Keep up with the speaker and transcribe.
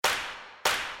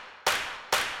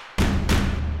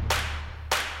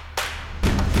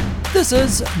This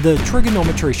is the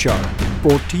Triggernometry Show,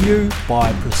 brought to you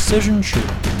by Precision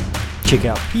Shooter. Check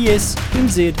out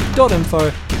psmz.info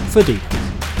for details.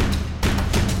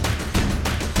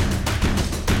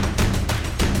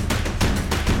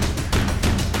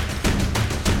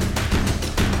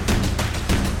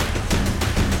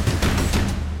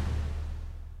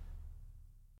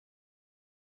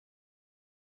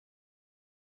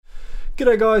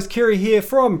 G'day guys, Kerry here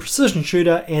from Precision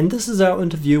Shooter, and this is our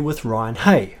interview with Ryan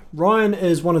Hay. Ryan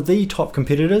is one of the top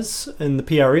competitors in the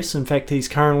PRS. In fact, he's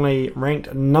currently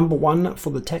ranked number 1 for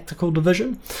the tactical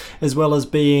division, as well as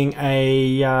being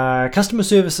a customer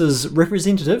services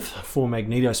representative for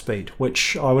MagnetoSpeed,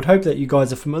 which I would hope that you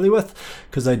guys are familiar with,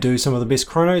 because they do some of the best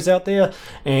chronos out there,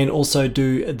 and also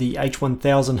do the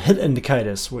H1000 hit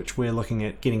indicators, which we're looking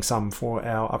at getting some for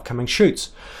our upcoming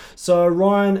shoots. So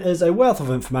Ryan is a wealth of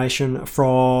information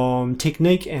from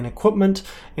technique and equipment,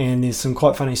 and there's some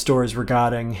quite funny stories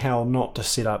regarding how not to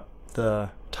set up the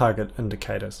target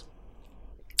indicators.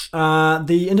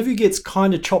 The interview gets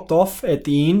kind of chopped off at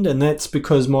the end, and that's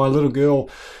because my little girl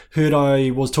heard I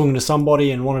was talking to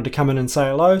somebody and wanted to come in and say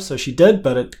hello, so she did,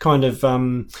 but it kind of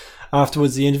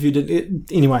afterwards the interview did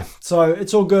anyway, so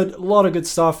it's all good. A lot of good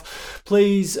stuff.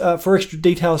 Please, for extra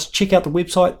details, check out the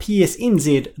website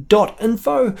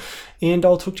psmz.info, and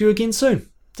I'll talk to you again soon.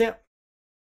 See ya.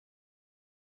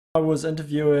 I was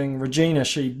interviewing Regina.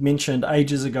 She mentioned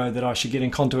ages ago that I should get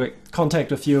in contact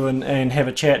with you and have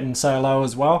a chat and say hello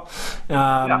as well.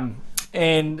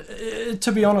 And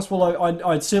to be honest, well,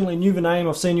 I certainly knew the name.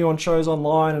 I've seen you on shows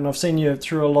online, and I've seen you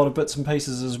through a lot of bits and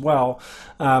pieces as well.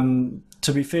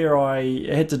 To be fair, I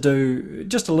had to do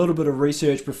just a little bit of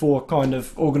research before kind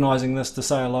of organising this to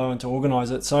say hello and to organise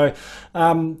it. So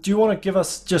do you want to give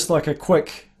us just like a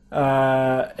quick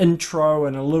intro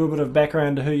and a little bit of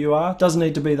background to who you are? Doesn't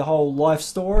need to be the whole life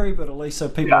story, but at least so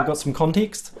people have got some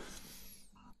context.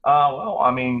 Well, I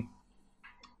mean,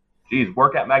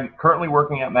 currently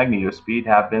working at MagnetoSpeed,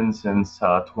 have been since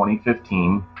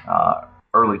 2015,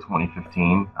 early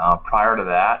 2015. Prior to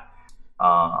that,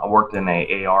 I worked in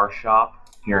a AR shop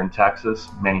here in Texas,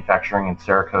 manufacturing and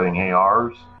Cerakoting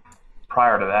ARs.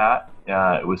 Prior to that,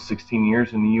 it was 16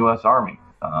 years in the U.S. Army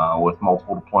with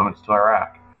multiple deployments to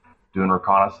Iraq, doing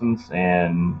reconnaissance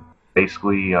and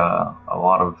basically a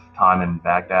lot of time in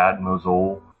Baghdad,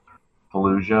 Mosul,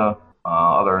 Fallujah,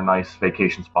 other nice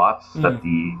vacation spots that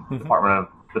the Department of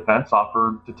Defense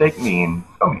offered to take me and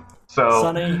show me. So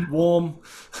Sunny, warm,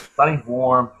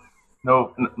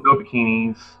 no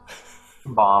bikinis,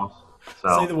 bombs.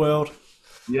 So see the world.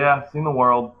 Yeah, seen the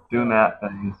world doing that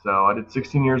thing. So I did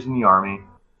 16 years in the Army,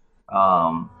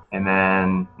 and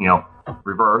then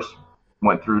reverse.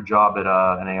 Went through a job at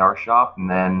an AR shop, and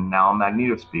then now I'm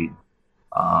MagnetoSpeed.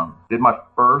 Did my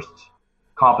first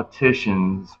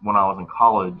competitions when I was in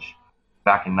college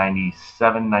back in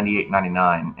 97, 98,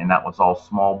 99, and that was all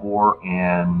small bore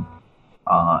and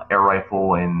air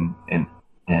rifle and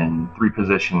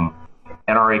 3-position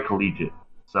NRA collegiate.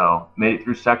 So made it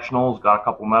through sectionals, got a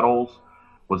couple medals,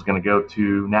 was going to go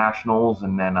to nationals,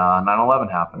 and then 9/11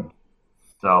 happened.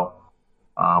 So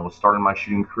I was starting my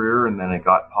shooting career, and then it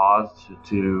got paused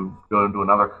to go into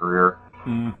another career.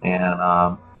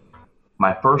 And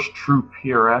my first true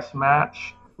PRS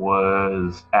match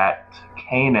was at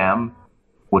K&M,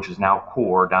 which is now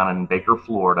Core, down in Baker,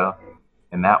 Florida.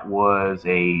 And that was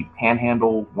a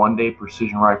panhandle one-day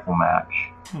precision rifle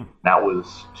match. That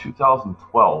was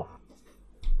 2012.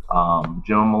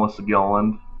 Jim and Melissa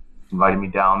Gilliland invited me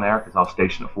down there because I was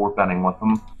stationed at Fort Benning with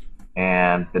them,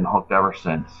 and been hooked ever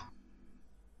since.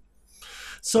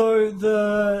 So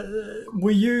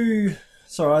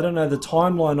I don't know the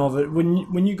timeline of it.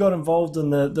 When you got involved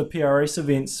in the PRS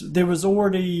events,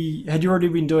 had you already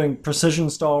been doing precision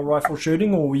style rifle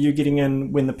shooting, or were you getting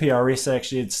in when the PRS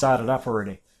actually had started up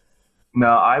already?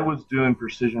 No, I was doing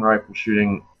precision rifle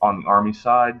shooting on the Army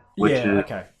side, which is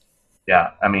okay.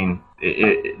 Yeah, I mean,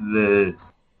 to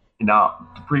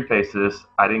preface this,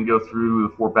 I didn't go through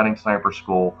the Fort Benning Sniper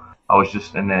School. I was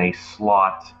just in a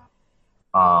slot,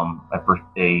 as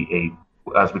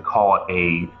we call it,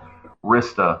 a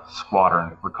RISTA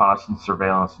squadron, reconnaissance,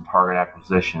 surveillance, and target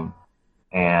acquisition.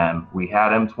 And we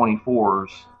had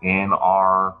M24s in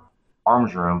our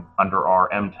arms room under our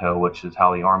MTO, which is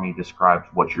how the Army describes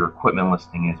what your equipment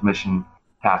listing is, mission,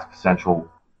 task, essential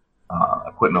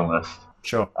equipment list.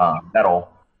 Sure. Metal,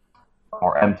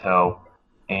 or MTO.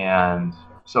 And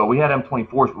so we had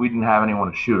M24s, but we didn't have anyone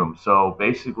to shoot them. So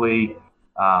basically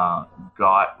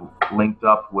got linked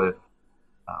up with,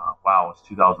 it was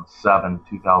 2007,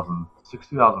 2006,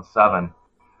 2007,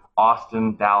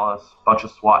 Austin, Dallas, bunch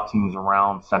of SWAT teams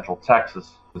around Central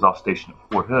Texas, because I was stationed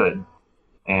at Fort Hood.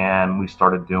 and we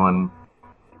started doing,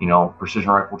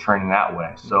 precision rifle training that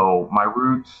way. So my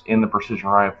roots in the precision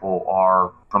rifle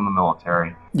are from the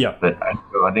military. Yeah. But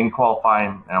I didn't qualify,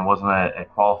 and I wasn't a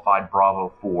qualified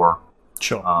Bravo 4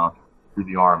 through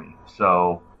the Army.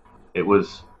 So it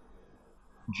was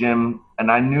Jim,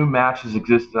 and I knew matches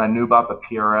existed. I knew about the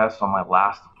PRS on my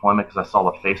last deployment because I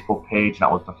saw the Facebook page, and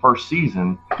that was the first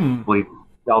season, I believe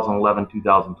 2011,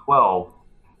 2012.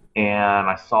 And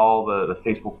I saw the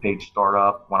Facebook page start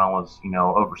up when I was,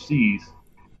 overseas.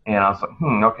 And I was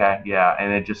like, okay, yeah.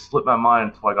 And it just slipped my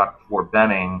mind until I got to Fort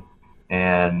Benning.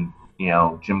 And,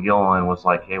 Jim Gilliland was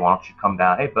like, hey, why don't you come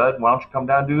down? Hey, bud, why don't you come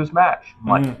down and do this match?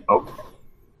 I'm like, okay.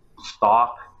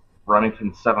 Stock,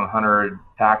 Remington 700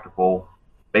 tactical,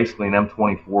 basically an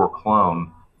M24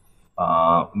 clone.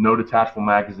 No detachable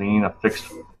magazine, a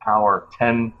fixed power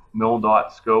 10 mil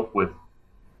dot scope with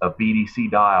a BDC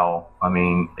dial. I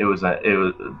mean, it's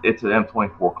an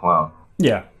M24 clone.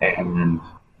 Yeah. And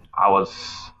I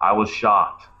was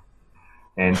shocked.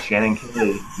 And Shannon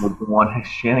K was the one.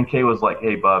 Shannon K was like,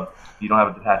 "Hey, bub, you don't have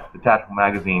a detachable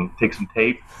magazine. Take some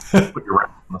tape, put your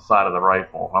rifle on the side of the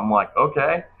rifle." I'm like,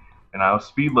 "Okay." And I was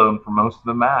speed loading for most of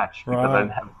the match because I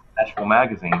didn't have a detachable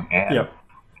magazine. And all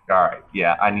right,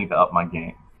 yeah, I need to up my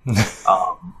game.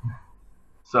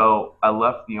 So I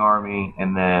left the Army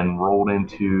and then rolled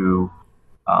into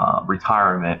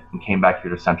retirement and came back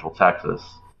here to Central Texas.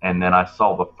 And then I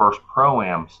saw the first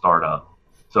Pro-Am start up.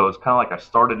 So it's kind of like I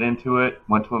started into it,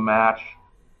 went to a match,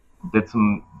 did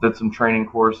some training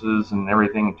courses and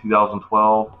everything in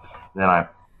 2012. Then I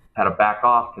had to back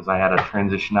off because I had to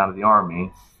transition out of the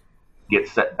Army, get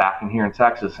set back in here in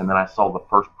Texas, and then I saw the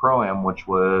first Pro-Am, which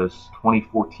was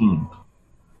 2014.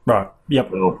 Right.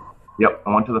 Yep. So,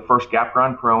 I went to the first Gap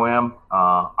Grind Pro-Am.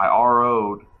 I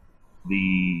RO'd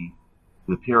the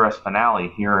PRS finale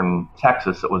here in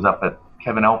Texas. It was up at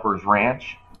Kevin Elper's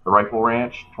ranch, the Rifle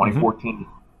Ranch, 2014.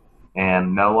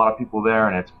 And met a lot of people there,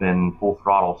 and it's been full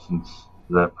throttle since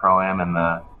the Pro-Am and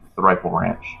the Rifle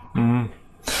Ranch.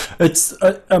 It's,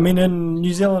 I mean, in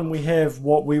New Zealand we have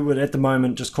what we would at the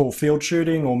moment just call field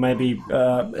shooting, or maybe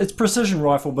it's precision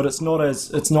rifle, but it's not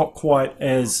quite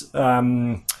as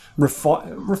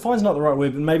refine's not the right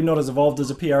word, but maybe not as evolved as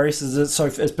a PRS as it. So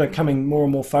it's becoming more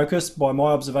and more focused. By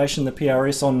my observation, the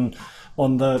PRS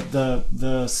on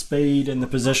the speed and the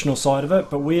positional side of it,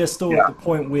 but we are still at the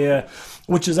point where,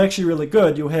 which is actually really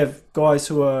good, you'll have guys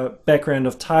who are background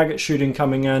of target shooting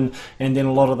coming in, and then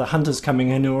a lot of the hunters coming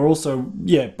in who are also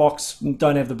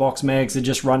don't have the box mags, they're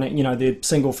just running, they're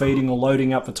single feeding or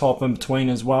loading up the top in between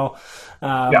as well.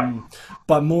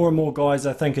 But more and more guys,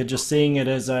 I think, are just seeing it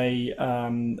as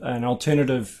an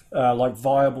alternative, like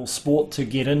viable sport to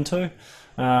get into.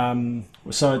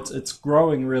 So it's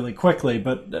growing really quickly,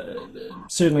 but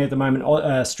certainly at the moment,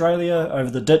 Australia, over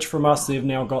the ditch from us, they've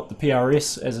now got the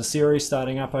PRS as a series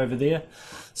starting up over there.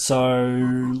 So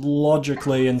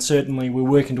logically and certainly we're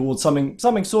working towards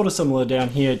something sort of similar down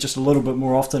here, just a little bit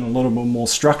more often, a little bit more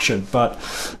structured. But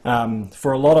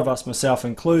for a lot of us, myself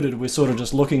included, we're sort of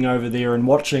just looking over there and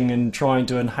watching and trying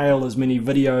to inhale as many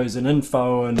videos and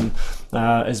info and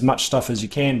as much stuff as you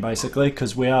can, basically,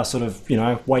 because we are sort of,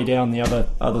 way down the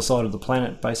other side of the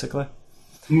planet, basically.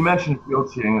 You mentioned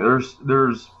field shooting.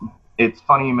 It's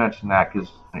funny you mentioned that, because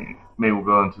maybe we'll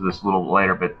go into this a little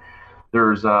later, but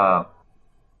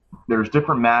there's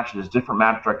different matches. Different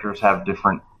match directors have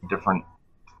different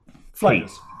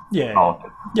flavors. Yeah.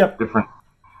 Yep. Different.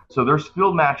 So there's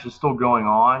field matches still going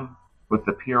on with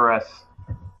the PRS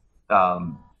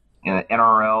in an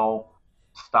NRL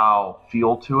style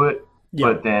feel to it. Yep.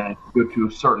 But then if you go to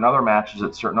certain other matches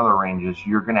at certain other ranges,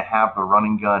 you're going to have the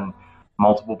running gun,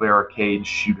 multiple barricades,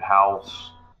 shoot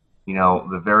house.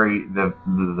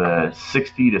 The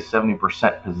 60 to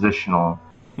 70% positional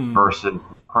versus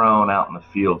prone out in the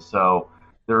field. So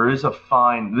there is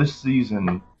this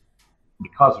season,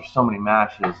 because there's so many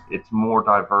matches, it's more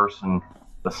diverse in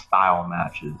the style of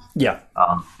matches. Yeah.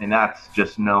 And that's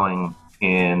just knowing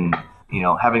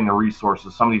having the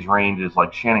resources. Some of these ranges,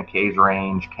 like Shannon K's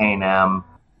range, K&M,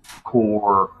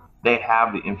 Core, they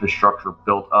have the infrastructure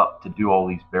built up to do all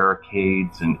these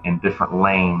barricades and different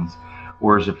lanes.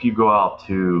 Whereas if you go out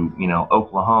to,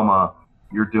 Oklahoma,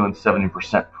 you're doing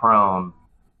 70% prone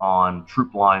on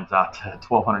troop lines out to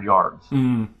 1,200 yards,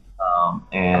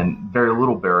 and very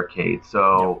little barricade.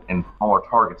 So, and smaller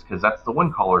targets, because that's the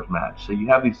win callers match. So you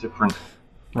have these different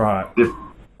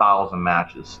styles and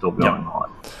matches still going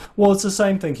on. Well, it's the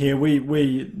same thing here.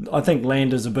 I think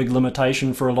land is a big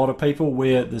limitation for a lot of people,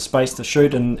 where there's space to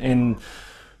shoot, and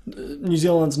New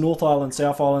Zealand's North Island,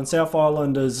 South Island. South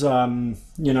Island is, I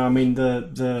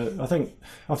think,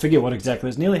 I forget what exactly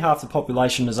it is. Nearly half the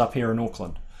population is up here in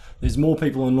Auckland. There's more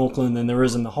people in Auckland than there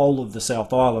is in the whole of the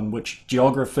South Island, which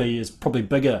geography is probably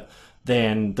bigger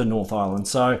than the North Island.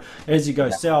 So as you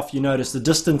go south, you notice the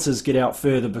distances get out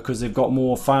further because they've got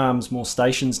more farms, more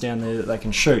stations down there that they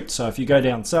can shoot. So if you go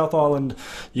down South Island,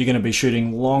 you're going to be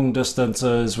shooting long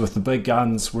distances with the big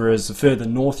guns, whereas the further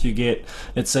north you get,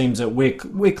 it seems that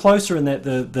we're closer in that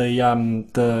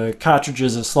the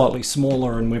cartridges are slightly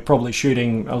smaller and we're probably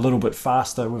shooting a little bit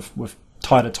faster with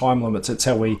tighter time limits. It's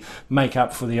how we make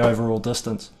up for the overall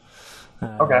distance.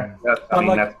 Okay. That's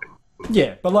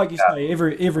Yeah, but like you say,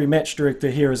 every match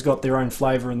director here has got their own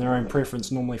flavour and their own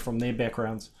preference, normally from their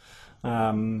backgrounds.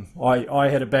 I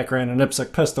had a background in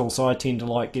IPSC pistol, so I tend to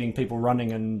like getting people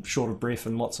running and short of breath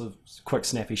and lots of quick,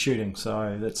 snappy shooting.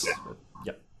 So that's,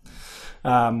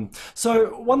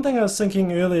 so one thing I was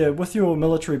thinking earlier, with your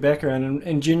military background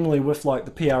and generally with like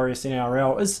the PRS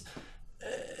NRL,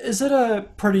 is it a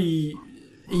pretty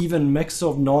even mix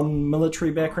of non-military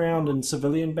background and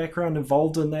civilian background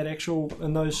involved in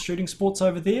those shooting sports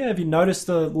over there? Have you noticed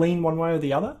the lean one way or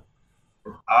the other?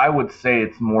 I would say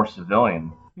it's more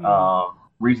civilian.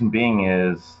 Reason being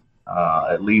is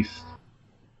at least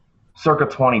circa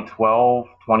 2012,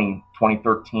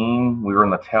 2013, we were in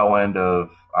the tail end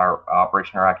of our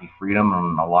Operation Iraqi Freedom,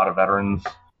 and a lot of veterans,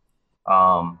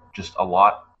 just a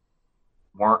lot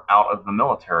weren't out of the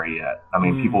military yet. I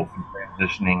mean, people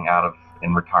transitioning out of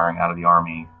and retiring out of the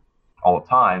Army all the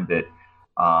time, but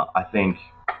I think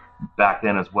back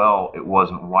then as well, it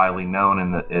wasn't widely known,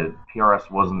 and PRS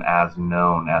wasn't as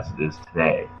known as it is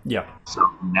today. Yeah. So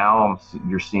now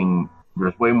you're seeing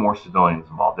there's way more civilians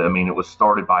involved. I mean, it was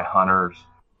started by hunters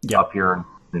up here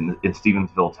in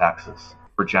Stevensville, Texas,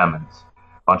 for Gemins.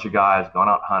 A bunch of guys going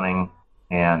out hunting,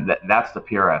 and that's the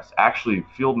PRS. Actually,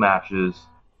 field matches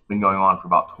been going on for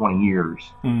about 20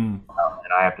 years. And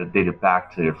I have to date it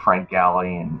back to Frank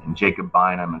Galley and Jacob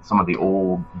Bynum and some of the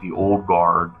old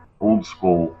guard, old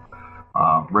school,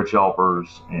 Rich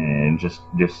Elpers, and just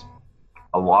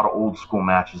a lot of old school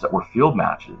matches that were field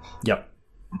matches. Yep.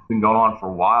 It's been going on for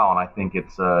a while, and I think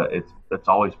it's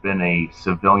always been a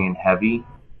civilian heavy,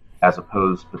 as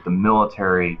opposed with the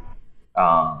military.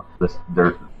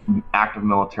 There's active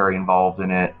military involved in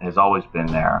it has always been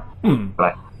there,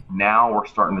 but now we're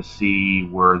starting to see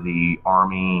where the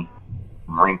Army,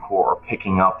 Marine Corps are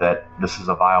picking up that this is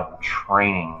a viable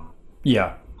training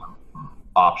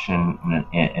option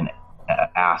and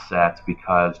assets,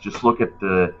 because just look at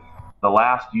the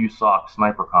last USOC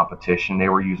sniper competition. They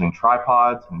were using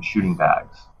tripods and shooting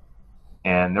bags,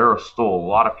 and there are still a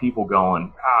lot of people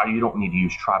going, you don't need to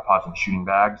use tripods and shooting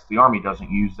bags. The Army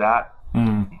doesn't use that.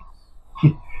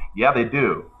 Yeah, they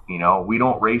do. You know, we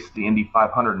don't race the Indy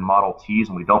 500 and Model Ts,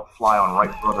 and we don't fly on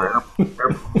Wright Brother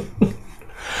airplanes.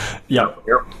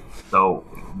 So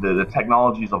the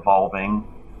technology is evolving,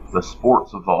 the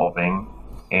sport's evolving,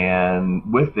 and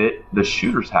with it, the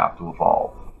shooters have to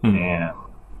evolve. And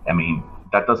I mean,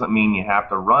 that doesn't mean you have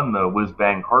to run the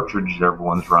whiz-bang cartridge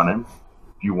everyone's running.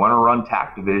 If you want to run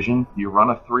TAC Division, you run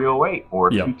a 308 or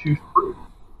a 223.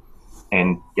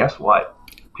 And guess what?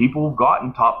 People have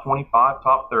gotten top 25,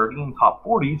 top 30, and top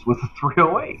 40s with a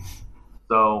 308.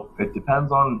 So it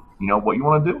depends on, what you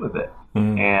want to do with it.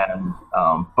 And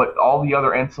but all the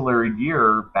other ancillary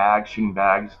gear, bags, shooting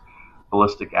bags,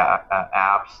 ballistic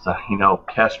apps,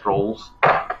 kestrels,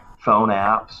 phone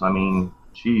apps. I mean,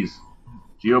 geez,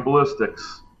 geoballistics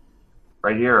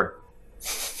right here.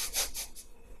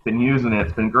 Been using it.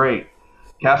 It's been great.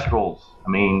 Kestrels. I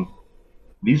mean,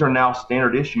 these are now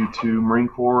standard issue to Marine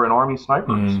Corps and Army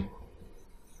snipers.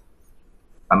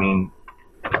 I mean,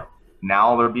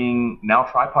 now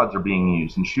tripods are being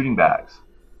used in shooting bags.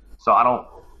 So I don't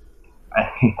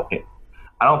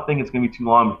think it's going to be too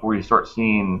long before you start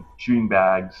seeing shooting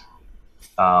bags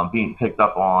being picked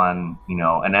up on,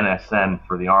 an NSN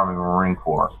for the Army or Marine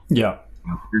Corps. Yeah.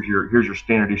 Here's your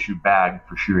standard issue bag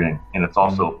for shooting, and it's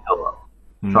also a pillow.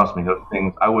 Trust me, those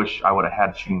things. I wish I would have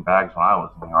had shooting bags when I was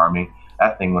in the Army.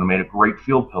 That thing would have made a great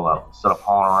field pillow instead of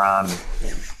hauling around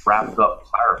wrapped up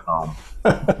styrofoam.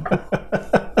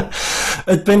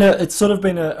 It's sort of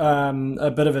been a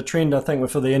bit of a trend, I think,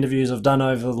 for the interviews I've done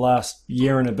over the last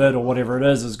year and a bit, or whatever it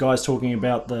is guys talking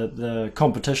about the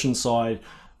competition side,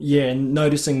 and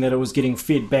noticing that it was getting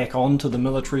fed back onto the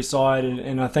military side,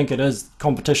 and I think it is.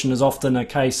 Competition is often a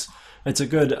case. It's a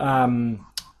good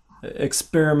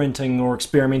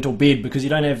experimental bed, because you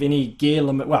don't have any gear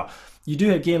limit. Well, you do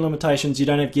have gear limitations. You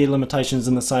don't have gear limitations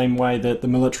in the same way that the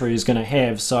military is going to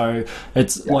have. So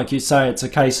it's like you say, it's a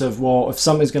case of, well, if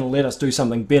something's going to let us do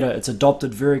something better, it's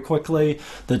adopted very quickly.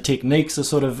 The techniques are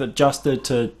sort of adjusted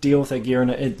to deal with that gear,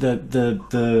 and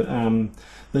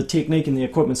the technique and the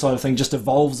equipment side of things just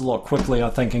evolves a lot quickly,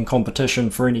 I think, in competition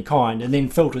for any kind, and then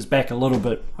filters back a little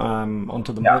bit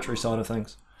onto the military side of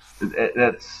things.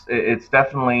 It's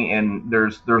definitely, and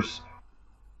there's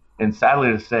and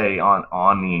sadly to say,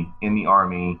 in the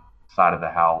Army side of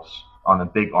the house, on the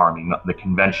big Army, not the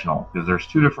conventional, because there's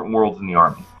two different worlds in the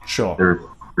Army. Sure.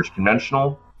 There's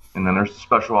conventional, and then there's the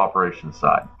special operations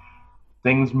side.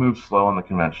 Things move slow on the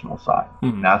conventional side.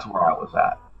 And that's where I was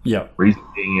at. Yeah. Reason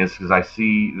being is because I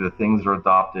see the things that are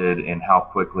adopted and how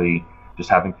quickly, just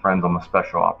having friends on the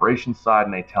special operations side,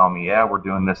 and they tell me, yeah, we're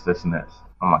doing this, this, and this.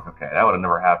 I'm like, okay, that would have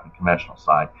never happened conventional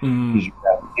side, because you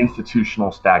have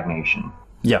institutional stagnation.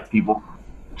 Yeah. People,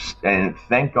 and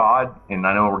thank God, and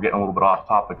I know we're getting a little bit off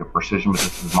topic of precision, but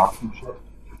this is marksmanship.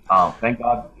 Thank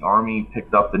God the Army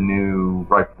picked up the new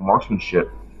rifle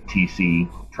marksmanship TC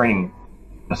training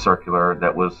circular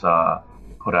that was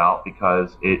put out,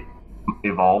 because it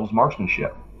evolves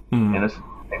marksmanship. And it's the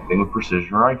same thing with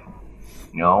precision rifle.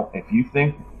 You know, if you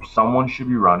think someone should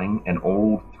be running an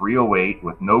old 308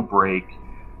 with no brake,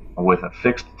 with a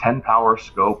fixed 10 power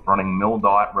scope, running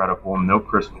mil-dot reticle, no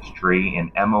Christmas tree, and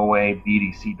MOA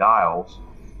BDC dials,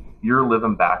 you're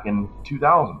living back in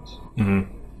 2000s. And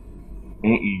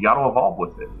you got to evolve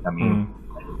with it. I mean,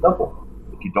 it's simple.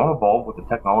 If you don't evolve with the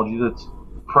technology that's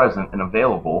present and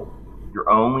available, you're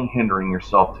only hindering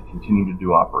yourself to continue to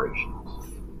do operations.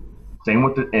 Same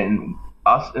with and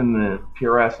us in the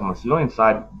PRS on the civilian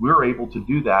side, we're able to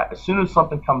do that. As soon as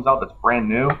something comes out that's brand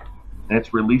new and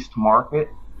it's released to market,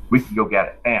 we can go get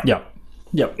it. Bam. Yeah.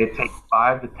 Yep. It takes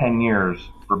 5 to 10 years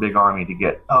for Big Army to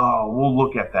get, we'll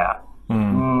look at that.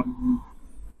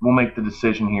 We'll make the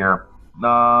decision here.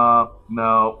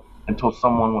 No, until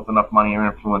someone with enough money or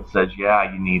influence says,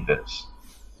 yeah, you need this.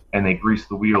 And they grease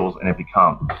the wheels, and it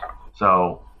becomes.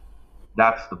 So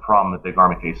that's the problem that Big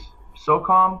Army faced.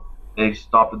 SOCOM, they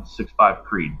stopped at the 6.5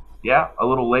 Creed. Yeah, a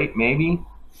little late, maybe.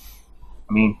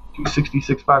 I mean, 260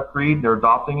 6.5 Creed, they're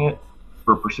adopting it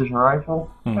for precision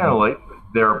rifle. Kind of late.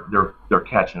 They're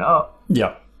catching up.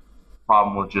 Yeah.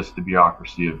 Problem with just the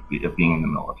bureaucracy of being in the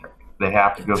military. They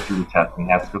have to go through the testing.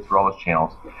 They have to go through all those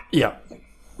channels. Yeah.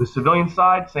 The civilian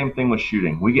side, same thing with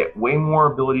shooting. We get way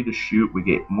more ability to shoot. We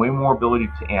get way more ability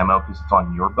to ammo because it's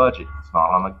on your budget. It's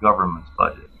not on the government's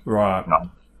budget. Right.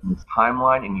 It's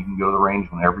timeline, and you can go to the range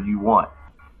whenever you want.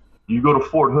 You go to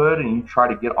Fort Hood and you try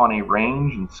to get on a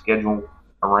range and schedule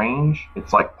a range,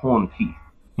 it's like pulling teeth.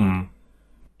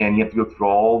 And you have to go through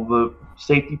all the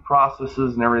safety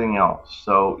processes and everything else.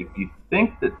 So if you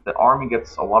think that the Army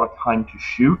gets a lot of time to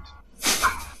shoot,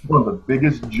 one of the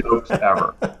biggest jokes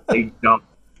ever. They don't.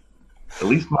 At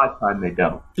least my time, they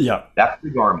don't. Yeah. That's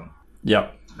Big Army.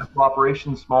 Yeah. Special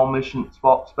operations, small mission,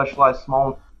 specialized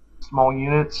small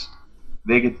units,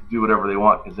 they get to do whatever they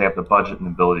want because they have the budget and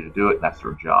ability to do it, and that's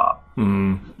their job.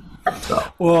 So.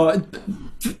 Well,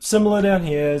 similar down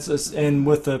here, and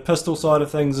with the pistol side of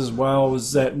things as well,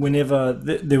 was that whenever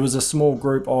there was a small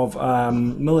group of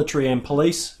military and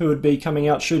police who would be coming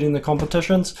out shooting the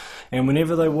competitions, and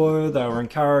whenever they were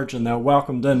encouraged and they were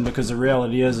welcomed in, because the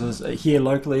reality is here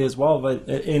locally as well,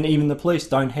 and even the police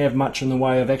don't have much in the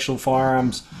way of actual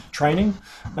firearms training,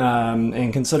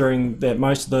 and considering that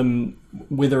most of them,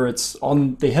 whether it's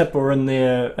on their hip or in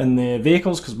their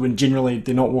vehicles, because when generally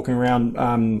they're not walking around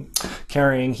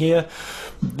carrying here,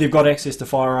 they've got access to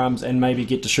firearms and maybe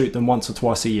get to shoot them once or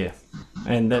twice a year,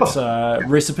 and that's a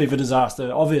recipe for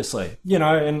disaster, obviously.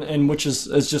 And which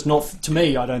is just not, to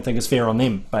me, I don't think it's fair on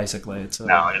them. Basically,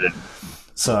 no, it isn't.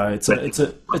 So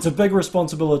it's a big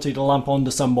responsibility to lump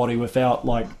onto somebody without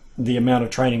like the amount of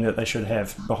training that they should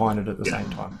have behind it at the same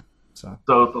time. So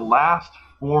the last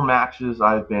 4 matches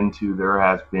I've been to, there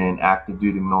has been active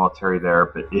duty military there,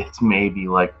 but it's maybe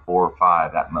like 4 or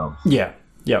 5 at most. Yeah.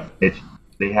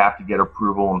 They have to get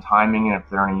approval and timing, and if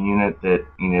they're in a unit that is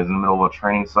in the middle of a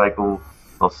training cycle,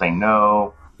 they'll say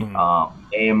no.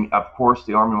 Of course,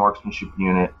 the Army Marksmanship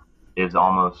Unit is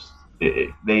almost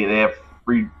they have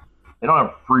free. They don't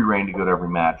have free reign to go to every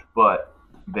match, but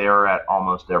they're at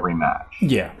almost every match.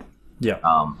 Yeah.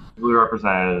 Duly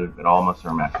representative at almost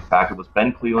every match. In fact, it was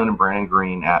Ben Cleveland and Brandon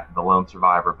Green at the Lone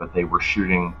Survivor, but they were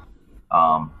shooting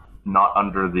not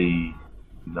under the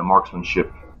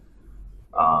marksmanship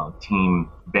team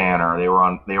banner. They were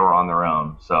on their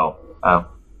own. So,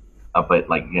 but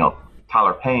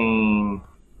Tyler Payne,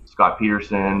 Scott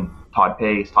Peterson, Todd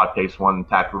Pace. Todd Pace won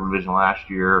Tactical Revision last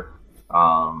year.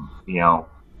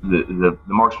 the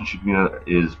marksmanship unit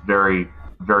is very,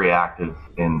 very active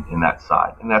in that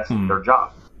side, and that's their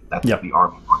job. That's the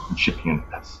Army marksmanship unit.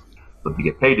 That's what they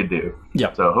get paid to do.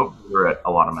 Yep. So hopefully we're at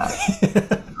a lot of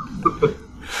matches.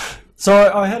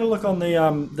 So I had a look on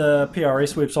the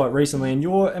PRS website recently, and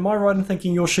am I right in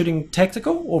thinking you're shooting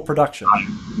tactical or production? I'm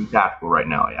shooting tactical right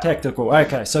now, yeah. Tactical,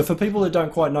 okay. So for people that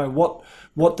don't quite know,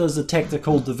 what does the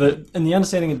tactical in the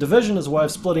understanding of division is a way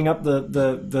of splitting up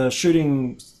the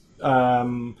shooting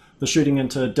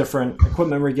into different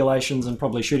equipment regulations and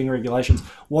probably shooting regulations.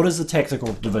 What is the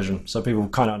tactical division, so people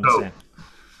kind of understand? So,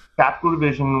 tactical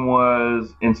division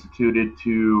was instituted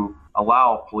to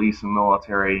allow police and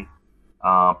military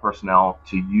personnel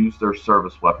to use their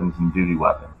service weapons and duty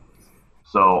weapons.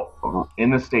 So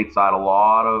in the stateside, a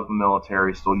lot of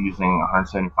military is still using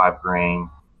 175 grain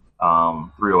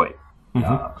 308,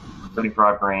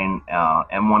 75 grain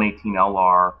M118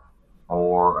 LR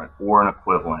or an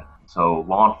equivalent. So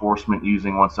law enforcement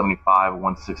using 175,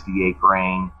 168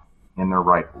 grain in their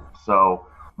rifles. So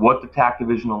what the TAC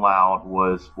division allowed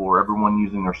was for everyone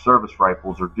using their service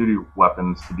rifles or duty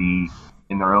weapons to be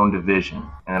in their own division.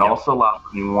 And it also allowed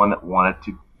anyone that wanted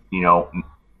to,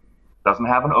 doesn't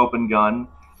have an open gun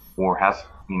or has,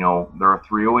 they're a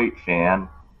 308 fan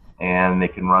and they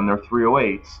can run their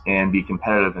 308s and be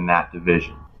competitive in that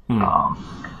division.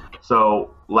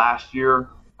 So last year,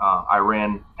 I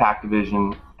ran TAC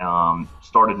division,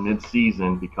 started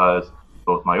mid-season because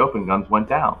both my open guns went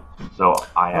down. So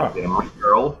I had been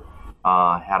rebarreled,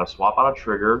 had to swap out a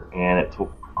trigger, and it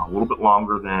took a little bit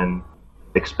longer than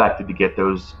expected to get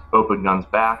those open guns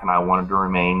back, and I wanted to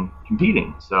remain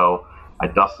competing. So I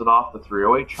dusted off the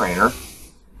 308 trainer,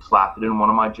 slapped it in one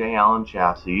of my J. Allen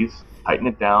chassis, tightened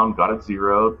it down, got it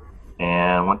zeroed,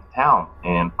 and went to town.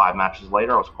 And 5 matches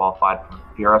later, I was qualified for the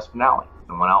PRS finale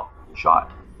and went out and shot.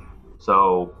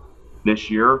 So this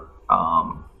year,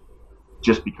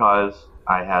 just because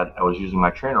I was using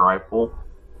my trainer rifle,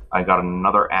 I got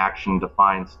another action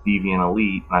Defiance Deviant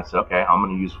Elite, and I said, okay, I'm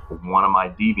going to use one of my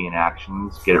Deviant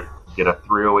actions, get a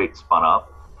 308 spun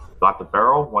up, got the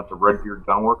barrel, went to Redbeard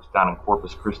Gunworks down in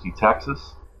Corpus Christi,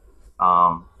 Texas.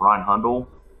 Ryan Hundle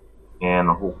and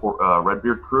the whole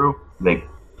Redbeard crew, they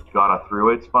got a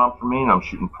 308 spun up for me, and I'm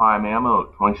shooting prime ammo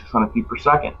at 2,600 feet per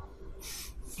second.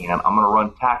 And I'm going to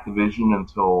run TAC division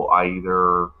until I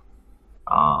either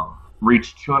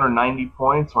reach 290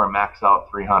 points or I max out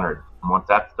 300. And once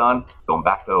that's done, going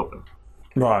back to open.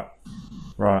 Right.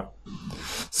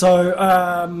 So,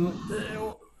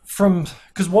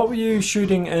 because what were you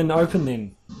shooting in open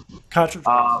then? Cartridge?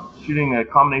 Shooting a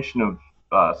combination of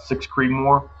 6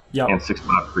 Creedmoor and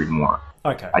 6.5 Creedmoor.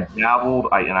 Okay. I dabbled.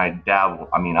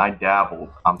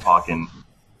 I'm talking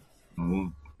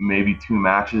maybe 2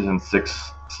 matches in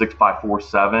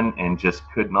 6.57 and just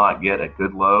could not get a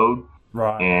good load.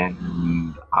 Right.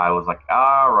 And I was like,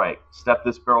 all right, step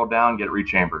this barrel down, get it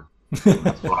rechambered.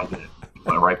 That's what I did.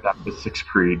 Went right back to 6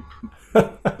 Creed.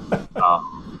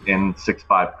 And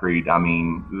 6.5 Creed. I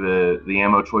mean, the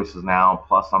ammo choices now,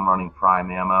 plus I'm running prime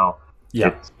ammo.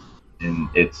 Yeah.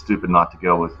 It's stupid not to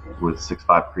go with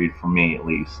 6.5 Creed for me, at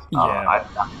least. Yeah. I've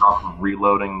gone from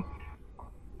reloading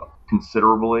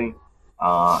considerably.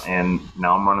 And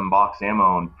now I'm running box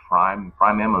ammo, and prime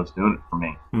ammo is doing it for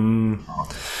me.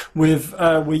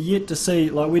 We're yet to see,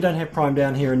 we don't have prime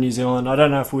down here in New Zealand. I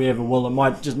don't know if we ever will. It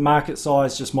might just market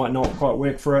size just might not quite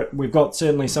work for it. We've got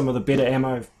certainly some of the better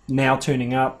ammo now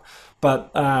turning up, but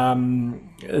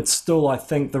it's still, I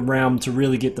think, the realm to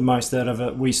really get the most out of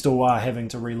it. We still are having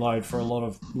to reload for a lot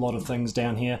of things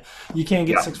down here. You can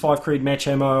get 6.5 Creed match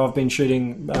ammo. I've been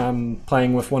shooting,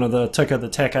 playing with one of the TAC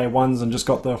A1s and just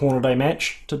got the Hornady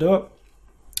match to do it.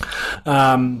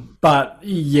 But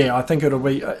yeah, I think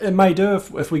it may do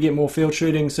if we get more field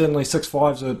shooting. Certainly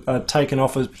 6.5s are taken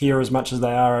off here as much as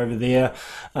they are over there.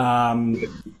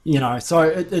 So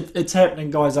it's happening.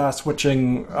 Guys are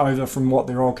switching over from what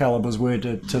their old calibers were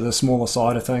to the smaller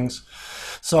side of things.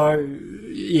 So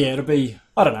yeah, it'll be,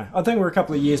 I don't know, I think we're a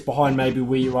couple of years behind maybe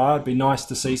where you are. It'd be nice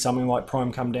to see something like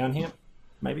Prime come down here,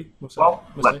 maybe. Let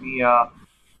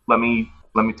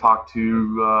me talk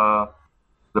to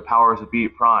the powers that be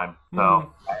at Prime.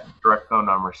 So I have a direct phone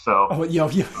number. So yeah.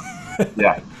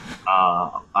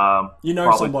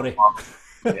 Somebody.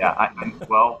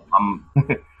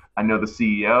 I know the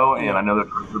CEO and I know the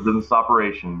director of business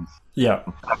operations. Yeah.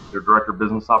 In fact, their director of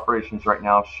business operations right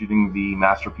now is shooting the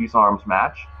Masterpiece Arms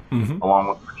match, along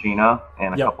with Regina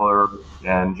and a couple other,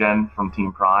 and Jen from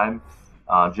Team Prime.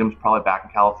 Jim's probably back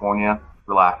in California,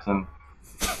 relaxing.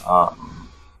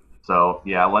 So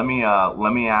yeah, let me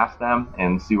ask them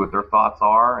and see what their thoughts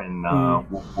are, and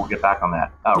we'll get back on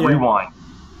that. Rewind.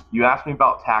 You asked me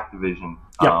about TAC division.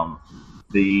 Yep.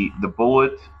 The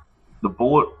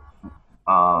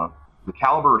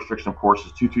caliber restriction, of course,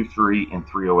 is 223 and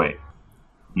 308.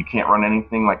 You can't run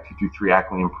anything like 223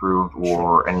 Acme Improved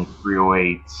or any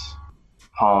 308s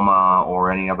Palma or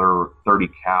any other 30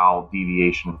 cal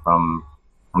deviation from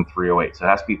 308. So it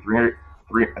has to be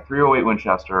 308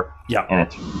 Winchester, and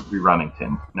it's 223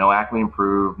 Remington. No Acme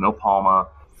Improved, no Palma,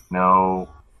 nothing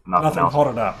else.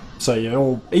 Hotted up. So you're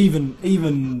all even.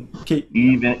 It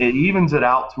evens it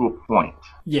out to a point.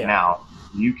 Yeah. Now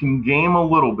you can game a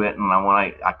little bit, and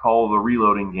I call the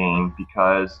reloading game,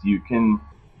 because you can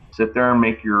sit there and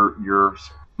make your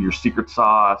secret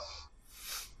sauce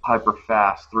hyper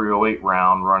fast 308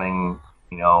 round running,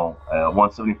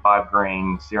 175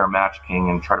 grain Sierra Match King,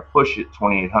 and try to push it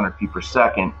 2,800 feet per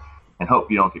second and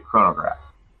hope you don't get chronographed.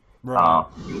 Right.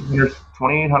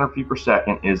 2,800 feet per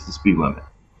second is the speed limit.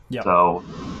 Yep. So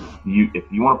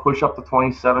if you want to push up to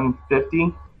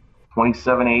 2,750,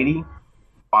 2,780,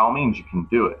 by all means you can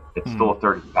do it. It's still a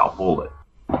 30 cal bullet.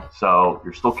 So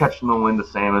you're still catching the wind the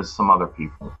same as some other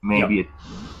people. Maybe a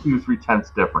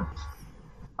 2-3 difference.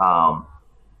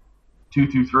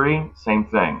 223, same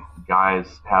thing.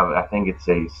 Guys have, I think it's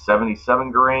a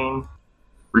 77 grain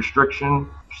restriction,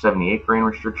 78 grain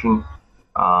restriction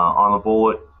on the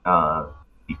bullet.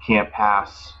 You can't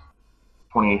pass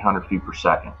 2,800 feet per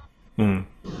second.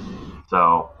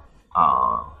 So,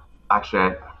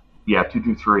 actually,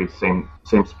 223, same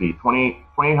speed.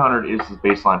 2,800 is the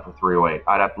baseline for 308.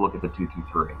 I'd have to look at the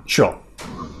 223. Sure.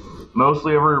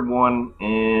 Mostly everyone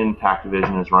in TAC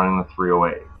Division is running the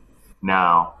 308.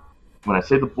 Now, when I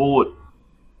say the bullet,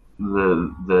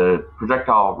 the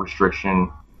projectile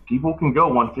restriction, people can go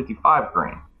 155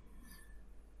 grain,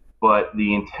 but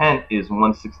the intent is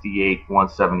 168,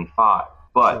 175.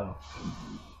 But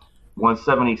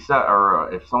 177,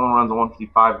 or if someone runs a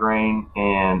 155 grain,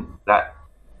 and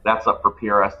that's up for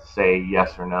PRS to say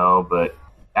yes or no, but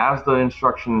as the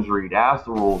instructions read, as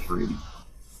the rules read,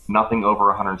 nothing over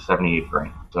 178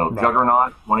 grain. So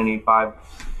Juggernaut, 185,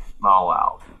 not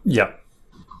allowed. Yep.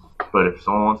 But if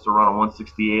someone wants to run a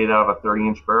 168 out of a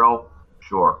 30-inch barrel,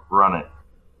 sure, run it.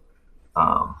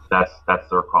 That's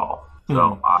their call.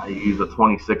 So I use a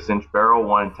 26-inch barrel,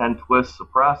 1 in 10 twists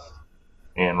suppressed,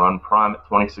 and run prime at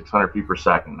 2,600 feet per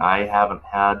second. I haven't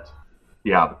had,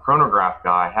 the chronograph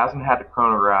guy hasn't had to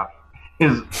chronograph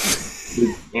his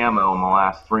ammo in the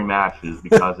last 3 matches,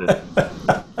 because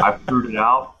I've screwed it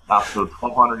out to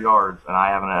 1,200 yards, and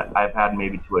I've had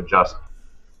maybe to adjust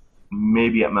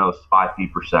maybe at most 5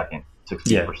 feet per second, 6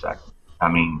 feet per second. I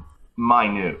mean,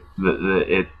 minute.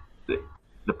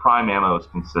 The prime ammo is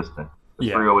consistent. The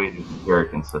 308 is very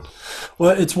consistent.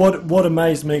 Well, it's what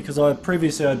amazed me, because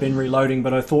previously I'd been reloading,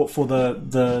 but I thought for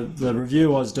the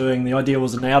review I was doing, the idea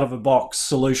was an out-of-a-box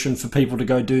solution for people to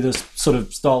go do this sort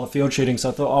of style of field shooting. So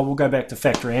I thought, we'll go back to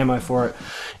factory ammo for it.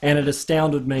 And it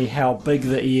astounded me how big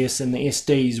the ES and the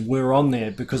SDs were on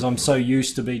there, because I'm so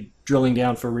used to be drilling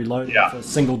down for reloading for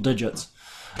single digits.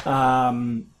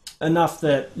 Enough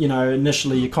that,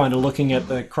 initially you're kind of looking at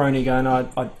the crony going,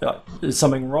 is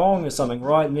something wrong, is something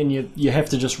right? And then you have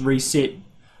to just reset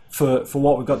for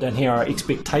what we've got down here, our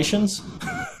expectations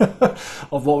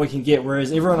of what we can get.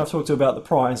 Whereas everyone I've talked to about the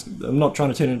primes, I'm not trying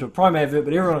to turn it into a prime advert,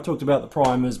 but everyone I've talked about the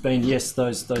prime has been, yes,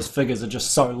 those figures are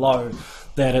just so low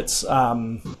that it's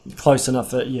close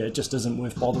enough that, it just isn't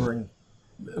worth bothering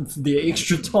the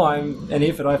extra time and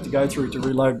effort I have to go through to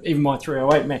reload even my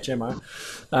 308 match ammo.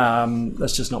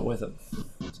 That's just not worth it.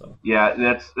 So.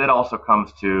 Yeah, that also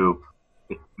comes to,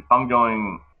 if I'm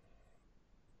going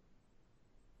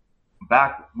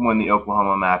back when the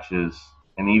Oklahoma matches,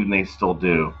 and even they still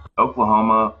do,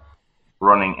 Oklahoma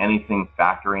running anything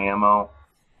factory ammo,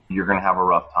 you're going to have a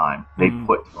rough time. They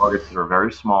put targets that are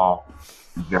very small,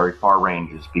 very far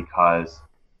ranges, because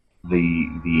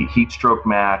the heat stroke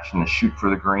match and the shoot for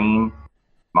the green,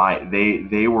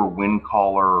 they were wind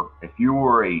caller. If you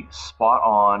were a spot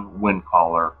on wind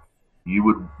caller, you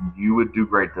would do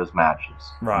great those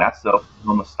matches. Right. And that's the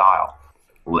Oklahoma style.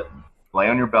 Lay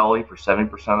on your belly for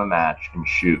 70% of the match and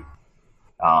shoot.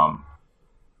 Some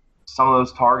of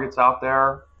those targets out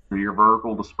there for your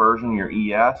vertical dispersion, your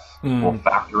ES, will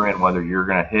factor in whether you're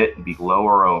going to hit and be low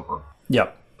or over.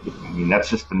 Yep. I mean,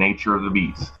 that's just the nature of the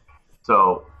beast.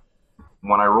 So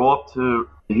when I roll up to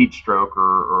the heat stroke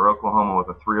or Oklahoma with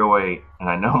a 308, and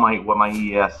I know what my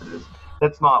ES is,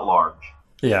 it's not large.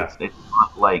 Yeah. It's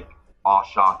not like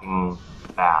awe-shocking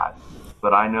bad.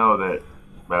 But I know that,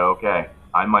 okay,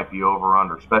 I might be over or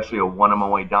under, especially a 1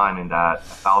 MOA diamond at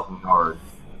 1,000 yards.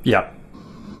 Yeah.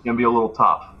 It's going to be a little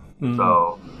tough.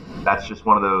 So that's just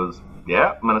one of those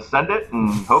yeah, I'm gonna send it and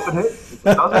hope it hits. If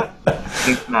it doesn't,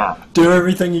 it's math. Do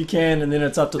everything you can, and then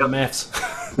it's up to the Yep. maths.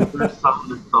 There's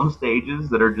some stages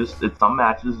that are just, at some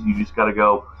matches you just gotta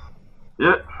go,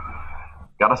 yeah,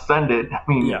 gotta send it. I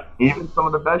mean, Yeah. even some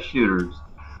of the best shooters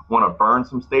want to burn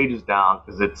some stages down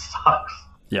because it sucks.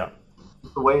 Yeah.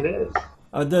 It's the way it is.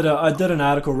 I did an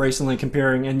article recently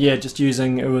comparing, and just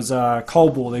using, it was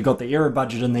cold ball. They got the error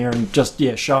budget in there, and just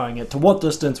showing it to what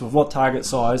distance with what target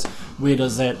size, where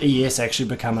does that ES actually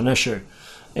become an issue,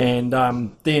 and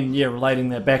then relating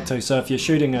that back to, so if you're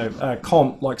shooting a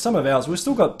comp like some of ours, we've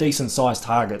still got decent sized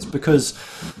targets because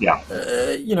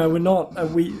we're not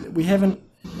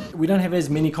we don't have as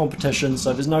many competitions,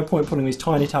 so there's no point putting these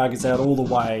tiny targets out all the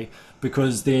way,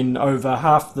 because then over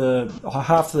half the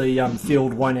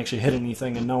field won't actually hit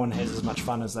anything, and no one has as much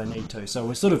fun as they need to. So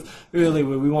we're sort of early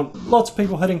where we want lots of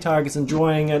people hitting targets,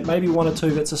 enjoying it, maybe one or two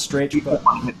that's a stretch. People But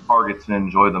want to hit targets and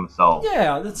enjoy themselves.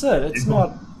 yeah, that's it. It's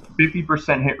not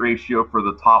 50% hit ratio for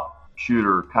the top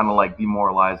shooter kind of like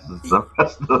demoralizes the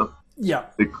rest of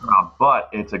the crowd, but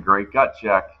it's a great gut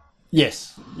check.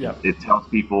 Yes. Yeah. It tells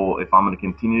people, if I'm going to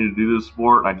continue to do this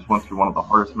sport, and I just went through one of the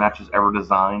hardest matches ever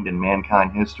designed in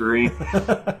mankind history, I'm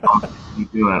going to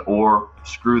keep doing it. Or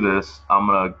screw this, I'm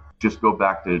going to just go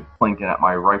back to plinking at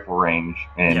my rifle range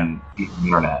and beat the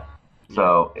internet.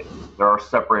 So there are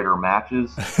separator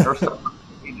matches, there are separator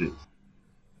stages,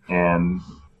 and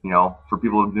for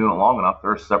people who've been doing it long enough,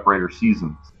 there are separator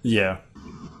seasons. Yeah.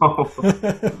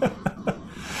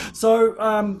 So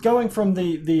going from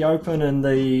the open and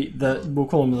the we'll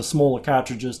call them the smaller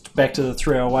cartridges back to the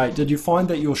 308, did you find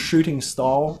that your shooting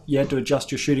style, you had to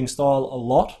adjust your shooting style a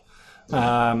lot?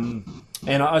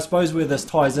 And I suppose where this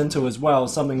ties into as well,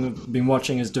 something we've been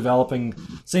watching is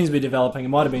seems to be developing, it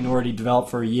might have been already developed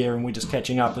for a year and we're just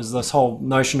catching up, is this whole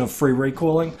notion of free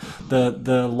recoiling,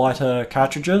 the lighter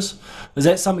cartridges. Is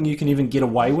that something you can even get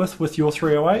away with your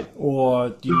 308, or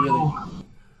do you really...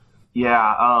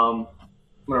 Yeah, I'm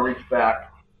going to reach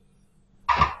back.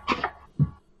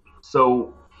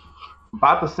 So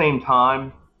about the same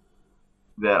time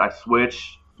that I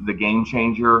switched the Game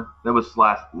Changer, it was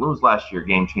last year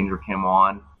Game Changer came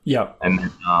on. Yeah. And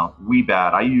then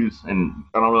WeBat I use, and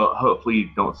I don't know, hopefully you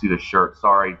don't see the shirt.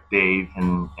 Sorry, Dave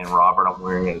and Robert, I'm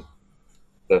wearing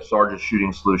the Sergeant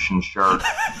Shooting Solutions shirt.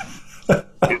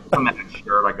 It's a Mac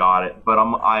shirt, I got it. But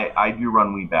I do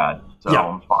run WeBat, so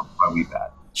I'm sponsored by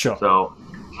WeBat. Sure. So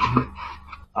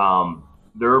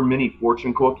their mini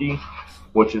fortune cookie,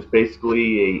 which is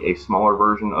basically a smaller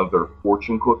version of their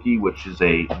fortune cookie, which is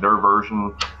their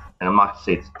version, and I'm not to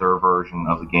say it's their version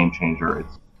of the Game Changer.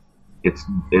 It's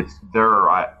their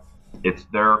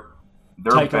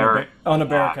take on a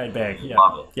barricade bag. Yeah.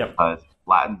 Love it. Yep. Because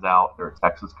Latin's out. They're a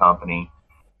Texas company.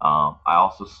 I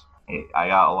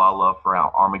got a lot of love for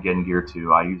Armageddon gear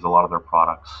too. I use a lot of their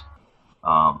products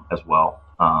as well.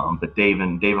 But Dave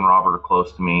and Robert are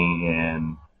close to me,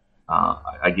 and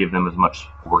I give them as much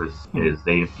support as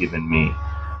they've given me.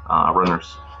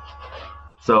 Runners.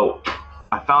 So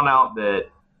I found out that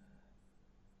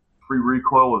free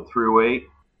recoil with 308,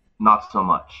 not so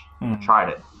much. I tried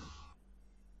it.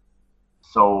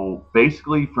 So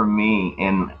basically for me,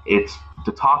 and it's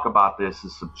to talk about this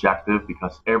is subjective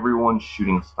because everyone's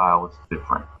shooting style is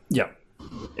different. Yeah.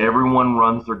 Everyone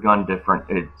runs their gun different.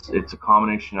 It's a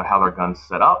combination of how their gun's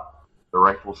set up, their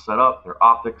rifle's set up, their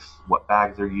optics, what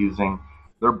bags they're using,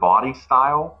 their body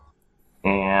style,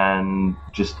 and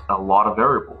just a lot of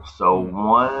variables. So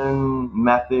one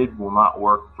method will not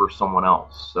work for someone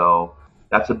else. So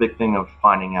that's a big thing of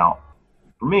finding out.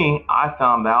 For me, I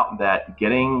found out that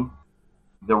getting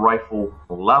the rifle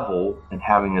level and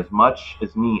having as much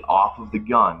as me off of the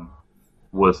gun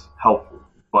was helpful,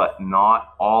 but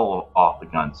not all off the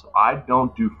gun. So I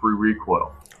don't do free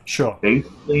recoil. Sure.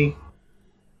 Basically,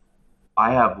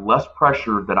 I have less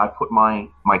pressure that I put my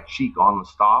cheek on the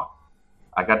stock.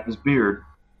 I got this beard.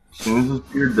 As soon as this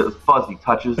beard, the fuzzy,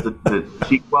 touches the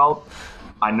cheek weld,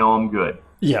 I know I'm good.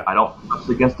 Yeah. I don't press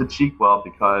against the cheek weld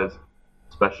because,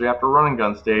 especially after running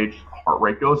gun stage, heart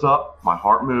rate goes up, my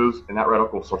heart moves, and that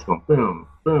reticle starts going boom,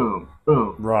 boom,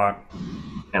 boom. Right.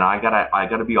 And I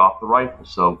gotta be off the rifle,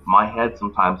 so my head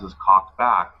sometimes is cocked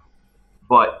back.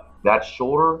 But that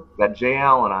shoulder, that J.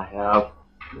 Allen I have,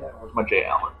 where's my J.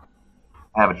 Allen?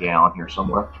 I have a J. Allen here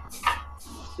somewhere.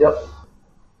 Yep.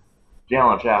 J.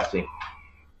 Allen chassis.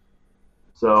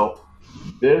 So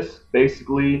this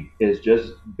basically is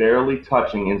just barely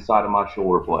touching inside of my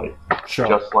shoulder blade. Sure.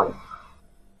 Just like,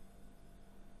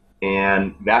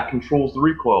 and that controls the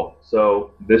recoil.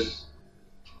 So this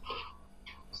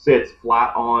sits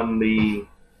flat on the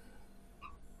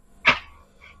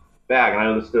bag. And I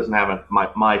know this doesn't have my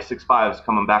 6.5 is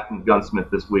coming back from the gunsmith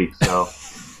this week, so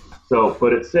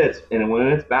but it sits, and when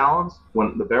it's balanced,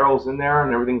 when the barrel's in there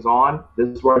and everything's on,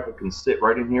 this rifle can sit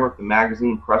right in here with the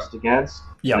magazine pressed against,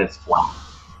 and it's flat.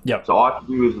 Yep. So all I have to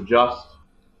do is adjust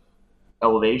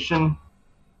elevation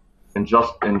and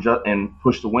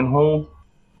push the wind hold,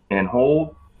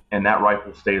 and that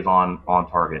rifle stays on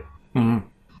target. Mm-hmm.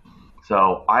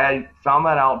 So I found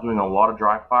that out doing a lot of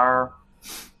dry fire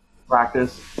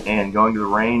practice and going to the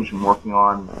range and working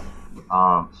on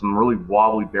some really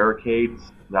wobbly barricades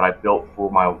that I built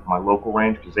for my local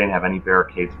range because they didn't have any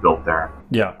barricades built there.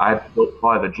 Yeah. I built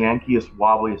probably the jankiest,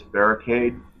 wobbliest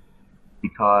barricade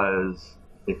because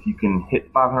if you can hit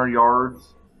 500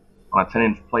 yards on a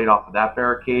 10-inch plate off of that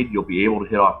barricade, you'll be able to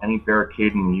hit off any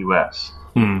barricade in the U.S.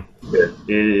 Mm. It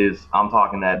is, I'm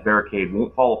talking that barricade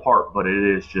won't fall apart, but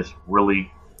it is just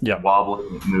really wobbly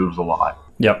and it moves a lot.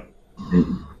 Yep.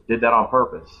 And did that on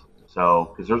purpose.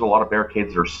 So, because there's a lot of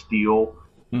barricades that are steel.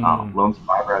 Lone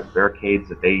Survivor has barricades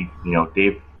that they,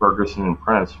 Dave Ferguson and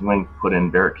Prentice Wing put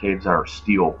in barricades that are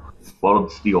steel,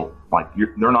 welded steel. Like,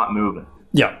 they're not moving.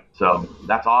 Yeah. So,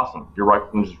 that's awesome. Your rifle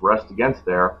can just rest against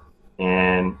there.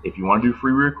 And if you want to do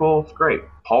free recoil, it's great.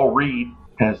 Paul Reed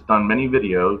has done many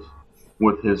videos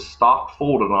with his stock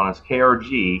folded on his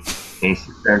KRG, and he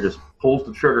sits there and just pulls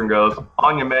the trigger and goes,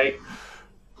 on you, mate.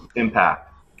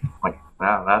 Impact. Like,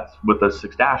 wow, that's with a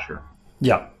 6-dasher.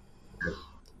 Yeah.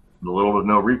 Little to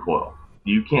no recoil.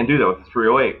 You can't do that with the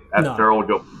 308. That barrel would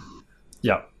go.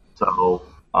 Yeah. So,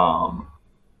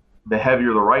 the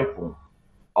heavier the rifle,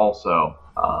 also,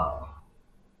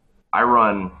 I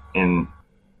run in,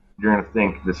 you're going to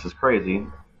think this is crazy,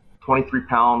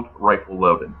 23-pound rifle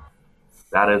loaded.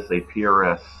 That is a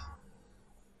PRS.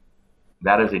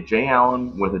 That is a J.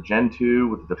 Allen with a Gen 2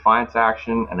 with a Defiance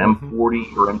action, an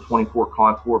M40 or M24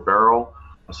 contour barrel,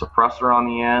 a suppressor on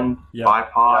the end,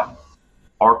 bipod,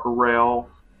 Arca rail,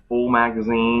 full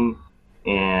magazine,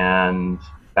 and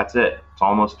that's it. It's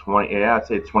almost 20. Yeah, I'd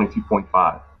say it's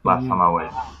 22.5 last time I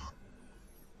weighed.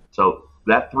 So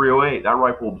that 308, that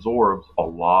rifle absorbs a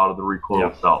lot of the recoil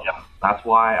itself. Yeah. That's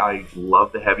why I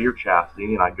love the heavier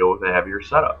chassis and I go with a heavier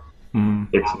setup.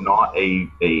 It's not a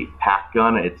pack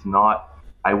gun. It's not.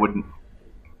 I wouldn't.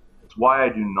 It's why I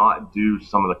do not do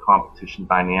some of the competition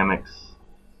dynamics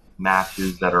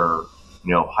matches that are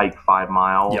hike 5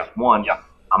 miles.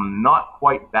 I'm not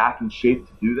quite back in shape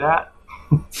to do that.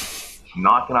 I'm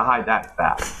not going to hide that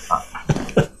fact.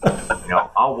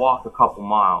 I'll walk a couple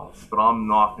miles, but I'm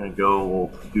not going to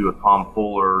go do a Tom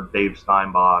Fuller, Dave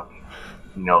Steinbach,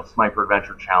 Sniper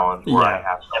Adventure Challenge where I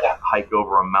have to hike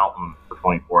over a mountain for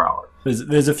 24 hours.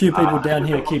 There's a few people down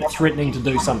here keep threatening to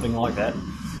do something like that.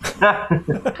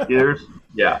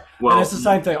 Well, and it's the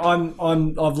same thing.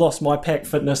 I've lost my pack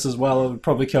fitness as well. It would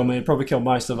probably kill me. It'd probably kill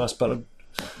most of us. But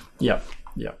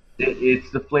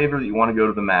it's the flavor that you want to go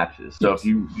to the matches. So if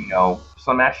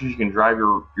some matches you can drive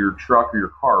your truck or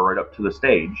your car right up to the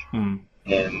stage, and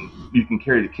you can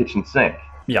carry the kitchen sink.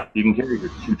 Yeah, you can carry your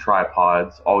 2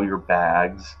 tripods, all your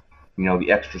bags,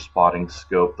 the extra spotting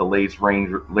scope, the laser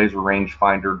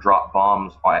rangefinder drop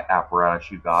bombs apparatus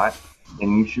you got,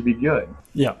 and you should be good.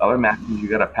 Yeah. Other matches, you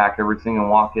got to pack everything and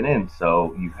walk it in,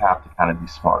 so you have to kind of be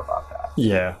smart about that.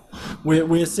 Yeah.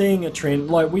 We're seeing a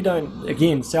trend. Like, we don't,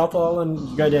 again, South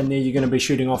Island, you go down there, you're going to be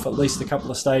shooting off at least a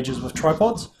couple of stages with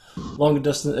tripods. Longer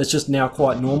distance, it's just now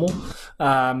quite normal.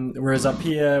 Whereas up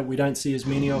here, we don't see as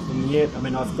many of them yet. I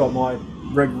mean, I've got my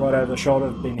rig right over the shoulder.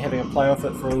 I've been having a play off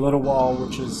it for a little while,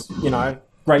 which is,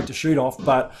 great to shoot off.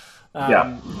 But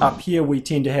up here, we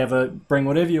tend to have it, bring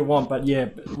whatever you want. But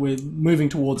we're moving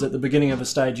towards at the beginning of a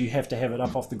stage, you have to have it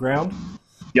up off the ground.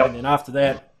 Yep. And then after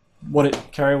that,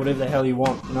 carry whatever the hell you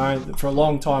want. For a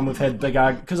long time we've had big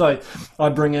arguments because I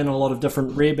bring in a lot of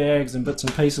different rear bags and bits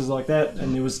and pieces like that,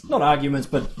 and there was not arguments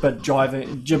but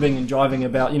jibbing and jiving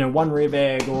about one rear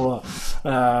bag or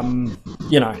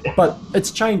but it's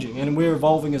changing and we're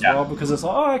evolving as well, because it's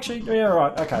like,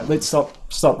 okay, let's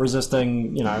stop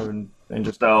resisting, and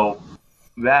just. So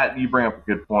that you bring up a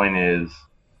good point is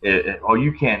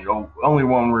you can't go only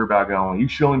one rear bag only. You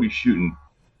should only be shooting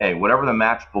whatever the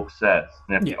match book says.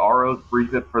 And if the ROs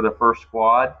brief it for the first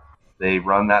squad, they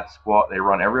run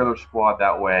every other squad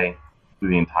that way through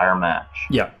the entire match.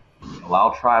 Yeah.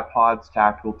 Allow tripods,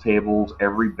 tactical tables,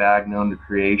 every bag known to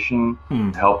creation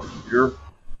to help shooter,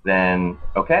 then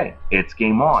it's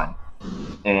game on.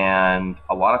 And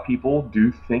a lot of people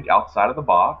do think outside of the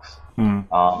box.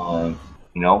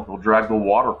 They'll drag the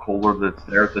water cooler that's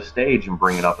there at the stage and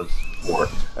bring it up as support.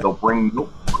 They'll bring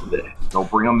milk. They'll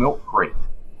bring a milk crate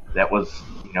that was,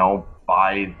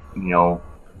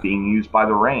 being used by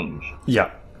the range.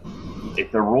 Yeah.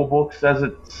 if the rule book says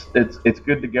it's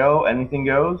good to go, anything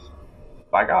goes,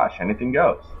 by gosh, anything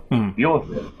goes. Deal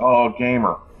with it. Oh,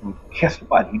 gamer. And guess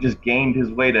what? He just gained his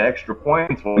way to extra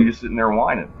points while you're sitting there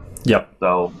whining. Yep.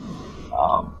 So,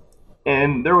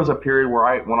 and there was a period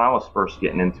where when I was first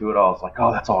getting into it, I was like,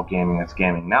 oh, that's all gaming, that's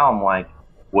gaming. Now I'm like,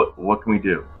 what can we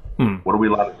do? What are we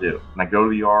allowed to do? And I go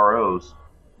to the ROs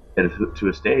to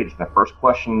a stage. And the first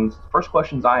questions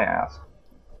I ask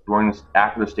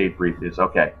after the stage brief is,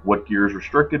 okay, what gear is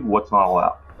restricted? What's not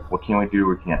allowed? What can we do?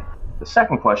 What can't? The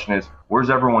second question is, where's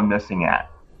everyone missing at?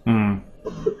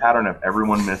 What's the pattern of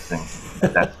everyone missing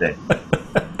at that stage?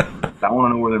 I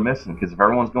want to know where they're missing, because if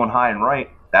everyone's going high and right,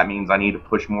 that means I need to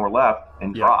push more left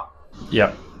and drop.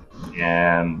 Yep.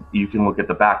 And you can look at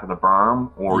the back of the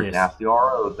berm, or you can ask the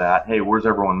ROs that, hey, where's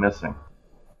everyone missing?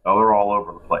 Oh, they're all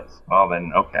over the place. Well,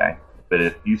 then, okay. But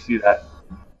if you see that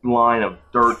line of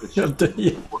dirt that's just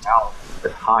out,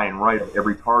 that's high and right of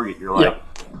every target, you're like,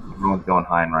 everyone's going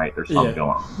high and right. There's something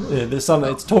going on. Yeah, there's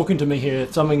something. It's talking to me here.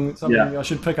 Something I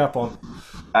should pick up on.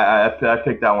 I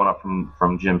picked that one up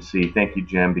from Jim C. Thank you,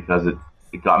 Jim, because it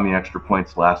got me extra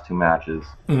points the last 2 matches.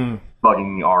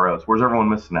 Bugging the ROs. Where's everyone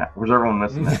missing at? Where's everyone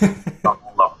missing at?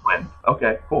 Win.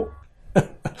 Okay, cool.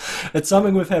 It's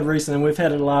something we've had recently, and we've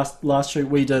had it last shoot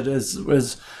we did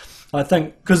is I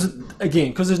think, because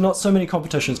there's not so many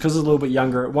competitions, because it's a little bit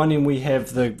younger. At one end we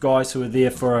have the guys who are there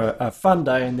for a fun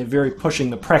day, and they're very pushing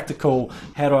the practical,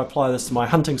 how do I apply this to my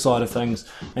hunting side of things,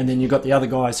 and then you've got the other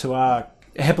guys who are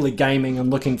happily gaming and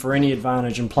looking for any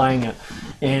advantage in playing it.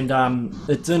 And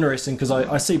it's interesting because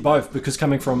I see both, because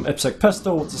coming from IPSC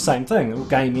pistol, it's the same thing. We'll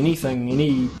game anything,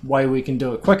 any way we can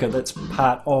do it quicker. That's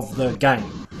part of the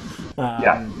game.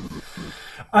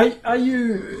 Are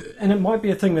you, and it might be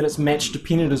a thing that it's match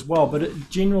dependent as well, but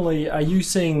generally, are you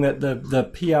seeing that the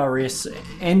PRS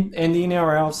and the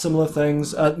NRL, similar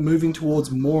things, are moving towards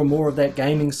more and more of that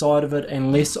gaming side of it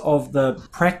and less of the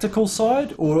practical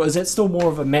side? Or is that still more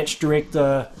of a match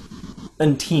director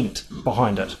intent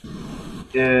behind it?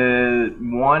 It's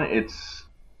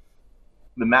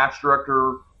the match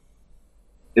director.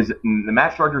 Is the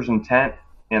match director's intent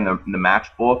in the match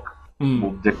book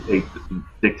will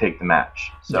dictate the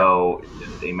match. So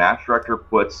if a match director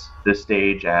puts this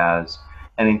stage as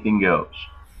anything goes,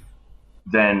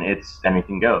 then it's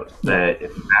anything goes. But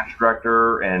if the match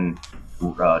director, and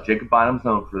Jacob Bynum's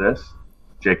known for this,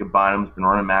 Jacob Bynum's been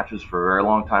running matches for a very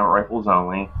long time at Rifles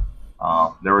Only.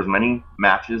 There was many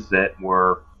matches that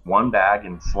were one bag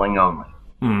and sling only.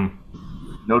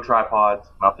 No tripods,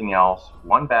 nothing else.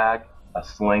 One bag, a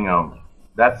sling only.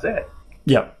 That's it.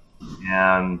 Yep.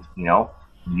 And,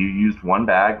 you used one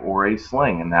bag or a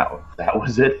sling, and that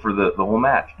was it for the whole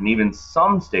match. And even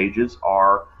some stages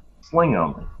are sling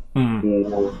only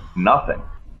or nothing.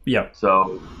 Yeah.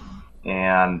 So,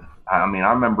 and I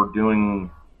remember doing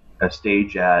a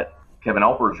stage at Kevin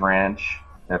Elper's ranch,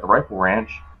 at the Rifle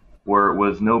Ranch, where it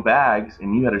was no bags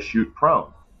and you had to shoot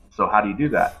prone. So how do you do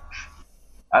that?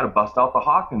 I had to bust out the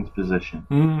Hawkins position.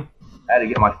 I had to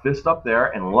get my fist up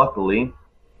there, and luckily,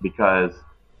 because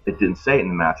it didn't say it in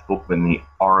the match book, when the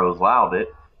ROs allowed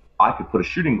it, I could put a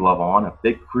shooting glove on, a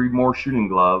big Creedmoor shooting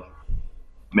glove,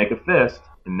 make a fist,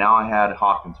 and now I had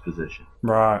Hawkins position.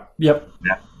 Right. Yep.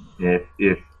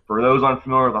 If for those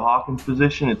unfamiliar with the Hawkins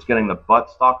position, it's getting the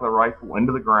buttstock of the rifle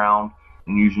into the ground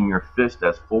and using your fist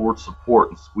as forward support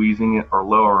and squeezing it or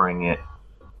lowering it.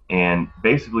 And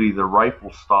basically the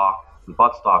rifle stock, the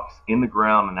buttstock's in the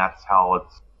ground, and that's how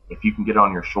it's, if you can get it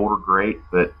on your shoulder, great,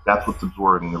 but that's what's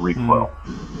absorbing the recoil.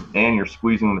 And you're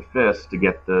squeezing the fist to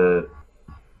get the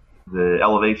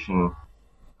elevation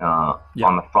on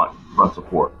the front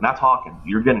support. And that's Hawkins.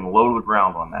 You're getting low to the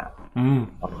ground on that.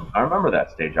 I remember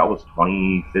that stage. I was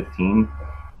 2015.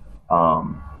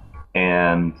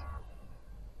 And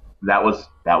that was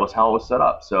how it was set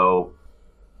up. So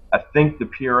I think the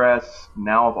PRS,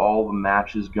 now with all the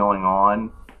matches going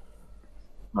on,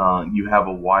 you have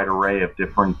a wide array of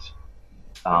different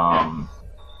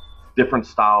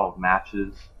style of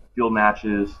matches, field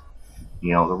matches,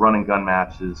 the run and gun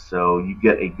matches. So you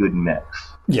get a good mix.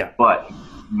 Yeah. But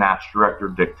match director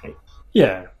dictates.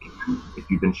 Yeah. If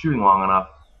you've been shooting long enough,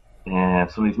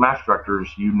 and some of these match directors,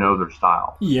 their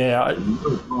style. Yeah.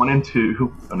 Going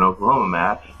into an Oklahoma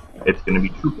match, it's going to be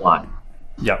troop line.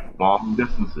 Yep. Long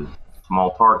distances,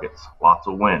 small targets, lots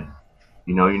of wind.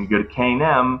 You can go to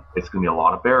K&M, it's going to be a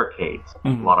lot of barricades, a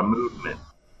lot of movement,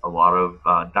 a lot of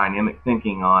dynamic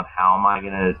thinking on how am I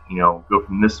going to, go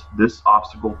from this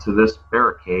obstacle to this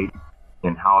barricade,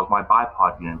 and how is my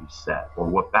bipod going to be set, or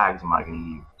what bags am I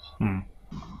going to use?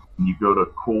 You go to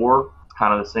core, it's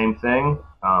kind of the same thing.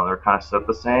 They're kind of set up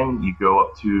the same. You go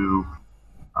up to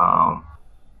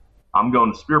I'm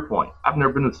going to Spear Point. I've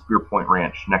never been to Spear Point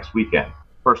Ranch next weekend.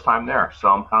 First time there. So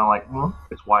I'm kind of like,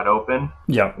 it's wide open.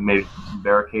 Yeah. Maybe some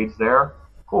barricades there.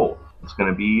 Cool. It's going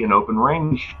to be an open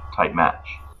range type match.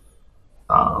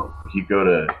 If you go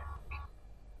to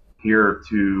here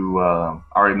to, I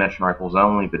already mentioned rifles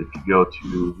only, but if you go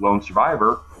to Lone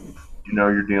Survivor,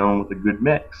 you're dealing with a good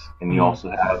mix. And you also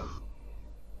have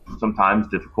sometimes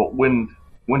difficult wind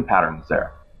patterns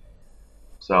there.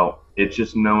 So it's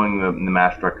just knowing the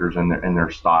match directors and their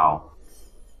style.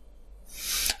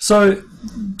 So,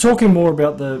 talking more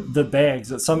about the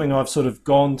bags, it's something I've sort of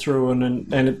gone through,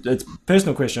 and it's a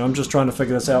personal question. I'm just trying to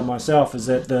figure this out myself. Is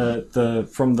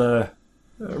that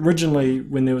originally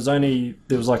when there was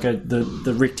like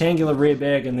the rectangular rear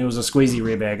bag and there was a squeezy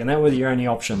rear bag, and that were the only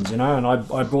options, and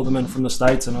I brought them in from the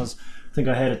States, and I think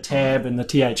I had a tab and the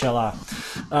THLR.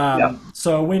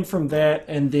 So I went from that,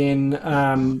 and then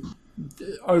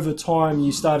over time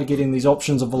you started getting these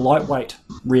options of the lightweight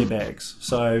rear bags.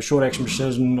 So Short Action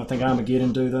Precision, I think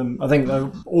Armageddon do them. I think they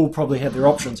all probably have their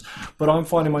options. But I'm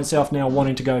finding myself now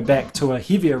wanting to go back to a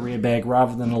heavier rear bag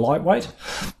rather than a lightweight.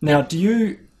 Now, do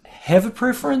you have a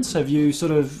preference? Have you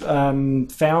sort of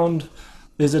found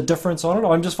there's a difference on it?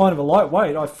 I'm just finding a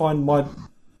lightweight, I find my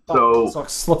it's like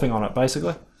slipping on it,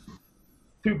 basically.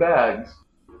 Two bags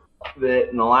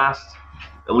that in the last,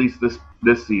 at least this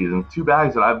season, two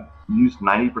bags that I've used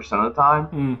 90% of the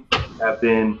time have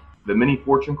been the mini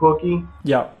fortune cookie,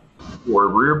 or a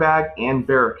rear bag and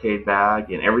barricade bag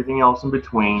and everything else in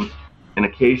between, and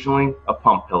occasionally a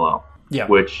pump pillow,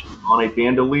 which on a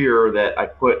bandolier that I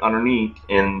put underneath.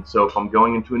 And so if I'm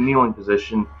going into a kneeling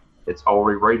position, it's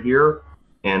already right here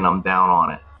and I'm down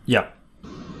on it.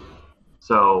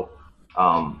 So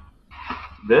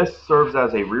this serves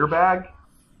as a rear bag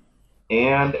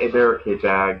and a barricade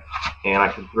bag, and I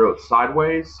can throw it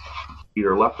sideways,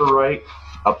 either left or right,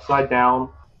 upside down,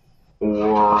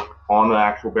 or on the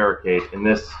actual barricade. And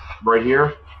this right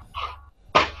here,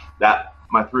 that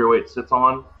my 308 sits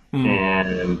on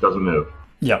and doesn't move.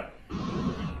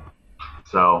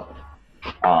 So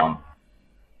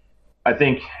I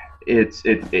think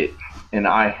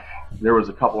there was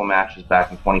a couple of matches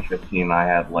back in 2015, and I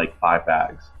had like 5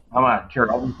 bags. I'm gonna carry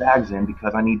all these bags in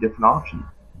because I need different options.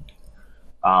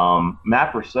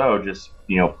 Matt Rousseau just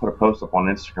put a post up on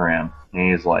Instagram,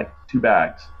 and he's like, 2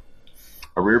 bags,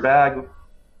 a rear bag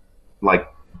like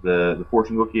the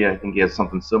fortune cookie, I think he has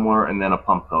something similar, and then a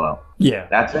pump pillow.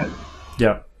 That's it.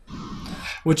 That's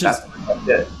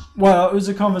it. Well, it was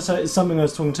a conversation, something I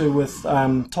was talking to with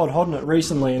Todd Hodnett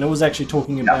recently, and it was actually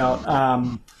talking about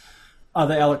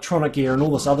other electronic gear and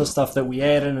all this other stuff that we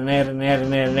add in and add and add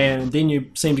and add and add, and then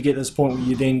you seem to get this point where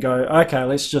you then go, okay,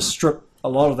 let's just strip a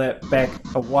lot of that back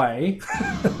away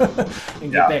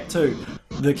and get back to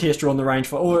the Kestrel on the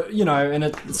range and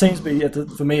it seems to be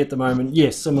for me at the moment,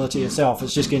 yes, similar to yourself.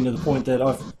 It's just getting to the point that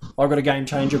I've got a game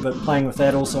changer, but playing with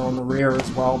that also on the rear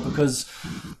as well, because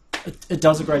it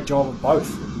does a great job of both.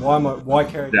 Why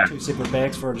carry 2 separate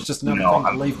bags for it? It's just another thing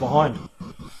to leave behind.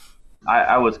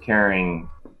 I was carrying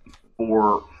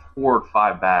 4 or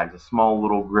 5 bags, a small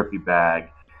little grippy bag,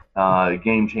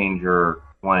 game changer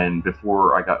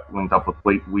before I got linked up with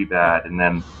Weebad, and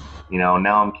then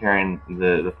now I'm carrying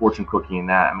the fortune cookie and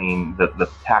that. I mean, the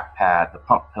tack pad, the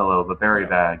pump pillow, the berry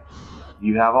bag.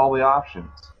 You have all the options,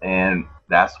 and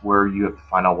that's where you have to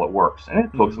find out what works. And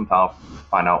it took some time to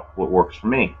find out what works for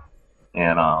me.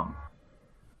 And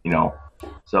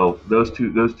so those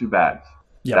two bags.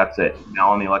 That's it.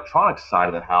 Now on the electronics side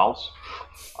of the house,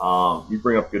 you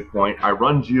bring up a good point. I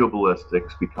run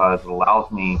geoballistics because it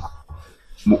allows me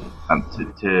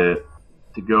to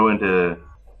go into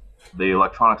the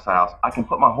electronics side of the house. I can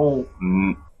put my whole,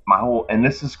 and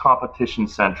this is competition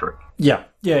centric. My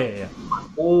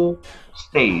whole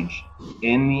stage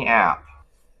in the app,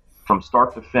 from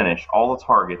start to finish, all the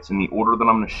targets in the order that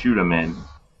I'm going to shoot them in,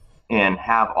 and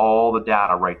have all the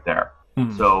data right there.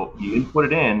 So you input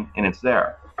it in, and it's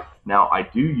there. Now, I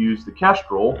do use the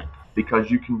Kestrel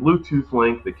because you can Bluetooth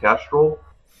link the Kestrel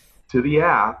to the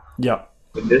app.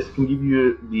 And this can give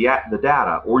you the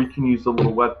data, or you can use the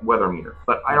little weather meter.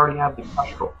 But I already have the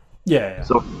Kestrel.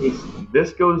 So in case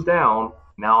this goes down,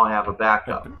 now I have a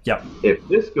backup. If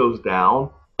this goes down,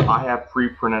 I have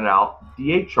pre-printed out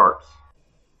DA charts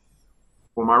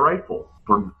for my rifle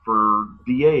for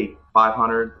DA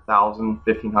 500, 1,000,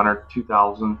 1,500,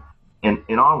 2,000, and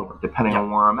onward, depending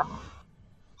on where I'm at.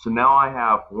 So now I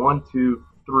have 1, 2,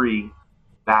 3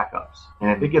 backups.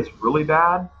 And if it gets really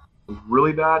bad, and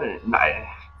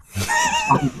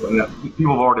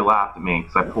people have already laughed at me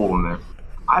because I pulled them there.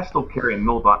 I still carry a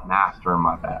mil-dot master in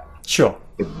my bag.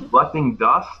 It's collecting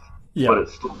dust, but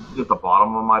it's still at the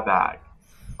bottom of my bag.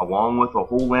 along with a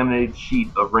whole laminated sheet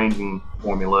of ranging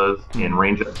formulas and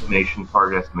range estimation,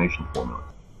 target estimation formulas.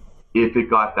 If it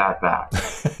got that back,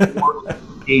 or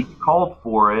it called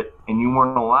for it and you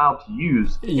weren't allowed to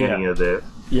use any of this.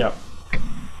 Yeah.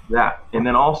 That, and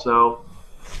then also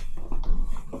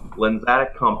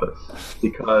lensatic compass,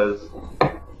 because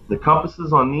the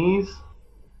compasses on these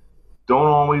don't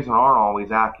always and aren't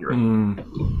always accurate.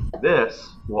 This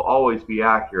will always be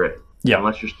accurate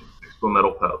unless you're sticking to a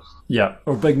metal post. Yeah,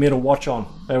 or a big metal watch on.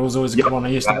 That was always a good one. I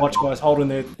used to watch guys holding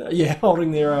their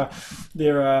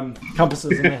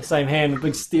compasses in their same hand, a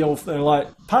big steel. They're like,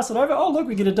 pass it over. Oh, look,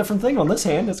 we get a different thing on this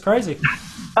hand. It's crazy.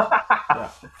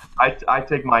 I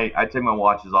take my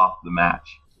watches off the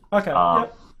match. Okay. I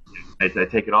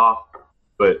take it off,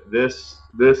 but this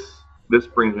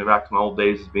brings me back to my old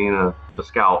days as being a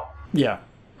scout. Yeah.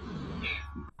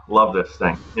 Love this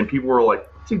thing. And people were like,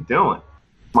 what's he doing?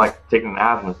 I'm like, taking an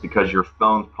azimuth because your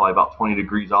phone's probably about 20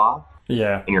 degrees off.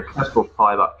 Yeah. And your Kestrel's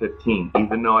probably about 15.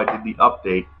 Even though I did the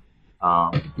update,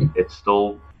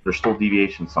 there's still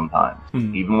deviation sometimes.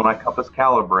 Even when I compass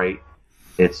calibrate,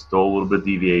 it's still a little bit of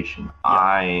deviation.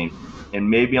 And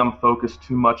maybe I'm focused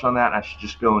too much on that. I should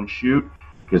just go and shoot,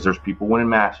 because there's people winning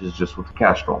matches just with the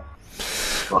Kestrel.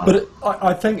 But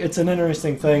I think it's an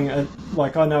interesting thing.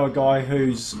 Like, I know a guy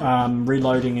who's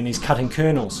reloading and he's cutting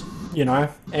kernels, you know,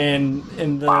 and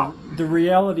the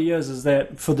reality is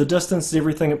that for the distance and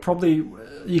everything, it probably,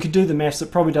 you could do the maths,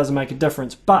 it probably doesn't make a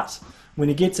difference. But when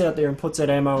he gets out there and puts that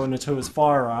ammo into his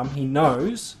firearm, he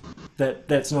knows that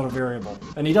that's not a variable,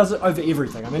 and he does it over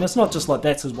everything. I mean, it's not just like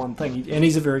that's his one thing, and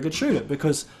he's a very good shooter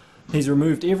because he's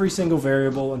removed every single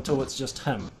variable until it's just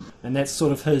him, and that's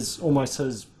sort of almost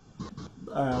his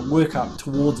work up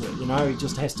towards it, you know. He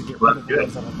just has to get rid of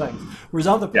those other things, whereas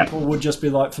other people would just be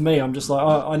like, for me, I'm just like,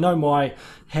 I know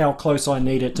how close I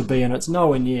need it to be, and it's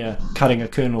nowhere near cutting a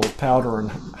kernel of powder in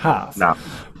half.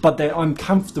 But I'm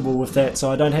comfortable with that, so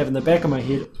I don't have in the back of my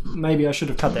head, maybe I should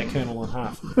have cut that kernel in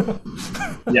half.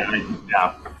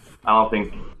 I don't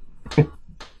think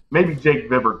maybe Jake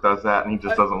Vibert does that, and he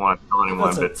just doesn't want to tell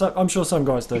anyone. But so I'm sure some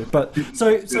guys do. But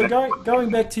so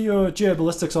going back to your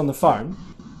geoballistics on the phone.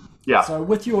 Yeah. So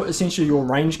with essentially your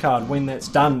range card, when that's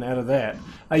done out of that,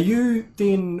 are you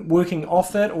then working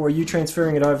off that, or are you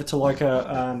transferring it over to like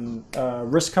a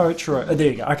wrist coach or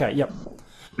there you go. Okay. Yep.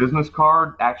 Business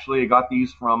card. Actually, I got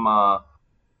these from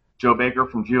Joe Baker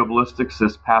from Geoballistics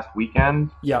this past weekend.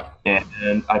 Yeah.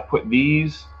 And I put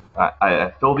these.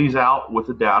 I fill these out with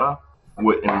the data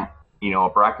with a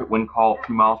bracket wind call of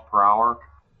 2 miles per hour.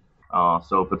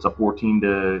 So if it's a 14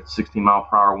 to 16 mile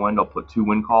per hour wind, I'll put 2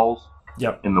 wind calls.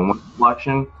 In the wind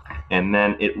selection, and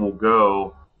then it will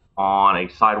go on a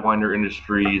Sidewinder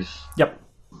Industries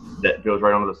that goes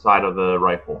right onto the side of the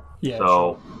rifle.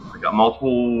 So I got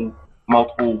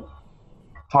multiple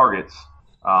targets.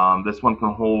 This one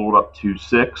can hold up to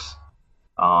 6.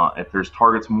 If there's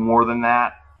targets more than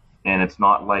that, and it's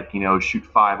not like, shoot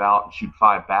 5 out and shoot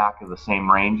 5 back at the same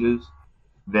ranges,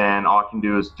 then all I can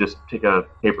do is just take a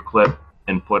paper clip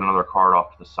and put another card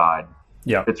off to the side.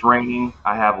 If it's raining,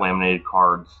 I have laminated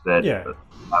cards that have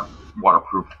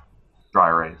waterproof dry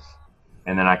erase.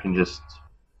 And then I can just...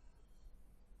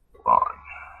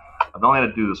 I've only had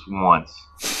to do this once,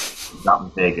 out in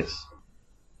Vegas,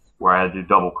 where I had to do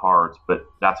double cards, but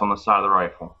that's on the side of the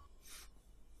rifle.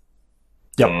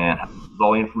 And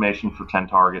all the information for 10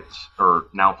 targets, or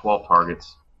now 12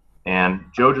 targets. And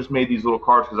Joe just made these little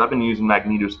cards, because I've been using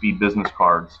Magneto Speed business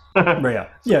cards.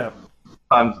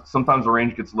 Sometimes the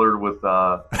range gets littered with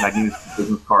Magneto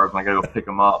business cards, and I gotta go pick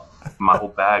them up. My whole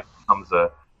bag becomes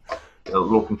a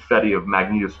little confetti of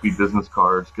Magneto Speed business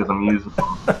cards because I'm using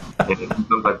them. And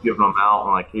sometimes I've given them out, and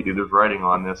I'm like, hey, dude, there's writing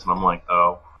on this, and I'm like,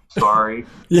 oh, sorry.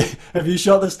 Have you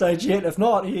shot the stage yet? If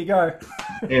not, here you go.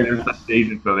 Hey, there's the stage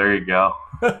info. There you go.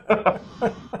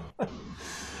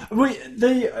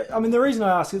 The reason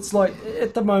I ask, it's like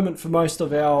at the moment for most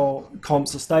of our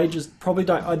comps, the stages probably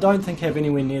don't think have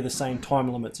anywhere near the same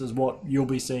time limits as what you'll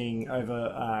be seeing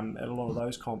over at a lot of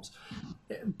those comps.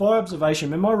 By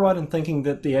observation, am I right in thinking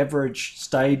that the average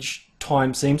stage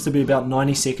time seems to be about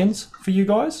 90 seconds for you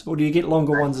guys, or do you get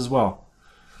longer ones as well?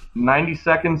 90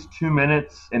 seconds, 2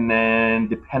 minutes, and then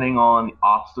depending on the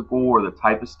obstacle or the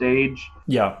type of stage.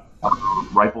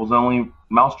 Rifles only.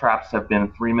 Mousetraps have been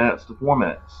 3 minutes to 4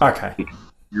 minutes. Okay. Because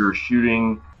you're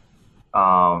shooting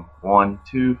 1,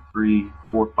 2, 3,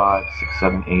 4, 5, 6,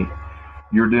 7, 8.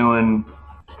 You're doing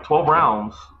 12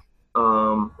 rounds,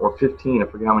 or 15. I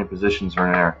forget how many positions are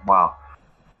in there. Wow.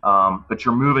 But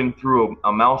you're moving through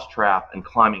a mousetrap and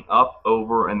climbing up,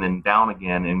 over, and then down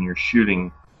again, and you're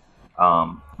shooting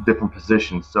different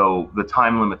positions. So the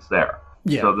time limit's there.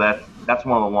 Yeah. So that's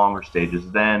one of the longer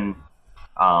stages. Then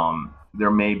there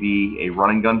may be a run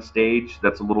and gun stage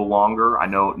that's a little longer. I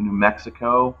know New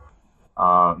Mexico,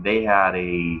 they had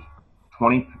a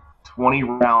 20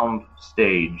 round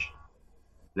stage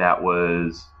that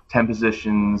was 10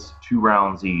 positions, 2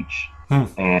 rounds each,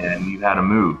 and you had to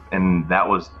move. And I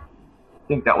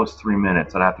think that was 3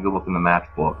 minutes. I'd have to go look in the match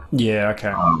book. Yeah,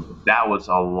 okay. That was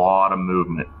a lot of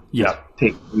movement. Yeah.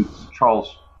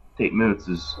 Charles Tate Moots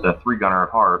is a 3-gunner at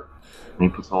heart, and he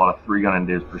puts a lot of 3-gun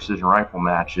into his precision rifle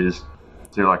matches.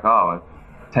 So you're like,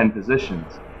 10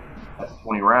 positions, that's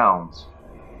 20 rounds,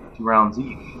 2 rounds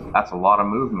each. That's a lot of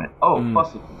movement.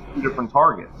 Plus it's 2 different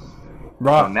targets.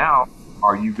 Right. So now,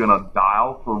 are you going to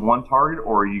dial for one target,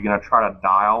 or are you going to try to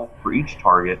dial for each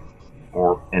target,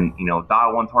 and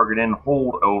dial one target in,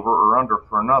 hold over or under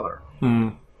for another?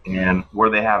 And where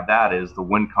they have that is the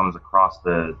wind comes across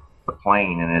the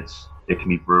plane, and it can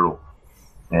be brutal.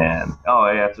 And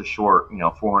it's a short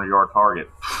 400-yard target.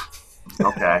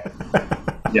 Okay.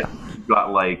 Yeah, you've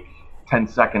got like 10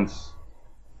 seconds,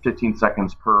 15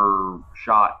 seconds per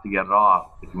shot to get it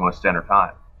off if you want to standard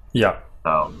time. Yeah.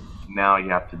 So now you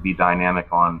have to be dynamic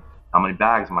on how many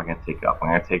bags am I going to take up? Am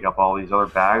I going to take up all these other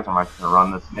bags, or am I going to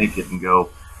run this naked and go,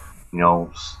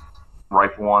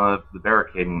 rifle on the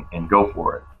barricade and go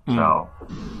for it? So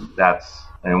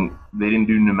and they didn't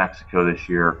do New Mexico this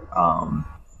year.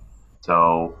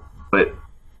 But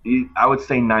I would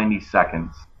say 90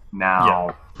 seconds.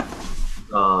 Now,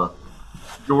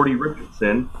 Jordy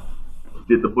Richardson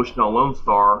did the Bushnell Lone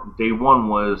Star. Day 1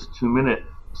 was 2-minute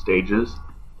stages.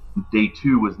 Day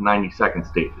 2 was 90-second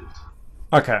stages.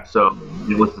 Okay. So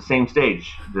it was the same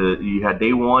stage. You had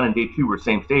day 1 and day 2 were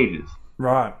same stages.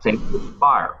 Right. Same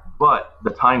fire, but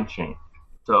the time changed.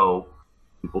 So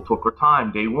people took their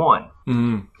time. Day 1,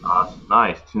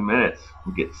 nice, 2 minutes,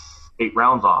 you get 8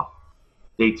 rounds off.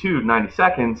 Day 2, 90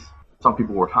 seconds. Some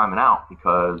people were timing out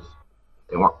because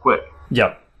they weren't quick.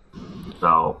 Yep.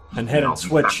 So hadn't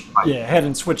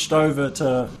switched over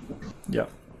to Yeah.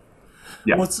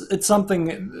 Well, it's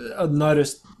something I've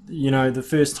noticed, the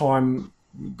first time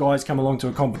guys come along to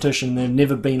a competition, they've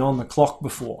never been on the clock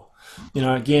before.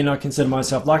 Again, I consider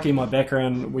myself lucky. In my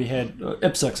background, we had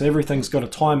IPSC, everything's got a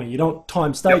timer. You don't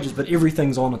time stages, but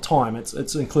everything's on a time.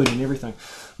 It's including everything.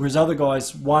 Whereas other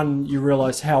guys, you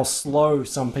realise how slow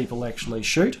some people actually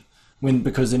shoot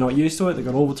because they're not used to it. They've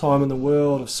got all the time in the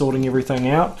world of sorting everything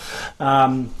out.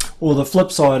 Or the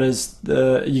flip side is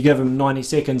you give them 90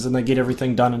 seconds and they get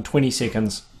everything done in 20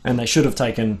 seconds, and they should have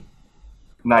taken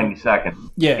 90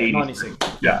 seconds. Yeah, 90 seconds.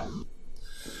 Yeah.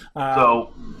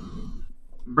 So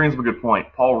brings up a good point.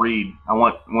 Paul Reed, I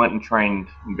went and trained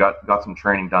and got some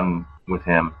training done with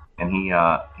him, and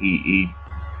he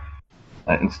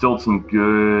instilled some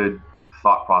good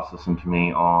thought process into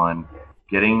me on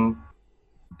getting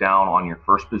down on your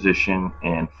first position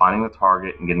and finding the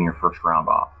target and getting your first round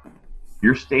off.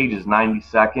 Your stage is 90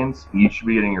 seconds. You should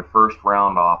be getting your first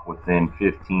round off within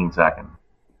 15 seconds.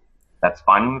 That's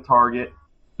finding the target.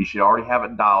 You should already have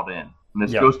it dialed in. And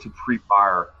this goes to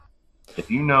pre-fire. If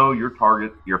you know your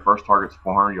first target's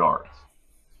 400 yards.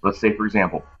 Let's say, for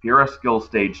example, PRS Skills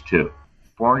Stage 2.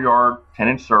 400-yard,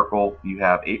 10-inch circle. You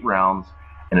have 8 rounds,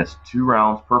 and it's 2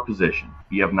 rounds per position.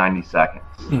 You have 90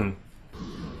 seconds.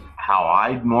 How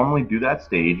I normally do that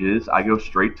stage is I go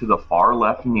straight to the far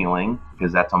left kneeling,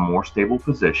 because that's a more stable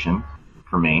position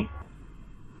for me,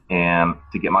 and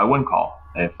to get my wind call.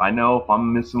 If I know if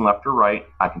I'm missing left or right,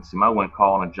 I can see my wind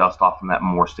call and adjust off from that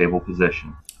more stable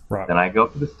position. Right. Then I go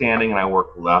to the standing and I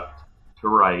work left to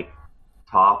right,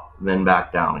 top, then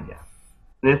back down again.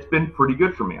 And it's been pretty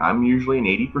good for me. I'm usually an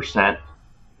 80%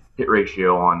 hit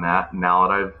ratio on that now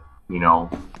that I've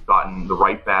gotten the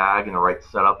right bag and the right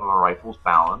setup and my rifle's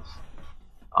balanced.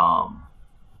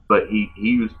 But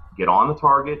he was get on the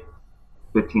target,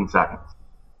 15 seconds.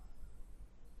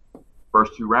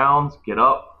 First 2 rounds, get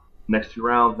up, next 2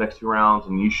 rounds,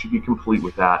 and you should be complete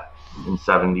with that in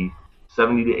 70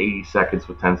 to 80 seconds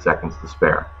with 10 seconds to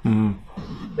spare.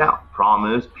 Now,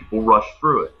 problem is people rush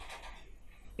through it.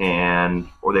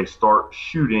 Or they start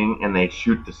shooting and they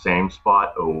shoot the same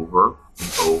spot over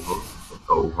and over and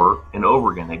over and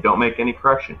over again. They don't make any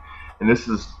correction. And this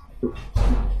is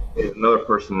another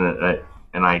person that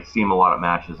I see him a lot at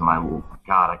matches, and I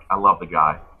love the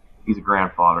guy. He's a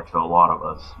grandfather to a lot of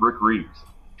us, Rick Reeves.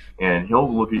 And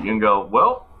he'll look at you and go,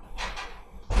 well,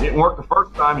 it didn't work the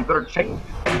first time, you better change it.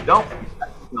 If you don't,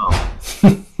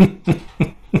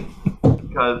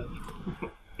 because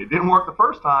it didn't work the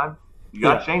first time, you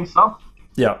got to change something.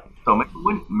 Yeah. So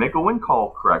make a wind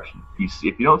call correction. If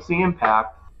you don't see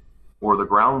impact, or the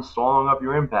ground's swallowing up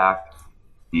your impact,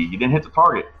 you didn't hit the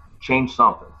target, change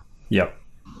something. Yep.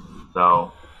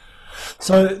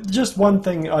 So just one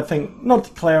thing I think, not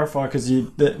to clarify,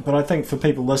 but I think for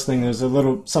people listening, there's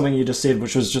something you just said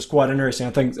which was just quite interesting.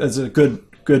 I think is a good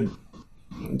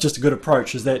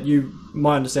approach. Is that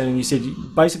my understanding? You said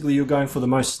basically you're going for the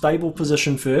most stable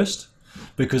position first,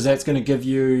 because that's going to give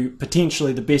you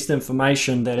potentially the best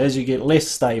information. That as you get less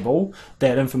stable,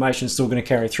 that information is still going to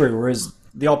carry through. Whereas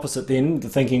the opposite, then the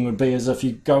thinking would be as if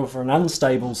you go for an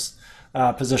unstable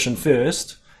position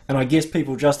first. And I guess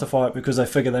people justify it because they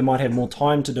figure they might have more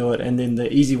time to do it, and then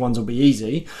the easy ones will be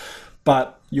easy.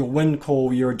 But your wind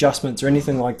call, your adjustments, or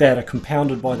anything like that are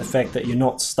compounded by the fact that you're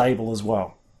not stable as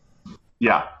well.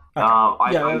 Yeah.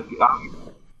 Okay.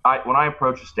 When I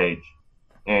approach a stage,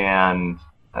 and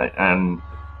I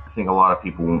think a lot of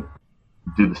people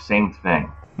do the same thing.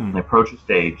 They approach a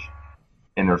stage,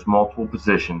 and there's multiple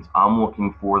positions. I'm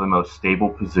looking for the most stable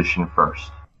position first.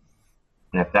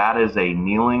 And if that is a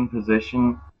kneeling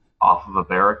position off of a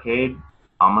barricade,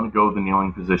 I'm going to go the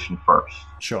kneeling position first.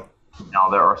 Sure. Now,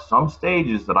 there are some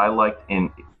stages that I like, and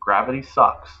gravity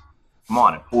sucks. Come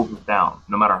on, it pulls us down.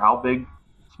 No matter how big,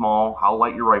 small, how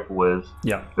light your rifle is.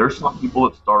 Yeah. There's some people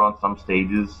that start on some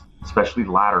stages, especially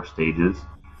ladder stages.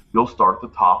 You'll start at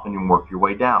the top and you work your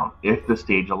way down, if the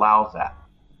stage allows that.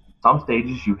 Some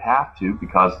stages you have to,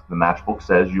 because the matchbook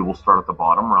says you will start at the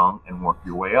bottom rung and work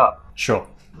your way up. Sure.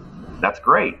 That's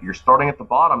great. You're starting at the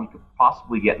bottom, you could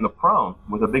possibly get in the prone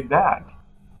with a big bag.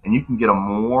 And you can get a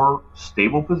more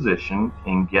stable position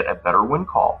and get a better wind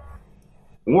call.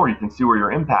 Or you can see where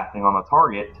you're impacting on the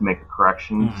target to make a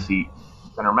correction to see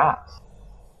center mass.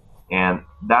 And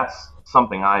that's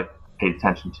something I paid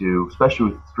attention to,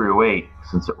 especially with 308,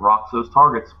 since it rocks those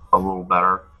targets a little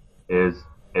better. Is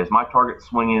my target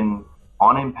swinging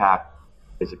on impact?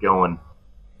 Is it going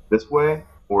this way,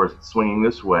 or is it swinging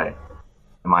this way?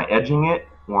 Am I edging it,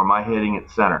 or am I hitting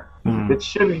it center? If it's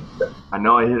shimmy, I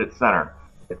know I hit it center.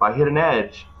 If I hit an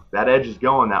edge, that edge is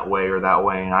going that way or that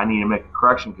way, and I need to make a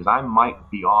correction because I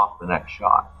might be off the next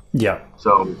shot. Yeah.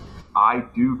 So I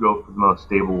do go for the most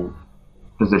stable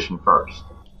position first.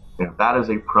 And if that is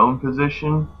a prone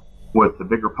position with the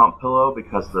bigger pump pillow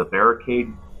because the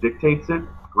barricade dictates it,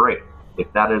 great.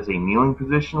 If that is a kneeling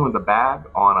position with a bag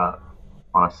on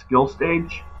a skill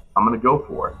stage, I'm going to go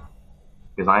for it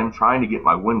because I am trying to get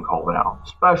my wind call down,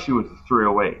 especially with the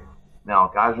 308.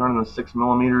 Now, guys running the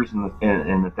 6mm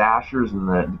and the dashers and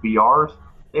the BRs,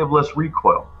 they have less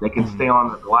recoil. They can stay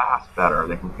on the glass better.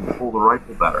 They can control the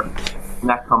rifle better. And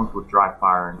that comes with dry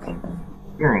fire and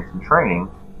experience and training.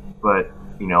 But,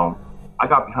 I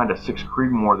got behind a 6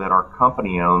 Creedmoor that our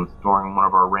company owns during one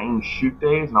of our range shoot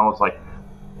days, and I was like,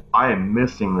 I am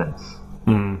missing this.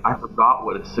 I forgot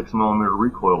what a 6mm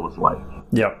recoil was like.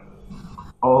 Yep.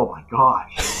 Oh my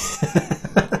gosh.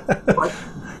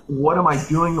 What am I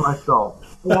doing to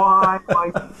myself? Why am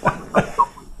I doing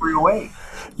myself with 308?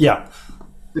 Yeah.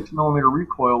 6mm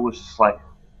recoil was just like,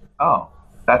 oh,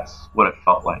 that's what it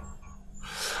felt like.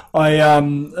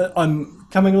 I'm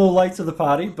coming a little late to the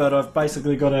party, but I've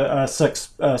basically got a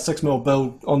 6mm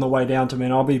build on the way down to me,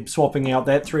 and I'll be swapping out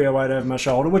that 308 over my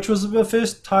shoulder, which was the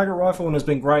first target rifle and has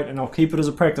been great, and I'll keep it as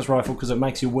a practice rifle because it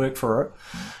makes you work for it.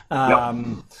 Yep.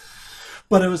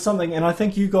 But it was something, and I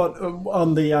think you got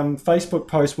on the Facebook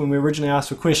post when we originally asked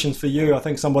for questions for you, I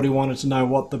think somebody wanted to know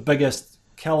what the biggest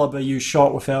caliber you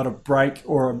shot without a brake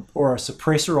or a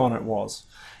suppressor on it was.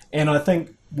 And I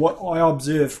think what I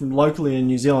observed from locally in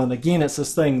New Zealand, again, it's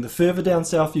this thing, the further down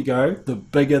south you go, the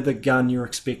bigger the gun you're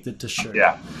expected to shoot.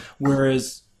 Yeah.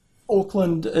 Whereas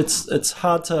Auckland, it's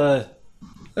hard to...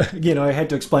 Again, I had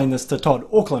to explain this to Todd.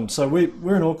 Auckland. So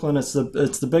we're in Auckland. It's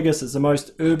the biggest. It's the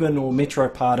most urban or metro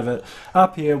part of it.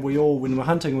 Up here, when we're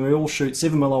hunting, we all shoot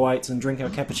 7mm08s and drink our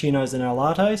cappuccinos and our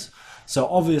lattes. So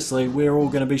obviously, we're all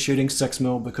going to be shooting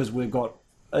 6mm because we've got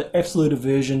an absolute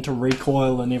aversion to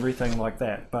recoil and everything like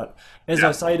that. But as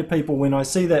I say to people, when I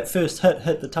see that first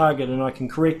hit the target and I can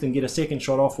correct and get a second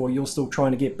shot off while you're still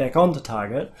trying to get back onto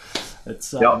target,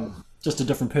 it's just a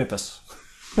different purpose.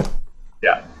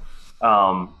 Yeah.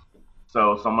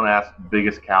 So someone asked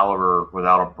biggest caliber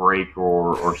without a brake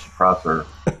or suppressor.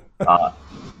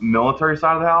 Military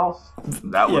side of the house,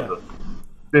 that was a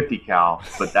 50 cal,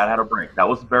 but that had a brake. That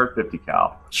was the Barrett 50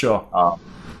 cal. Sure.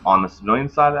 On the civilian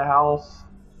side of the house,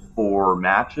 for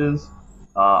matches,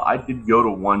 I did go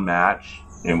to one match.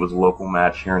 It was a local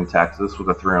match here in Texas with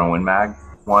a 300 Win Mag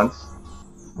once.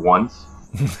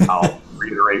 I'll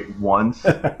reiterate once.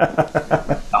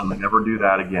 I'll never do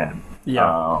that again.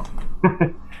 Yeah.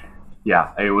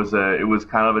 Yeah, it was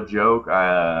kind of a joke.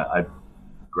 I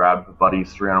grabbed a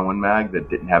buddy's 300 Win Mag that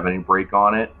didn't have any brake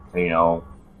on it. It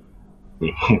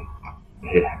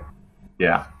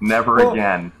Yeah, never Well,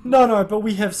 again. no, but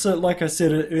we have, so like I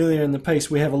said earlier in the piece,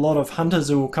 we have a lot of hunters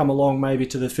who will come along maybe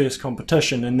to their first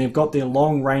competition, and they've got their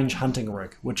long range hunting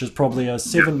rig, which is probably a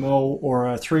 7mm or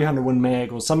a 300 Win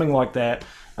Mag or something like that,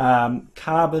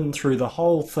 carbon through the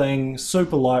whole thing,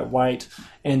 super lightweight,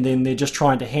 and then they're just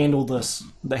trying to handle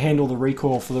the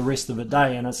recoil for the rest of the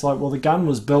day. And it's like, well, the gun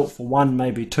was built for one,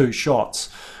 maybe two shots,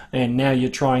 and now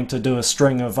you're trying to do a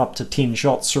string of up to 10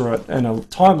 shots through it in a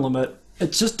time limit.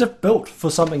 It's just built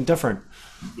for something different.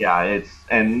 Yeah,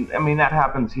 and I mean, that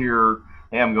happens here.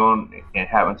 Hey, it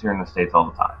happens here in the States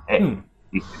all the time. Hey,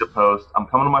 you see the post, I'm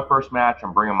coming to my first match,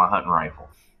 I'm bringing my hunting rifle.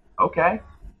 Okay,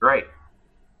 great.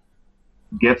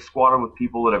 Get squatted with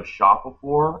people that have shot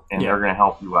before, and they're going to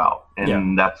help you out.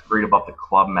 And that's great about the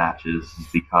club matches, is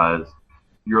because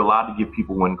you're allowed to give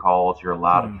people win calls, you're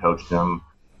allowed to coach them.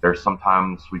 There's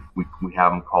sometimes we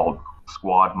have them called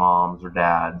squad moms or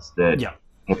dads that,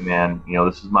 hey man,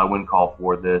 this is my win call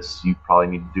for this. You probably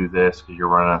need to do this because you're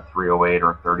running a 308 or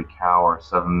a 30 cal or a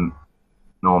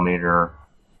 7mm.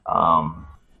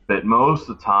 But most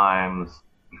of the times,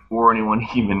 before anyone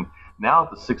even, now that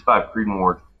the 6.5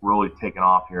 Creedmoor is really taken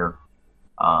off here,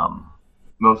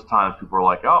 most of the times people are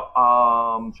like,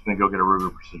 I'm just going to go get a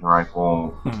Ruger precision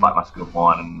rifle, slap my scope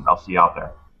on, and I'll see you out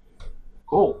there.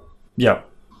 Cool. Yeah.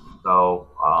 So,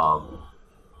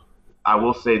 I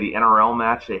will say the NRL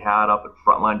match they had up at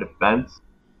Frontline Defense,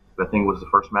 I think it was the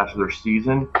first match of their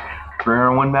season,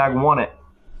 300 Win Mag won it.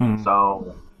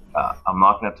 So I'm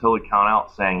not going to totally count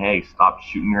out saying, hey, stop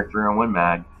shooting your 300 Win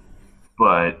Mag.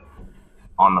 But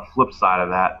on the flip side of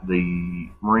that, the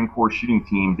Marine Corps shooting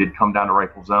team did come down to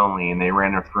rifles only, and they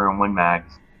ran their 300 Win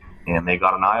Mags, and they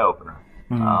got an eye-opener.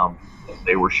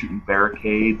 They were shooting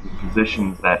barricades and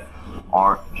positions that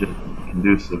aren't just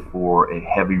conducive for a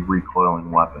heavy recoiling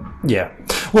weapon. Yeah.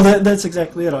 Well, that's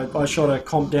exactly it. I shot a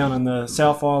comp down in the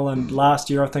South Island last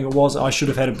year, I think it was. I should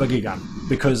have had a bigger gun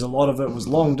because a lot of it was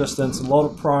long distance, a lot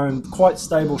of prone, quite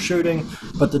stable shooting,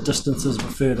 but the distances were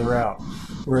further out.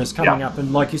 Whereas coming up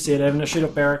and, like you said, having to shoot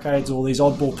at barricades or these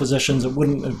oddball positions, it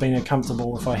wouldn't have been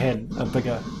comfortable if I had a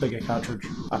bigger cartridge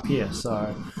up here.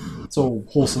 So it's all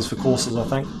horses for courses, I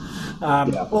think.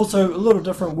 Also, a little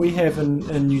different we have in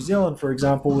New Zealand, for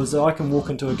example, is that I can walk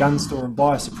into a gun store and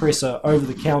buy a suppressor over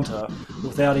the counter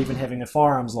without even having a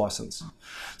firearms license.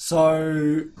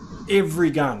 So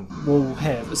every gun will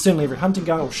have, certainly every hunting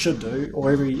gun, or should do,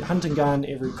 or every hunting gun,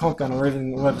 every comp gun, or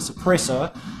everything will have a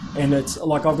suppressor. And it's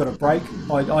like I've got a brake.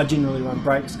 I generally run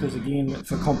brakes because, again,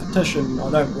 for competition, I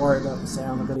don't worry about the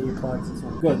sound. I've got earplugs, it's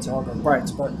all good, so I've got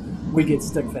brakes. But we get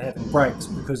stick for having brakes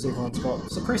because everyone's got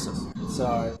suppressors.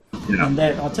 So, and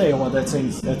that, I'll tell you what, that's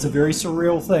a very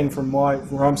surreal thing from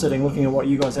where I'm sitting looking at what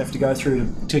you guys have to go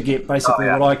through to get basically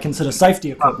what I consider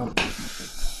safety equipment.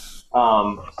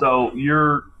 So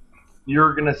you're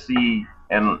gonna see,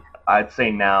 and I'd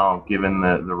say now, given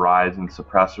the rise in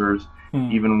suppressors,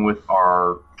 even with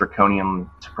our draconian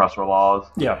suppressor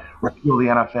laws, repeal the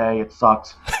NFA, it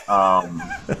sucks. That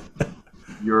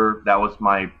was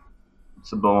my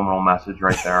subliminal message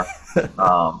right there.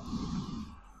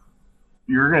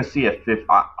 You're going to see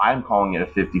I'm calling it a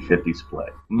 50-50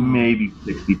 split, maybe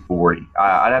 60-40.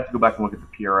 I'd have to go back and look at the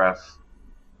PRS,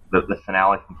 the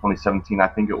finale from 2017. I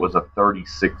think it was a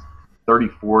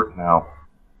 34, no.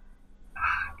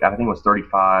 God, I think it was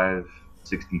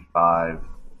 35-65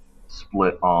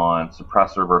 split on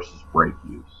suppressor versus brake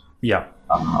use. Yeah.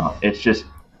 It's just,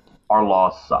 our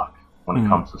laws suck when it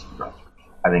comes to suppressors.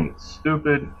 I think it's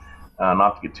stupid.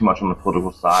 Not to get too much on the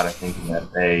political side, I think that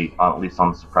at least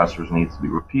on the suppressors, needs to be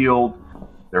repealed.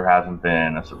 There hasn't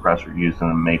been a suppressor used in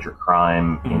a major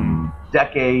crime in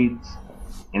decades,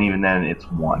 and even then, it's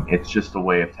one. It's just a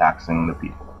way of taxing the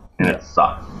people, and it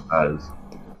sucks because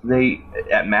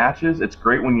at matches, it's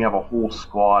great when you have a whole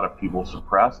squad of people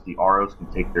suppressed. The ROs can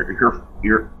take their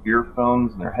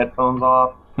earphones and their headphones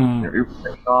off, their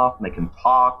earphones off, and they can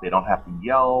talk. They don't have to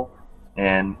yell,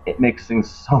 and it makes things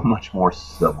so much more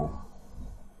civil.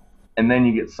 And then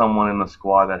you get someone in the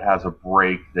squad that has a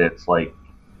brake that's like,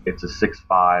 it's a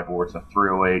 6.5 or it's a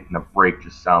 308, and the brake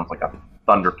just sounds like a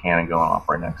thunder cannon going off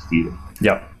right next to you.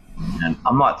 Yep. And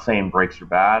I'm not saying brakes are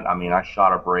bad. I mean, I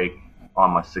shot a brake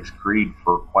on my 6 Creed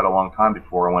for quite a long time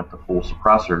before I went to full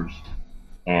suppressors.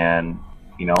 And,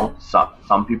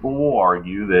 some people will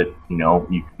argue that,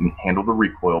 you can handle the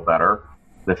recoil better.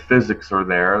 The physics are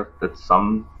there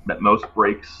that most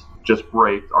brakes, just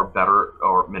brakes, are better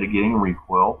or mitigating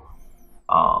recoil.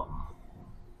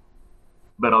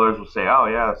 But others will say, oh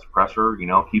yeah, suppressor,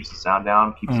 keeps the sound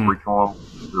down, keeps the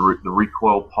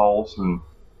recoil pulse and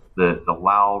the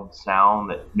loud sound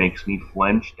that makes me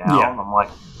flinch down. I'm like,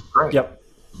 great. Yep.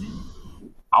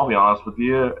 I'll be honest with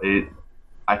you.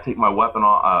 I take my weapon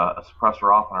off, a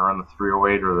suppressor off, and I run the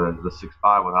 308 or the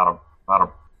 6.5 without a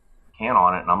can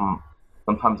on it, and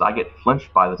sometimes I get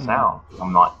flinched by the sound.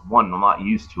 I'm not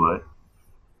used to it,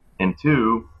 and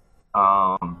two,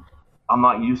 I'm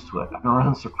not used to it. I've been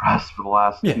running suppressed for the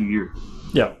last 2 years.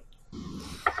 Yeah.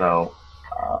 So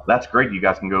that's great. You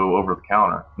guys can go over the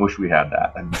counter. Wish we had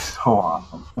that. That'd be so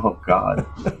awesome. Oh God.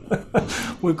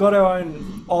 We've got our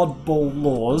own oddball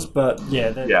laws, but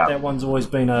that one's always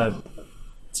been a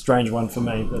strange one for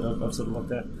me that I've sort of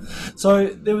looked at. So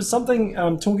there was something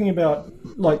talking about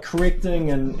like correcting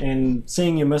and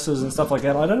seeing your misses and stuff like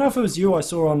that. I don't know if it was you I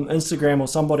saw on Instagram or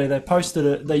somebody. They posted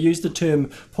it. They used the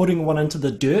term putting one into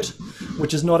the dirt,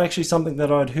 which is not actually something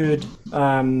that I'd heard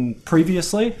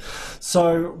previously.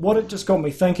 So what it just got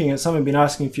me thinking, and something I've been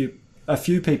asking a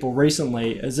few people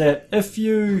recently, is that if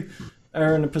you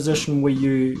are in a position where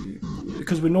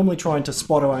because we're normally trying to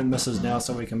spot our own misses now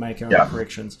so we can make our own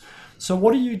corrections. So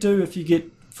what do you do if you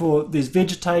get, there's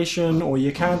vegetation or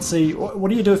you can't see,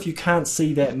 what do you do if you can't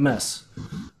see that miss?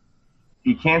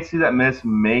 You can't see that miss,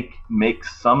 make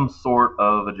some sort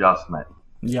of adjustment.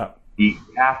 Yeah. You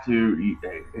have to,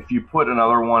 if you put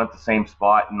another one at the same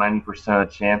spot, 90% of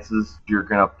the chances you're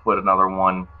going to put another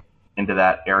one into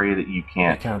that area that you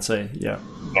can't see. Yeah.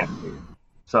 Can't see.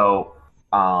 So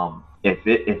if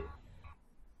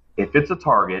it's a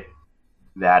target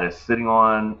that is sitting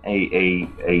on a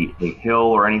hill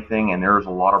or anything, and there's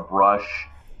a lot of brush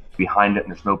behind it,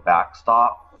 and there's no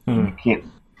backstop, you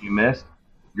missed.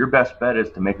 Your best bet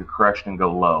is to make a correction and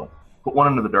go low. Put one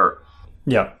into the dirt.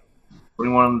 Yeah.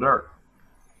 Putting one in the dirt.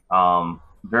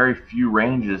 Very few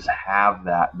ranges have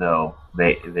that though.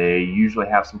 They usually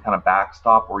have some kind of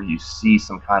backstop, or you see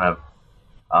some kind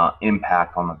of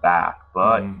impact on the back.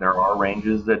 But there are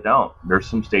ranges that don't. There's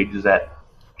some stages that,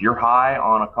 if you're high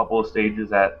on a couple of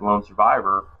stages at Lone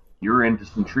Survivor, you're into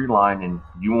some tree line and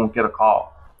you won't get a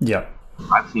call. Yeah.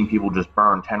 I've seen people just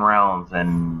burn 10 rounds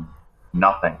and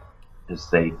nothing, because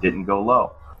they didn't go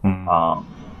low.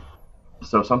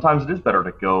 So sometimes it is better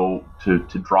to go to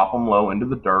drop them low into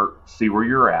the dirt, see where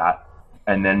you're at,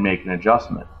 and then make an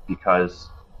adjustment. Because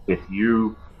if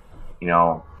you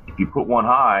put one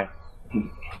high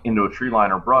into a tree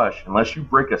line or brush, unless you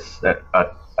break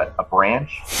a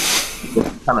branch,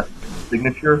 kind of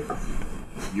signature,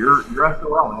 you're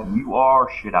SOL, man. You are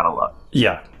shit out of luck.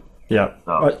 Yeah. Yeah.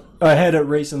 So. I had it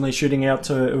recently shooting out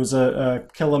it was a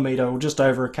kilometre or just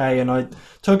over a K, and I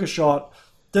took a shot,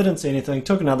 didn't see anything,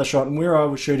 took another shot, and where I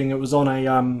was shooting, it was on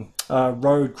a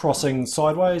road crossing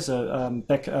sideways, a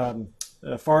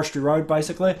forestry road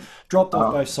basically, dropped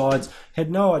off both sides,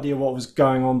 had no idea what was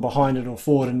going on behind it or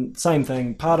forward, and same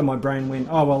thing, part of my brain went,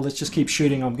 oh well, let's just keep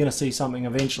shooting, I'm going to see something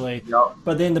eventually. Yep.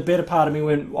 But then the better part of me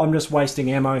went, I'm just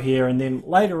wasting ammo here, and then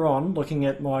later on, looking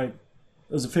at it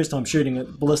was the first time shooting at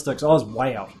ballistics, I was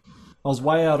way out.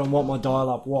 On what my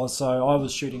dial-up was, so I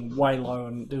was shooting way low,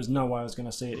 and there was no way I was going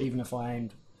to see it, even if I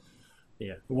aimed.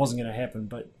 Yeah, it wasn't going to happen.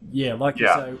 But yeah, like you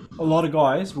say, a lot of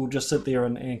guys will just sit there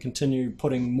and continue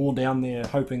putting more down there,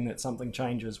 hoping that something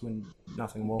changes when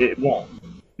nothing will. It won't.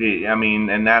 I mean,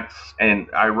 and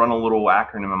I run a little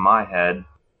acronym in my head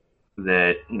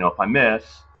that, if I miss,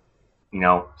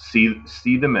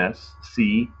 see the miss,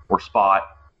 see or spot,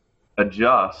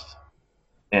 adjust,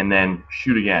 and then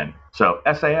shoot again. So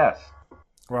SAS.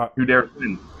 Right. Who dares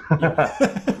win?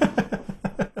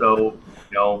 So,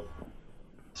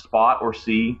 spot or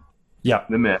see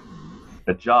the miss,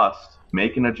 adjust,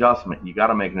 make an adjustment. You got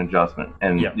to make an adjustment.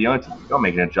 And the only time you don't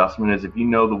make an adjustment is if you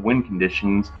know the wind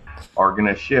conditions are going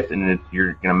to shift and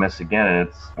you're going to miss again, and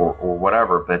or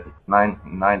whatever. But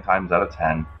nine times out of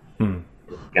 10,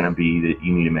 it's going to be that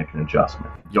you need to make an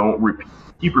adjustment. Don't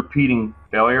keep repeating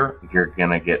failure. You're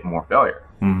going to get more failure.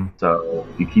 So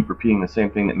if you keep repeating the same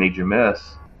thing that made you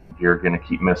miss, you're going to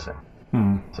keep missing.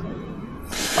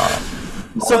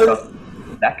 So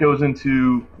that goes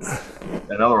into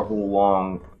another whole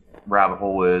long rabbit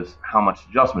hole, is how much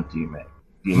adjustment do you make?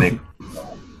 Do you make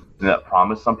that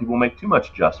promise? Some people make too much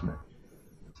adjustment.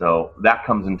 So that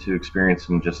comes into experience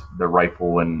in just the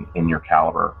rifle and your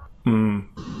caliber.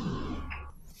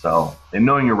 So, and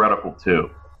knowing your reticle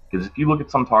too. Because if you look at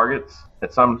some targets,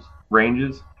 at some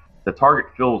ranges, the target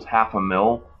fills 0.5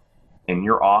 mil and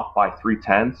you're off by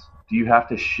 0.3. Do you have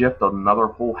to shift another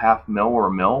whole 0.5 mil or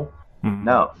a mil?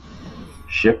 No.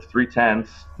 Shift 0.3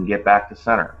 and get back to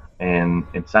center and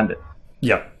send it.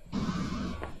 Yeah.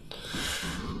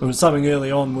 It was something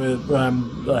early on where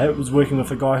I was working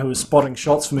with a guy who was spotting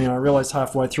shots for me, and I realized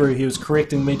halfway through he was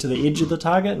correcting me to the edge of the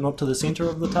target, not to the center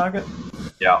of the target.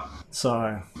 Yeah.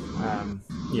 So,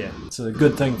 Yeah, it's a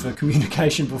good thing for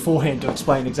communication beforehand to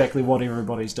explain exactly what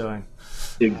everybody's doing.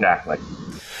 Exactly.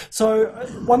 So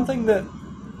one thing that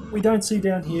we don't see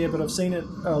down here, but I've seen it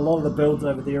a lot of the builds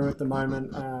over there at the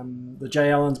moment. The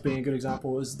J. Allen's being a good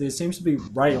example. Is there seems to be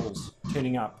rails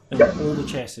turning up in all the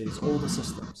chassis, all the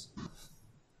systems.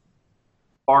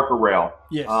 Arca rail.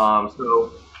 Yes.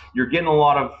 So you're getting a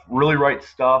lot of really right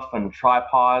stuff and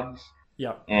tripods.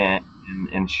 Yep.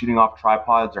 And shooting off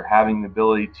tripods or having the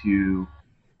ability to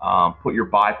put your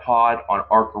bipod on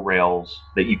Arca rails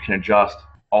that you can adjust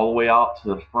all the way out to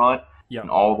the front Yep. and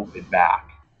all the way back.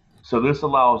 So this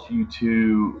allows you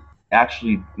to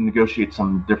actually negotiate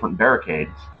some different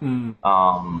barricades.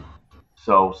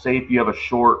 So say if you have a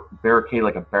short barricade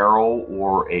like a barrel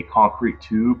or a concrete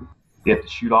tube you have to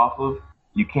shoot off of,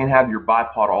 you can't have your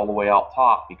bipod all the way out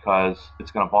top because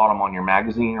it's going to bottom on your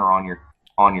magazine or on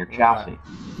your chassis. Right.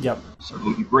 Yep. So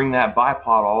you bring that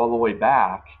bipod all the way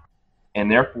back, and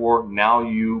therefore now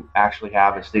you actually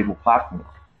have a stable platform.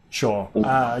 Sure.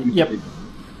 Yep.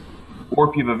 Or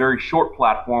if you have a very short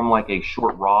platform like a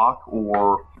short rock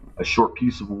or a short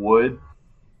piece of wood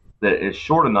that is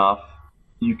short enough,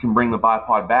 you can bring the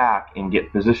bipod back and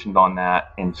get positioned on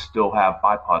that and still have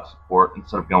bipod support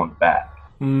instead of going back.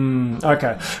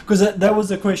 Okay, because that was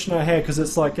the question I had. Because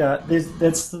it's like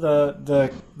that's the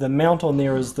mount on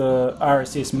there is the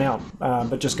RSS mount,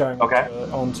 but just going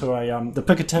onto a the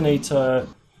Picatinny to,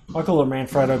 I call it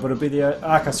Manfrotto, but it'd be the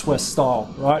Arca Swiss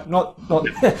style, right? Not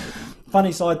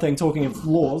funny side thing. Talking of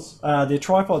laws, their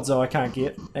tripods though I can't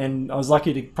get, and I was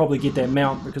lucky to probably get that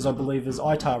mount because I believe there's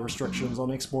ITAR restrictions on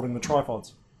exporting the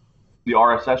tripods. The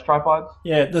RSS tripods?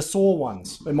 Yeah, the SAW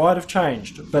ones. It might have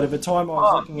changed, but at the time I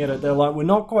was looking at it, they're like, we're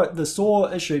not quite the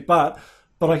SAW issue, but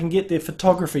I can get their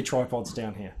photography tripods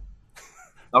down here.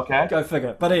 Okay. Go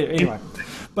figure. But anyway.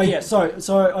 But yeah,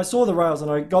 so I saw the rails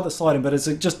and I got the sliding, but it's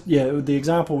just, the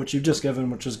example which you've just given,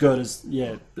 which is good, is,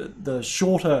 the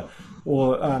shorter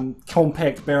or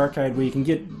compact barricade where you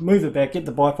can move it back, get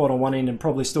the bipod on one end and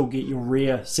probably still get your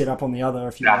rear set up on the other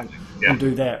if you want and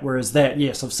do that. Whereas that,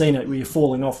 yes, I've seen it where you're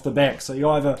falling off the back. So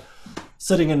you're either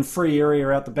sitting in free area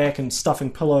out the back and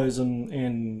stuffing pillows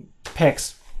and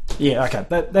packs. Yeah, okay,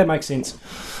 that makes sense.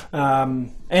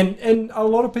 And a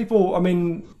lot of people, I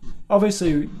mean,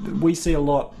 obviously we see a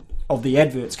lot of the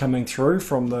adverts coming through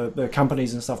from the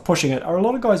companies and stuff pushing it. Are a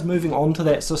lot of guys moving on to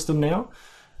that system now?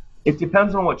 It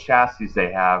depends on what chassis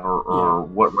they have or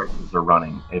what races they're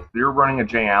running. If they're running a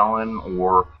J. Allen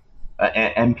or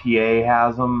MPA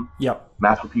has them,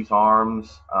 Masterpiece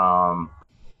Arms,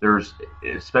 there's,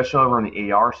 especially over on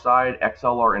the AR side,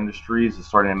 XLR Industries is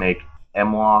starting to make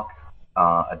M-Lock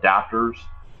adapters.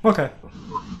 Okay.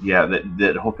 Yeah,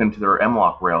 that hook into their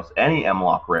M-Lock rails, any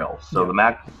M-Lock rails. So the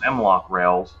maximum M-Lock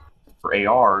rails for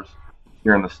ARs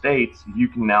here in the States, you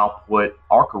can now put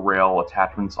Arca rail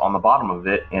attachments on the bottom of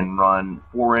it and run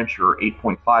 4-inch or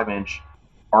 8.5-inch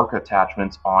Arca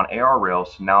attachments on AR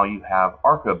rails. So now you have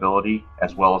Arca ability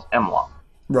as well as M-Lock.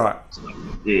 Right. So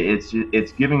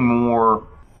it's giving more.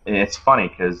 And it's funny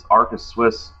because Arca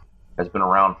Swiss has been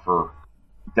around for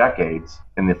decades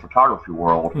in the photography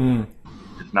world.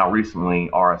 Just now recently,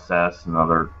 RSS and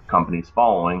other companies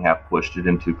following have pushed it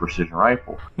into precision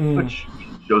rifle, which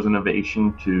shows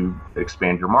innovation to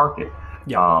expand your market.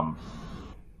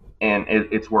 And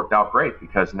it's worked out great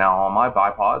because now all my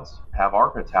bipods have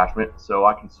Arca attachment, so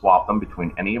I can swap them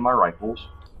between any of my rifles.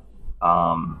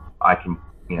 I can,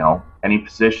 any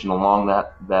position along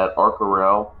that Arca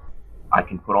rail, I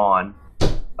can put on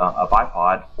a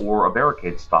bipod or a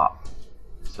barricade stop.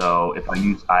 So if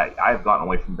I've gotten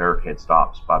away from barricade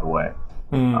stops, by the way.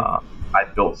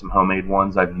 I've built some homemade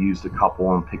ones. I've used a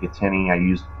couple in Picatinny. I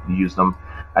used them.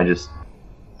 I've just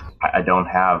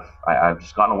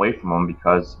gotten away from them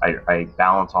because I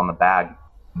balance on the bag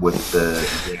with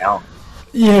the Allen.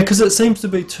 Yeah, because it seems to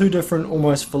be two different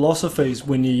almost philosophies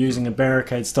when you're using a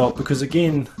barricade stop. Because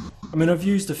again, I mean, I've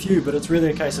used a few, but it's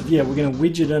really a case of, we're going to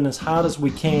wedge it in as hard as we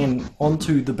can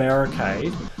onto the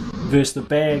barricade versus the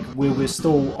bag where we're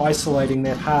still isolating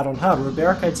that hard on hard. Where a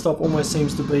barricade stop almost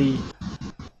seems to be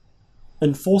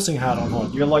enforcing hard on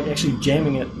hard. You're like actually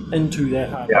jamming it into that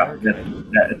hard barricade.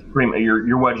 It's pretty.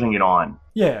 You're wedging it on.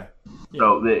 Yeah.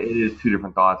 So it is two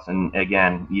different thoughts, and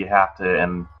again, you have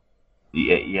to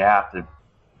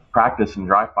practice and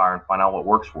dry fire and find out what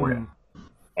works for you.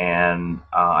 And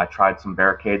I tried some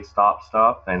barricade stop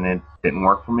stuff, and it didn't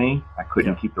work for me. I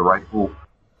couldn't keep the rifle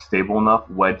stable enough,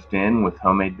 wedged in with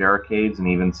homemade barricades, and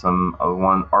even some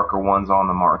Arca ones on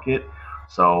the market.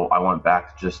 So I went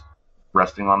back to just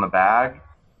resting on the bag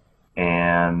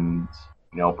and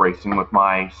bracing with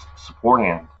my support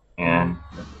hand, and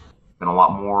it's been a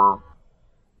lot more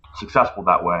successful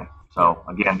that way. So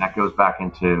again, that goes back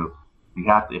into, you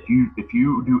have to, if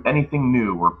you do anything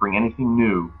new or bring anything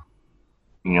new,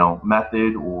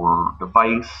 method or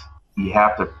device, you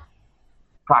have to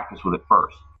practice with it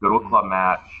first. Go to a club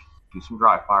match, do some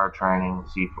dry fire training,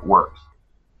 see if it works.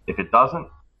 If it doesn't,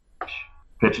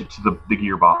 pitch it to the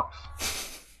gearbox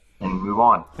and move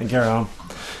on. And carry on.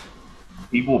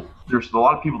 There's a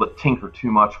lot of people that tinker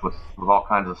too much with all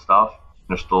kinds of stuff.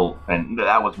 And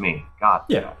that was me. God.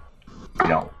 Yeah.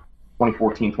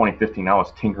 2014, 2015, I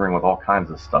was tinkering with all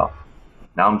kinds of stuff.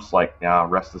 Now I'm just like,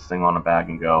 rest this thing on a bag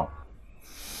and go.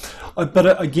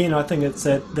 But again, I think it's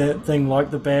that thing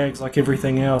like the bags, like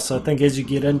everything else. I think as you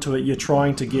get into it, you're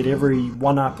trying to get every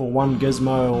one-up or one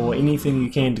gizmo or anything you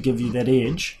can to give you that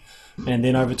edge. And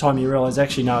then over time you realize,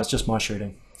 actually, no, it's just my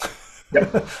shooting.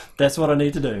 Yep. That's what I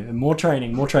need to do. And more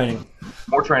training.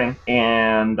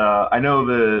 And I know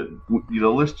the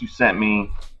list you sent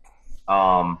me,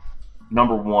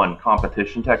 number one,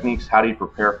 competition techniques. How do you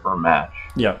prepare for a match?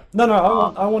 Yeah. No,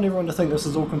 I want everyone to think this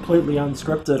is all completely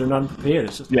unscripted and unprepared.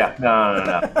 It's just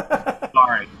no.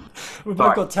 Sorry. We've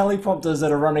both got teleprompters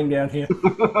that are running down here.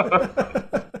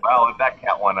 Well, if that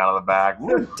cat went out of the bag.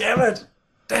 Woo. Damn it,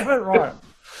 Ryan.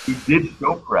 He did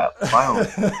show prep, finally.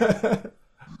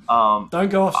 Don't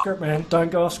go off script, man.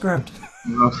 Don't go off script.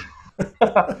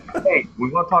 Hey, we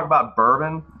want to talk about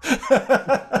bourbon?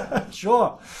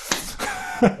 Sure.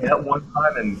 At one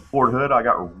time in Fort Hood, I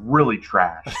got really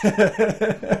trashed.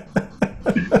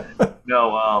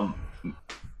 No,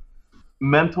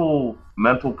 mental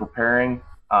preparing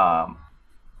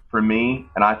for me,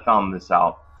 and I found this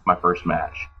out my first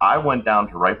match. I went down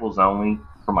to rifles only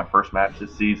for my first match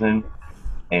this season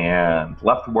and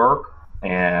left work,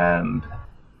 and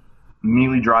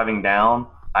immediately driving down,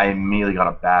 I immediately got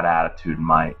a bad attitude in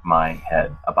my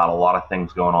head about a lot of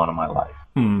things going on in my life.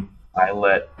 I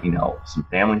let, some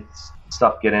family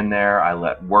stuff get in there. I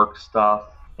let work stuff,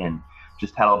 and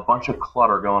just had a bunch of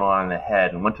clutter going on in the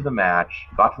head, and got to the match,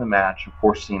 of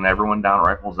course, seeing everyone down at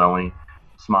Rifles Only,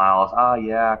 smiles,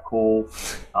 yeah, cool.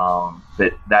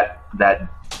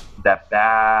 That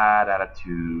bad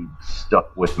attitude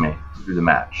stuck with me through the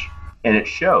match, and it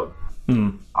showed.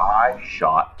 I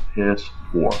shot piss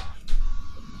poor.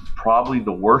 Probably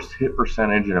the worst hit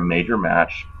percentage in a major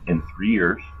match in 3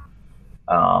 years.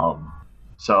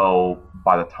 So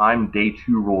by the time day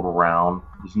 2 rolled around,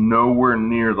 I was nowhere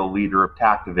near the leader of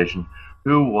TAC Division,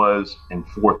 who was in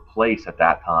 4th place at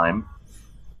that time.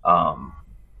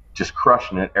 Just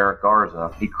crushing it. Eric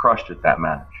Garza, he crushed it that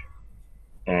match.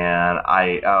 And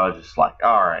I was just like,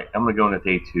 all right, I'm going to go into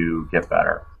day 2, get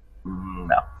better.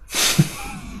 No.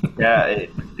 Yeah,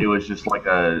 it was just like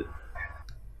it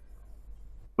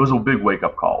was a big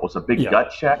wake-up call. It was a big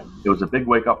gut check. It was a big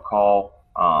wake-up call.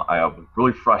 I was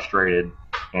really frustrated,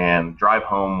 and drive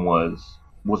home was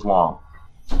long.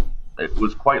 It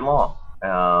was quite long.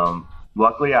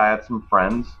 Luckily, I had some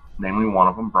friends, namely one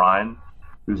of them, Brian,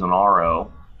 who's an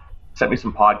RO, sent me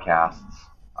some podcasts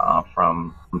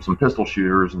from some pistol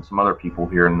shooters and some other people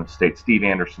here in the state. Steve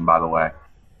Anderson, by the way.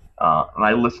 And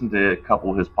I listened to a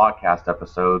couple of his podcast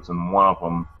episodes, and one of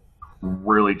them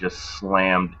really just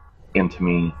slammed into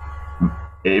me.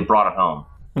 It brought it home.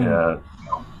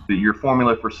 Your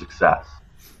formula for success.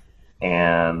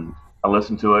 And I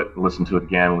listened to it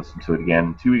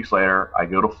again. 2 weeks later, I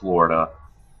go to Florida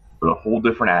with a whole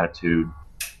different attitude,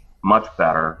 much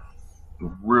better,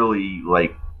 really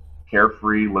like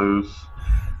carefree, loose,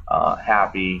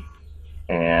 happy,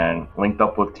 and linked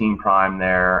up with Team Prime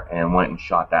there and went and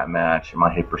shot that match, and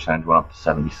my hit percentage went up to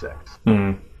 76.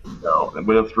 So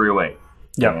with a 308.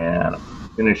 Yeah. And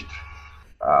finished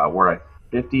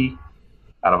 50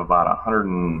 out of about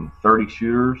 130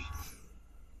 shooters.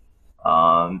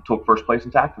 Took first place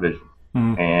in TAC Division.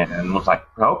 And was like,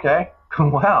 okay,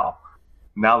 wow.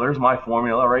 Now there's my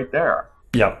formula right there.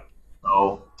 Yep.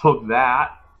 So took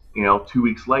that, 3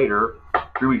 weeks later,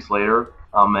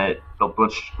 I'm at the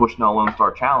Bushnell Lone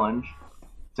Star Challenge,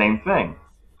 same thing.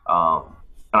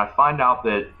 And I find out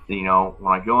that,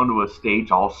 when I go into a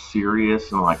stage all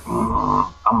serious and like,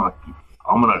 I'm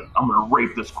gonna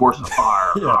rape this course of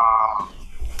fire,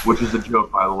 which is a joke,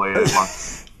 by the way. I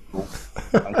said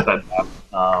that.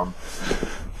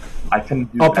 I can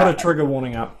do. I'll put a trigger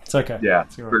warning up. It's okay. Yeah,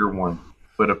 trigger warning.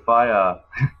 But if I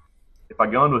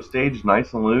go into a stage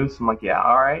nice and loose, I'm like, yeah,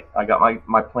 all right, I got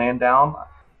my plan down,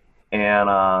 and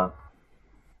I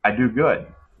do good.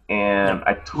 And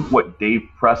I took what Dave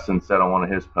Preston said on one of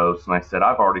his posts, and I said,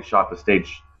 I've already shot the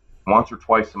stage once or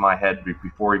twice in my head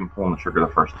before even pulling the trigger the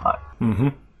first time.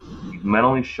 He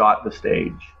mentally shot the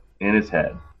stage in his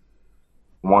head,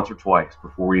 once or twice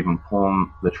before we even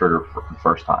pulling the trigger for the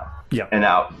first time. Yeah. And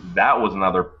now that was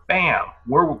another bam.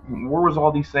 Where was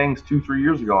all these things 2-3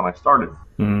 years ago when I started?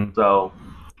 So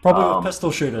probably with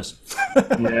pistol shooters.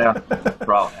 Yeah,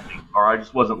 probably. Or I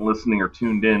just wasn't listening or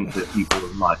tuned in to people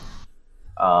as much.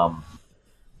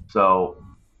 So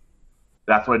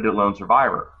that's what I did at Lone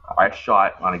Survivor. I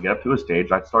shot, when I get up to a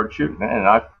stage, I started shooting. And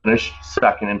I finished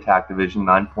second in TAC Division,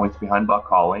 9 points behind Buck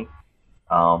Hawley.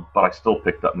 But I still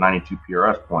picked up 92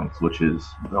 PRS points,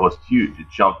 that was huge. It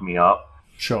jumped me up.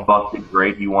 Sure. Buck did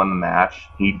great. He won the match.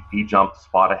 He jumped a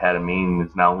spot ahead of me and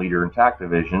is now leader in TAC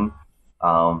Division.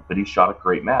 But he shot a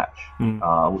great match. It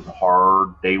was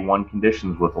hard day one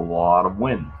conditions with a lot of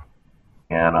wind.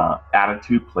 And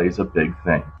attitude plays a big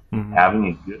thing. Having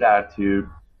a good attitude,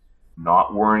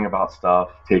 not worrying about stuff,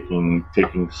 taking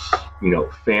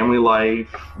family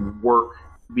life, work,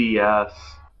 BS,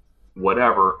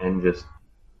 whatever, and just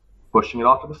pushing it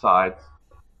off to the sides.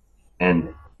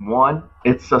 And one,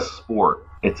 it's a sport.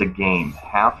 It's a game.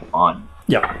 Have fun.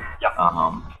 Yeah.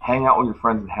 Hang out with your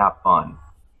friends and have fun.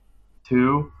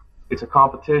 2, it's a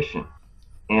competition.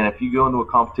 And if you go into a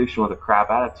competition with a crap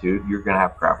attitude, you're going to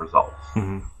have crap results.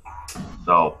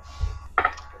 So,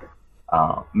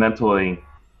 mentally,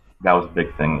 that was a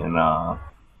big thing. And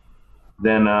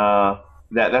then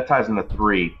that ties into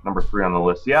number 3 on the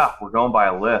list. Yeah, we're going by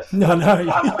a list. No.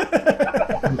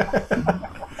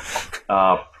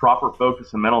 Proper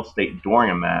focus and mental state during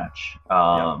a match.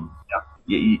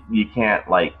 You can't,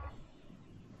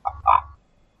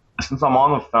 since I'm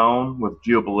on the phone with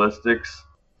geoballistics,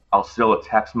 I'll still have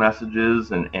text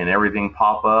messages and everything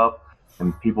pop up,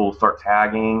 and people will start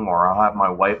tagging, or I'll have my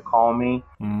wife call me.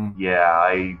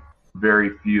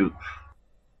 Very few.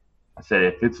 I said,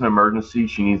 if it's an emergency,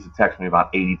 she needs to text me about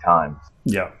 80 times.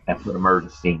 Yeah. And put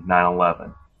emergency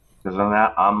 911. Because on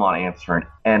that, I'm not answering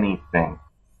anything.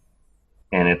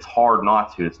 And it's hard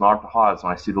not to. It's not hard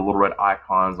when I see the little red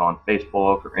icons on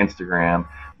Facebook or Instagram,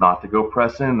 not to go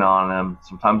press in on them.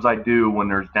 Sometimes I do when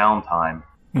there's downtime,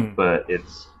 but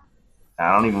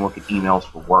I don't even look at emails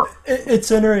for work. It's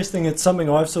interesting. It's something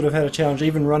I've sort of had a challenge,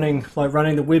 even running the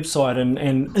website and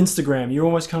Instagram. You're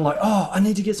almost kind of like, oh, I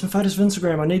need to get some photos for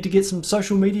Instagram. I need to get some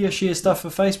social media share stuff for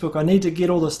Facebook. I need to get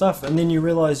all the stuff. And then you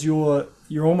realize you're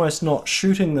almost not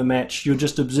shooting the match. You're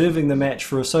just observing the match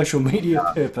for a social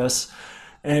media purpose.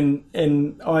 And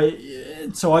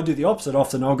so I do the opposite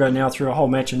often. I'll go now through a whole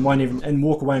match and won't even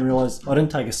walk away and realize I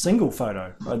didn't take a single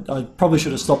photo. I probably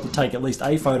should have stopped to take at least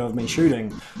a photo of me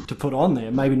shooting to put on there.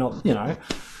 Maybe not, And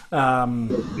I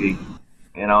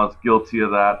was guilty of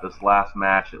that. This last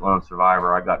match at Lone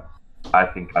Survivor, I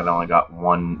think I've only got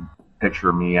one picture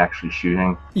of me actually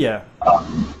shooting. Yeah.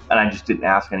 And I just didn't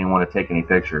ask anyone to take any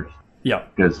pictures. Yeah.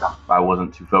 Because I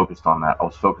wasn't too focused on that. I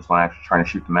was focused on actually trying to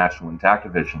shoot the match and win TAC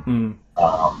Division.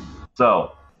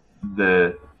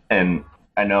 And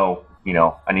I know,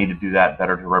 I need to do that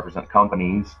better to represent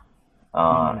companies,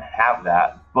 have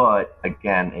that. But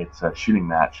again, it's a shooting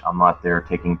match. I'm not there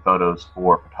taking photos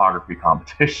for photography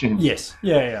competition. Yes.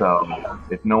 Yeah. So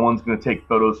if no one's going to take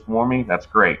photos for me, that's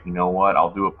great. You know what? I'll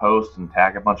do a post and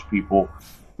tag a bunch of people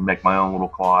and make my own little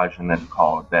collage and then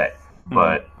call it a day.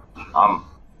 But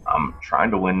I'm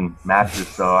trying to win matches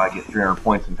so I get 300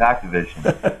 points in TAC Division.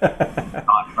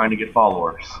 Not trying to get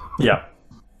followers. Yeah.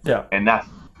 And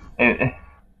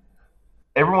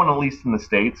everyone, at least in the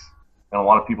States, and a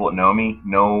lot of people that know me,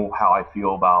 know how I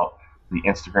feel about the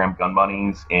Instagram gun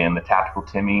bunnies and the tactical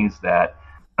Timmies that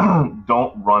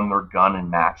don't run their gun in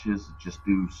matches, just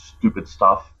do stupid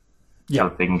stuff so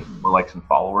that they can get more likes and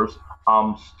followers.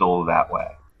 I'm still that way.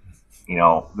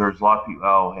 There's a lot of people,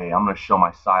 oh, hey, I'm going to show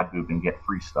my side boob and get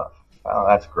free stuff. Oh,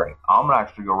 that's great. I'm going to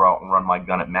actually go out and run my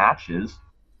gun at matches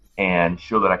and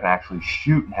show that I can actually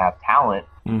shoot and have talent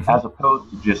as opposed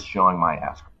to just showing my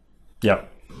ass. Yeah.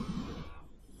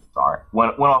 Sorry.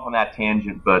 Went off on that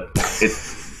tangent, but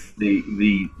it's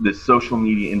the social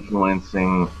media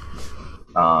influencing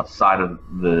side of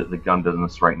the gun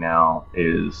business right now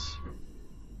is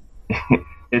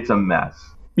it's a mess.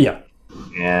 Yeah.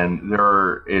 And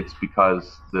it's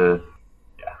because I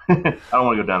don't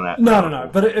want to go down that. No.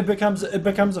 But it becomes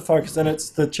a focus, and it's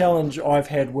the challenge I've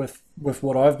had with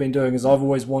what I've been doing is I've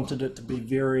always wanted it to be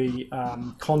very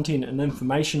content and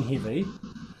information heavy.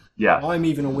 Yeah. I'm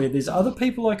even aware there's other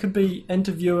people I could be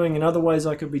interviewing and other ways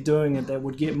I could be doing it that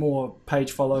would get more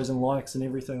page follows and likes and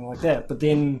everything like that. But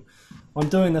then I'm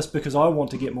doing this because I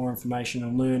want to get more information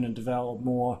and learn and develop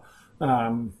more.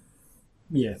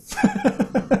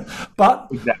 But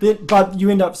exactly. But you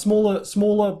end up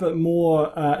smaller but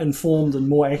more informed and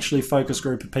more actually focused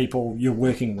group of people you're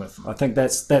working with. I think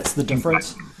that's the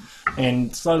difference.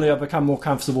 And slowly I've become more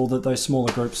comfortable that those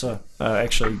smaller groups are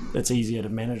actually, it's easier to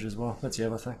manage as well. That's the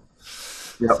other thing.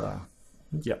 Yep. So,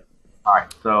 yep. All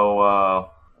right. So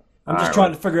I'm just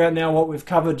trying to figure out now what we've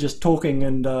covered just talking,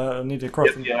 and I need to cross.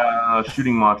 Yeah,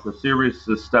 shooting much. The series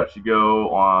of steps you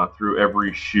go on through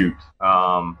every shoot.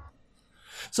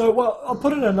 So, well, I'll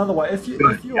put it another way.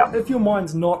 If your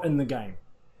mind's not in the game,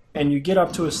 and you get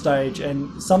up to a stage,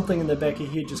 and something in the back of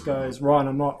your head just goes, Ryan,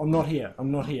 I'm not here.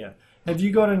 Have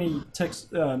you got any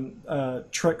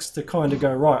tricks to kind of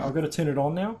go, right, I've got to turn it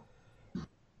on now?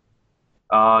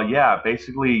 Yeah,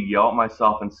 basically yell at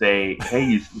myself and say, hey,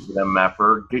 you stupid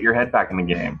MFer, get your head back in the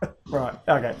game. Right,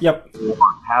 okay, yep. Or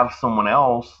have someone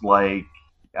else like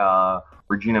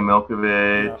Regina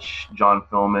Milkovich, John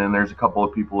Philman. There's a couple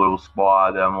of people who will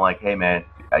squad. I'm like, hey, man,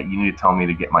 you need to tell me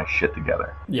to get my shit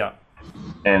together. Yeah.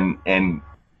 And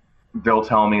they'll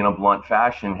tell me in a blunt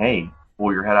fashion, hey,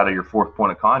 pull your head out of your fourth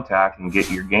point of contact and get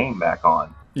your game back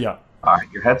on. Yeah. All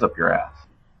right, your head's up your ass.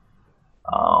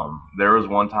 There was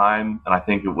one time, and I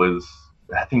think it was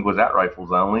at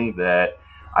Rifles Only, that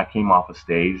I came off a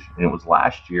stage, and it was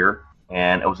last year,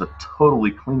 and it was a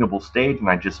totally cleanable stage, and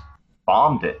I just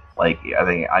bombed it. Like, I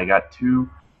think I got two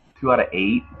out of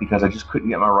 8 because I just couldn't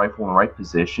get my rifle in the right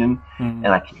position, and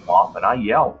I came off and I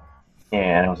yelled,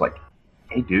 and I was like,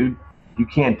 hey, dude, you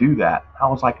can't do that. I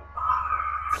was like,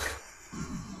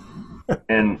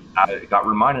 and I got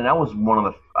reminded that was one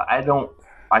of the,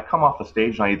 I come off the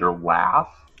stage and I either laugh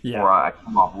or I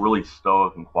come off really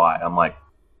stoic and quiet. I'm like,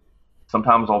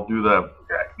 sometimes I'll do the,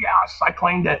 yes, I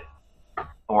cleaned it.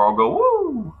 Or I'll go,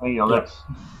 woo,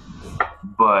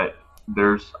 but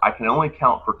I can only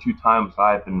count for 2 times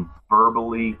I've been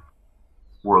verbally,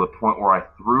 or the point where I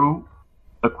threw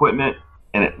equipment,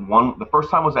 and the first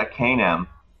time was at K&M,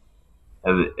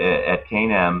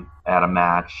 at a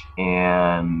match,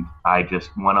 and I just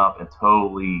went up and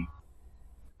totally,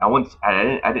 I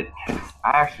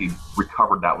actually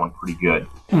recovered that one pretty good.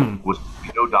 It was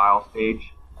no dial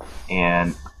stage,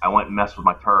 and I went and messed with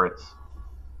my turrets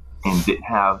and didn't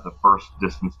have the first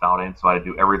distance dialed in, so I had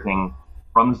to do everything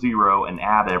from 0 and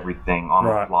add everything on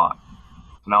the fly.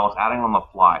 So now I was adding on the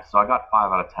fly, so I got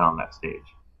 5 out of 10 on that stage.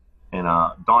 And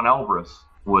Don Elbrus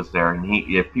was there, and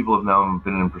if people have known him,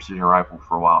 been in precision rifle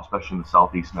for a while, especially in the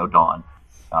Southeast, know Don.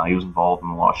 He was involved in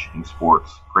the law shooting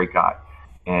sports, great guy.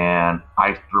 And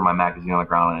I threw my magazine on the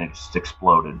ground and it just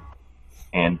exploded.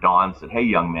 And Don said, hey,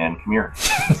 young man, come here.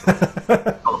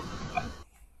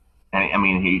 And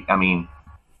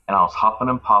and I was huffing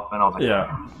and puffing. I was like,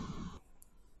 yeah.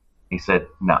 He said,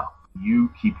 no, you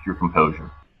keep your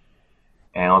composure.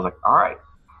 And I was like, all right.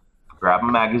 Grab a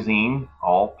magazine,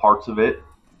 all parts of it,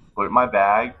 put it in my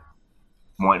bag,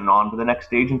 went on to the next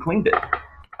stage and cleaned it.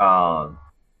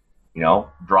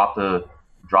 Dropped a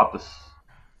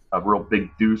real big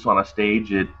deuce on a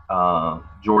stage at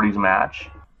Jordy's match.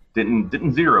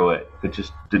 Didn't zero it. It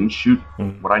just didn't shoot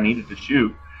what I needed to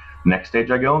shoot. Next stage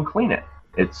I go and clean it.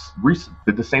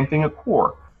 Did the same thing at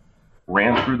Core.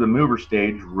 Ran through the mover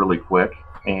stage really quick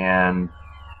and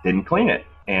didn't clean it.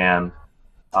 And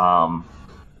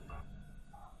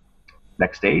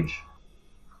next stage,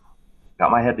 got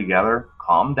my head together,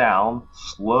 calmed down,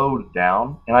 slowed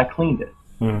down, and I cleaned it.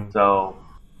 So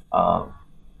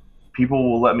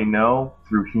people will let me know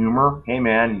through humor, hey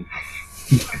man,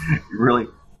 you really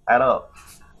had up.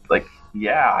 Like,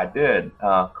 yeah, I did.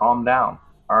 Calm down.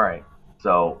 All right.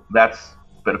 So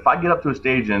but if I get up to a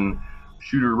stage and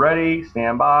shooter ready,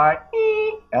 stand by,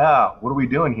 what are we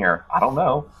doing here? I don't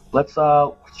know. Let's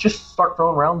just start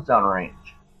throwing rounds down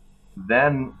range.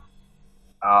 Then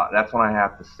that's when I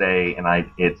have to say, and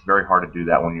it's very hard to do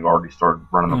that when you already started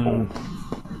running the bull.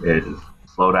 It is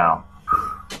slow down.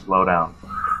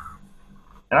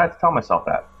 And I have to tell myself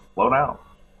that, slow down.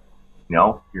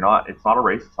 It's not a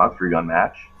race, it's not a 3-gun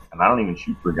match, and I don't even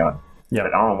shoot 3-gun. Yeah. I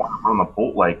don't want to run the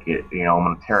bolt like it, I'm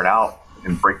going to tear it out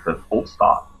and break the bolt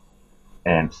stop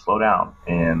and slow down.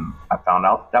 And I found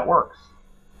out that works.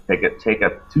 Take a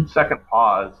 2-second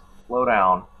pause, slow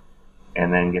down,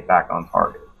 and then get back on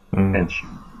target and shoot.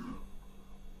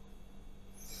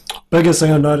 Biggest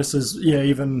thing I noticed is,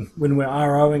 even when we're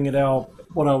ROing at our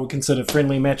what I would consider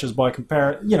friendly matches by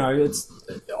comparison, it's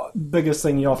biggest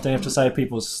thing you often have to say to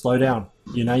people is slow down.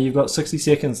 You've got 60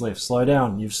 seconds left. Slow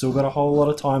down. You've still got a whole lot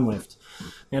of time left.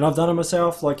 And I've done it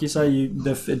myself. Like you say,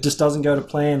 if it just doesn't go to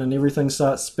plan and everything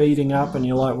starts speeding up, and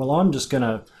you're like, well, I'm just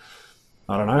gonna,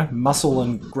 I don't know, muscle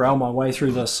and growl my way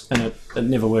through this, and it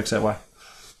never works that way.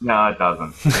 No, it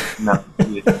doesn't. No,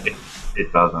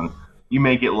 it doesn't. You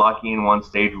may get lucky in one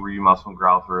stage where you muscle and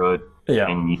growl through it,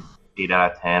 and you 8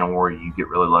 out of 10, or you get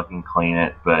really lucky and clean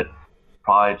it. But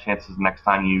probably chances next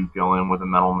time you go in with a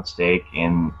mental mistake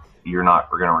and you're not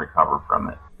going to recover from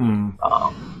it.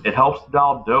 It helps to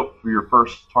dial dope for your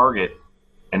first target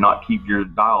and not keep your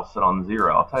dial set on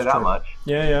 0. I'll tell you that much.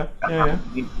 Yeah.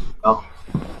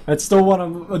 It's still what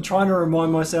I'm trying to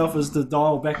remind myself is to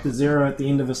dial back to 0 at the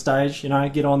end of a stage.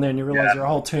 Get on there and you realize you're a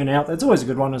whole turn out. That's always a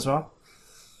good one as well.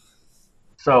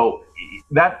 So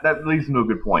that leads me to a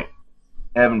good point.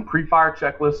 Having pre-fire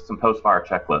checklists and post-fire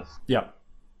checklists. Yeah.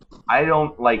 I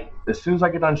don't as soon as I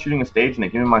get done shooting a stage and they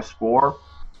give me my score,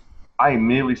 I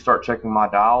immediately start checking my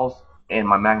dials, and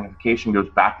my magnification goes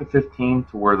back to 15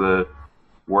 to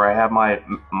where I have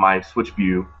my switch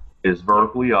view is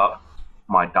vertically up.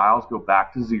 My dials go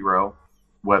back to 0.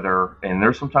 And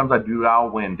there's sometimes I do dial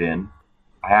wind in.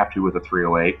 I have to with a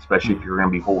 308, especially if you're going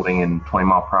to be holding in 20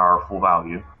 mile per hour full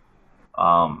value.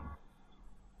 I'll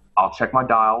check my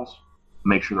dials,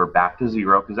 make sure they're back to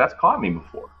 0, because that's caught me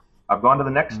before. I've gone to the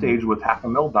next stage with half a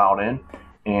mil dialed in,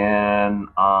 and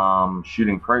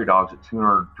shooting prairie dogs at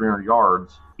 200, 300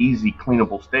 yards, easy,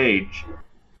 cleanable stage,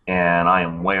 and I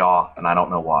am way off, and I don't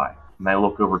know why. And I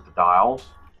look over at the dials,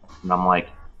 and I'm like,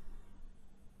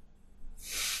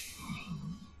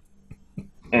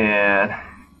 and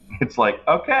it's like,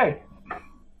 okay,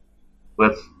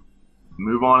 let's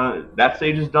move on. That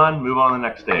stage is done, move on to the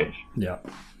next stage. Yeah.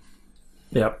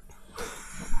 Yep.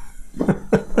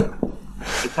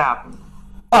 It's happened.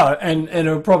 Oh, and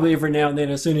it'll probably every now and then,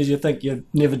 as soon as you think you'll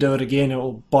never do it again, it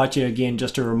will bite you again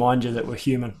just to remind you that we're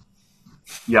human.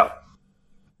 Yep.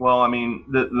 Well, I mean,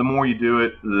 the more you do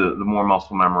it, the more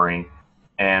muscle memory.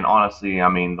 And honestly, I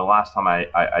mean, the last time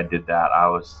I did that, I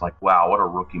was like, wow, what a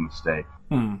rookie mistake.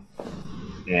 And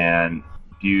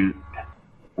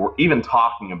even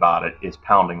talking about it is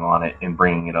pounding on it and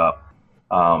bringing it up.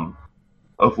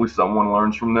 Hopefully someone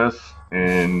learns from this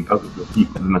and doesn't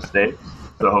repeat the mistakes.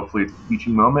 So hopefully it's a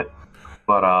teaching moment.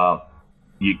 But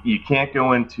you can't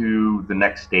go into the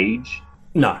next stage.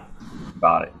 No.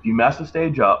 About it. If you mess a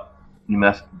stage up, you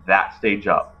mess that stage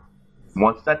up.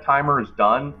 Once that timer is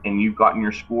done and you've gotten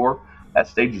your score, that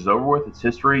stage is over with. It's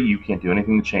history. You can't do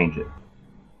anything to change it.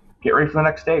 Get ready for the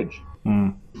next stage.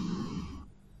 All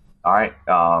right.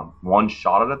 One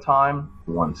shot at a time,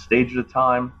 one stage at a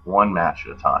time, one match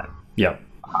at a time. Yeah.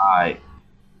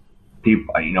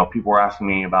 People were asking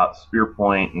me about spear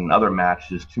point and other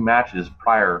matches, 2 matches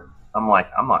prior. I'm like,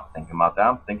 I'm not thinking about that.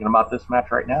 I'm thinking about this match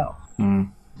right now.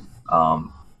 And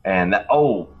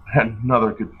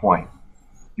another good point.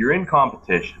 You're in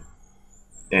competition,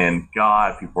 and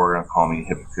God, people are going to call me a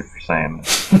hypocrite for saying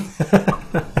this.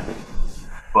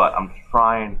 But I'm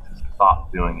trying to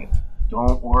stop doing it.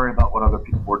 Don't worry about what other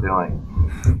people are doing.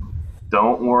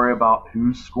 Don't worry about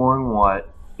who's scoring what.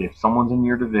 If someone's in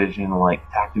your division, like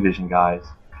TAC division guys,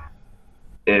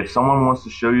 if someone wants to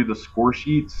show you the score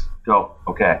sheets, go,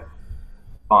 okay,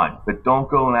 fine. But don't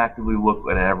go and actively look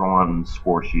at everyone's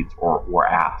score sheets or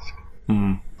ask.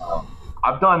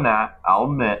 I've done that. I'll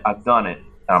admit I've done it,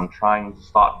 and I'm trying to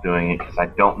stop doing it because I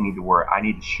don't need to worry. I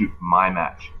need to shoot my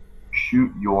match.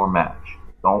 Shoot your match.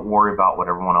 Don't worry about what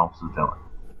everyone else is doing.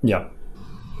 Yeah.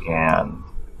 And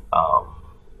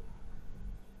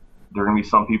there are going to be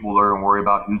some people that are going to worry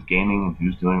about who's gaming and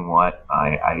who's doing what.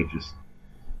 I've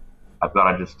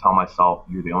got to just tell myself,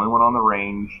 you're the only one on the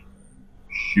range.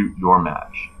 Shoot your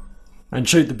match. And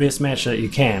shoot the best match that you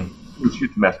can.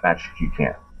 Shoot the best match that you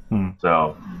can.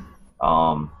 So,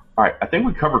 all right. I think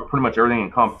we covered pretty much everything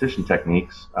in competition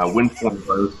techniques. Win point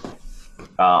close.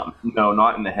 No,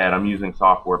 not in the head. I'm using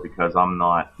software because I'm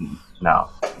not. No.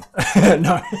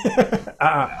 No.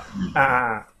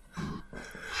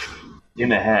 In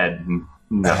the head,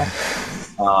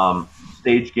 no.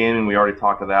 Stage gaming, we already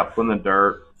talked about that. Put in the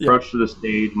dirt. Approach to the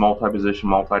stage, multi-position,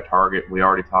 multi-target. We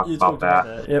already talked about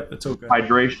that. Yep, it's okay.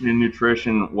 Hydration and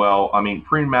nutrition. Well, I mean,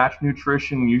 pre-match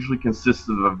nutrition usually consists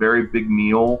of a very big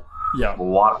meal. Yeah. A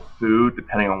lot of food,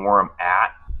 depending on where I'm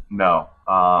at. No.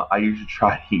 I usually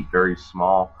try to eat very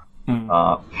small.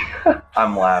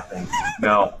 I'm laughing.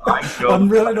 No, I'm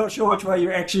really not sure which way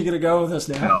you're actually going to go with this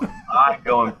now. No,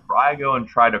 I go and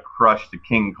try to crush the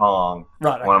King Kong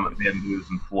when I'm at Bamboo's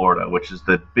in Florida, which is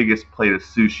the biggest plate of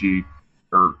sushi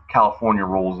or California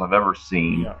rolls I've ever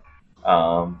seen.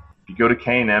 Yeah. If you go to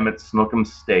K&M, it's Snookums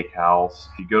Steakhouse.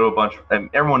 If you go to a bunch of,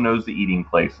 everyone knows the eating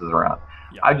places around.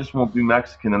 Yeah. I just won't do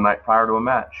Mexican the night prior to a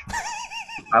match.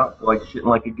 I don't like shitting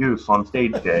like a goose on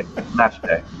stage day, match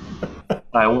day.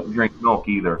 I won't drink milk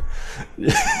either.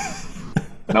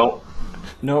 Nope.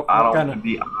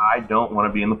 I don't want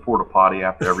to be in the porta potty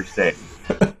after every stage.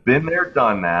 Been there,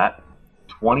 done that.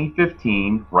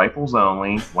 2015, rifles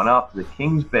only. Went out to the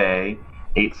Kings Bay,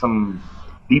 ate some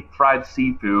deep fried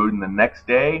seafood, and the next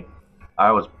day,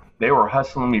 They were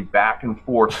hustling me back and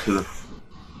forth to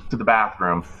the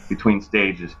bathroom between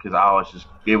stages because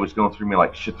it was going through me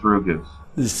like shit through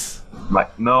goose. I'm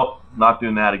like, nope, not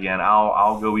doing that again.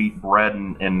 I'll go eat bread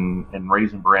and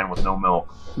raisin bran with no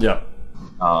milk. Yeah.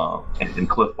 And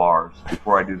Cliff Bars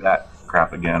before I do that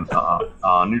crap again.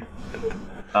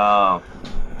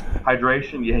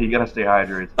 Hydration, yeah, you gotta stay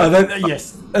hydrated.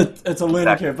 Yes, it's a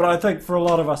learning curve, but I think for a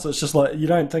lot of us, it's just like you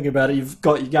don't think about it. You've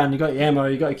got your gun, you've got your ammo,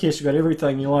 you've got your cash, you've got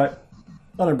everything. You're like,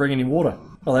 I don't bring any water.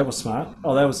 Oh, that was smart.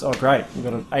 Oh, great. We've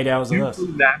got 8 hours of this.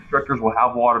 Usually, NAC instructors will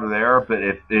have water there, but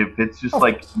if it's just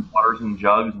like waters in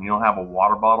jugs and you don't have a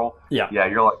water bottle, yeah,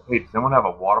 you're like, hey, does anyone have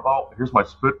a water bottle? Here's my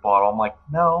spit bottle. I'm like,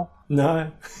 no.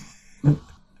 How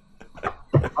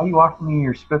are you offering me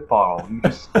your spit bottle? You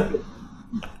just,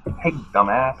 hey,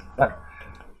 dumbass. But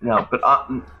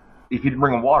if you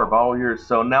bring a water bottle,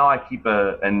 so now I keep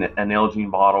an Nalgene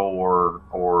bottle or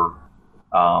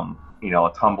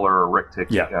a tumbler or Rick-Tic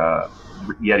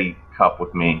Yeti cup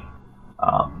with me.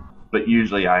 But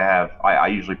usually I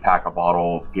usually pack a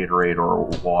bottle of Gatorade or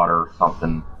water or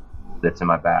something that's in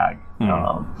my bag.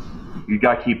 You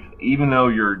gotta keep, even though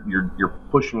you're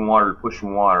pushing water,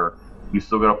 you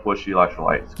still gotta push the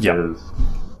electrolytes because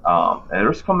and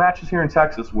there's some matches here in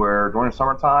Texas where during the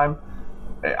summertime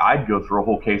I'd go through a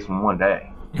whole case in one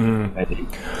day and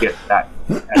it gets that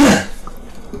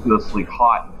ridiculously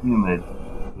hot and humid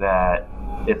that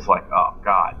it's like, oh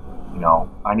god,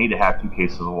 I need to have 2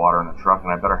 cases of water in the truck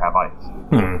and I better have ice.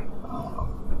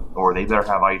 Or they better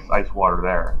have ice water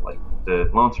there. Like the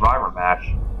Lone Survivor match,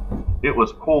 it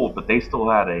was cold, but they still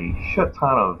had a shit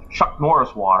ton of Chuck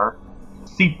Norris water,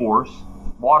 C-Force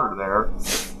water there,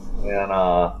 and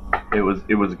it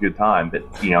was a good time. But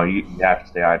you have to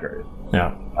stay hydrated.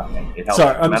 Yeah. It helps.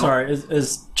 Sorry, I'm sorry.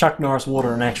 Is Chuck Norris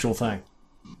water an actual thing?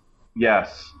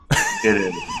 Yes, it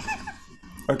is.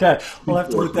 Okay, we'll have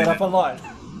to look that up online.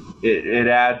 It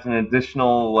adds an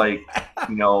additional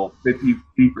 50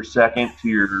 feet per second to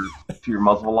your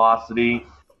muzzle velocity.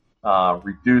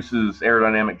 Reduces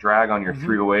aerodynamic drag on your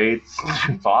 308s.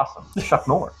 It's awesome. Chuck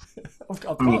Norris.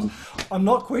 I'm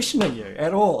not questioning you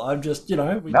at all. I'm just, we don't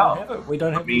have it. We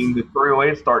don't have. The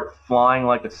 308s start flying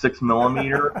like a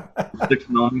 6mm.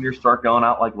 6mm start going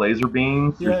out like laser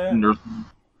beams.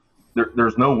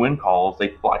 There's no wind calls. They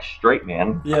fly straight,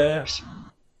 man. Yeah.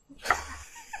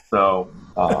 So,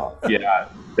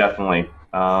 definitely.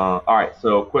 All right,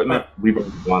 so equipment we've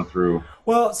gone through.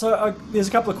 Well, so there's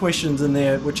a couple of questions in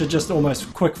there which are just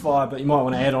almost quick fire, but you might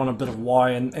want to add on a bit of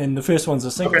why. And the first one's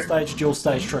a single stage, dual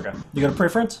stage trigger. You got a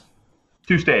preference?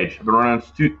 2-stage. I've been running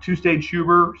two-stage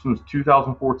Huber since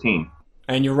 2014.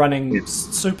 And you're running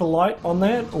super light on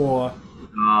that, or?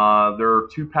 They're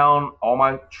 2 pound. All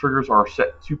my triggers are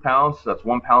set 2 pounds. So that's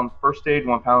 1 pound first stage,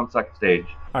 1 pound second stage.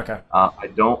 Okay. I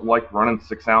don't like running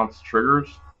 6-ounce triggers.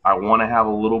 I want to have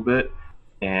a little bit,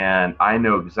 and I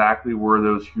know exactly where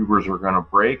those Hubers are going to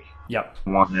break. Yep.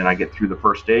 When I get through the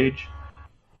first stage,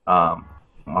 when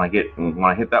I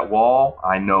hit that wall,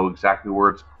 I know exactly where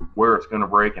it's going to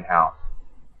break and how.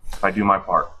 If I do my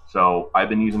part. So I've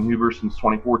been using Hubers since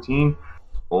 2014.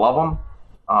 Love them.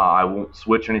 I won't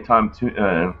switch anytime soon.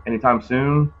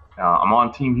 I'm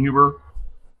on Team Huber.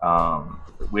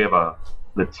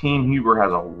 The Team Huber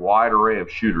has a wide array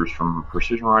of shooters from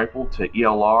precision rifle to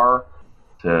ELR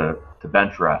to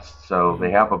bench rest. So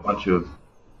they have a bunch of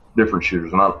different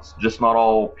shooters. Not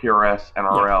all PRS,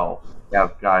 NRL. We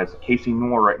have guys, Casey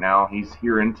Moore right now. He's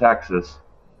here in Texas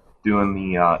doing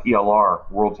the ELR,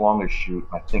 world's longest shoot.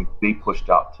 I think they pushed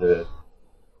out to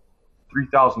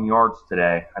 3,000 yards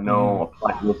today. I know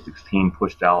Applied Ballistics team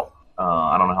pushed out.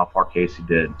 I don't know how far Casey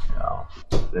did.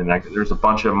 And there's a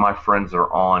bunch of my friends that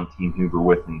are on Team Huber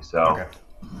with me, so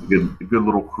good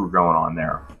little crew going on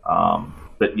there.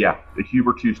 But yeah, the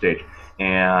Huber 2-stage.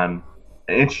 And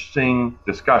an interesting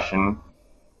discussion,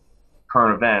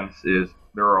 current events, is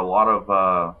there are a lot of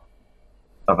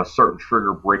a certain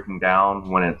trigger breaking down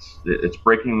when it's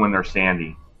breaking when they're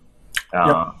sandy.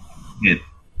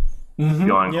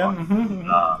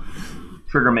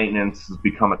 Trigger maintenance has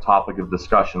become a topic of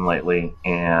discussion lately,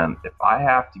 and if I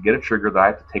have to get a trigger that I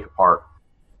have to take apart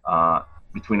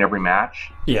between every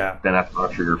match, then that's not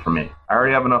a trigger for me. I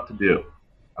already have enough to do.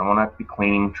 I don't want to have to be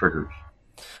cleaning triggers.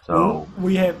 So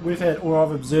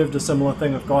I've observed a similar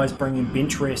thing of guys bringing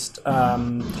bench rest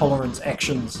tolerance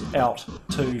actions out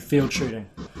to field shooting.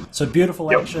 So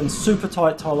beautiful actions, super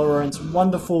tight tolerance,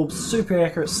 wonderful, super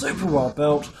accurate, super well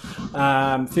built.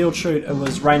 Field shoot, it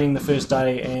was raining the first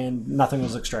day and nothing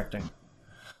was extracting.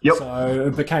 Yep. So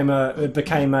it became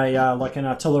a like an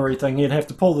artillery thing. He'd have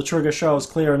to pull the trigger, show us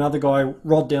clear, another guy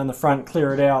rod down the front,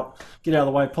 clear it out, get out of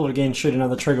the way, pull it again, shoot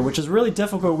another trigger, which is really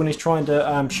difficult when he's trying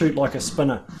to shoot like a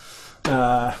spinner.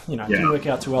 Didn't work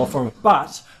out too well for him.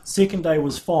 But second day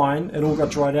was fine. It all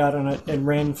got dried out and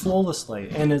ran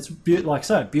flawlessly. And it's like I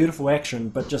say, beautiful action,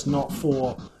 but just not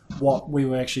for what we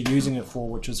were actually using it for,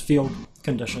 which is field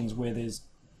conditions where there's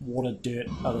water, dirt,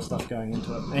 other stuff going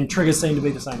into it. And triggers seem to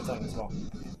be the same thing as well.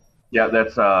 Yeah,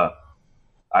 that's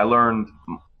I learned.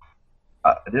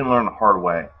 I didn't learn the hard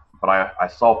way, but I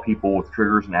saw people with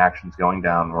triggers and actions going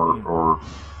down, or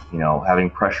having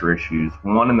pressure issues.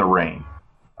 One in the rain.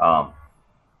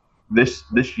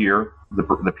 This year, the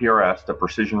PRS, the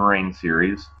Precision Rain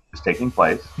Series, is taking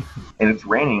place, and it's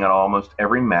raining at almost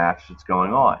every match that's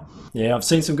going on. Yeah, I've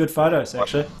seen some good photos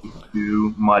actually.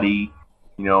 Muddy,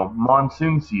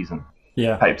 monsoon season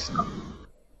type stuff.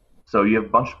 So you have a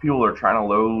bunch of people that are trying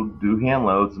to do hand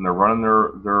loads, and they're running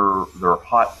their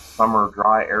hot summer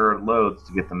dry arid loads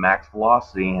to get the max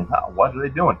velocity. And what are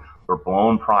they doing? They're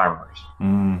blowing primers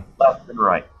left and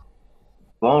right,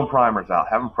 blowing primers out,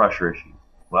 having pressure issues.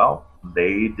 Well,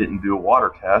 they didn't do a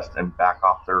water test and back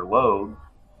off their load,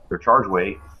 their charge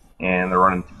weight, and they're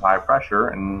running too high pressure.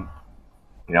 And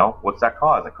what's that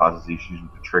cause? It causes issues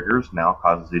with the triggers. Now it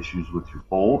causes issues with your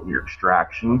bolt, your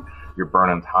extraction. You're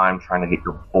burning time trying to get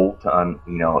your bolt to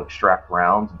extract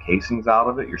rounds and casings out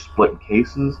of it. You're splitting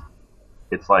cases.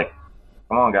 It's like,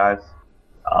 come on, guys.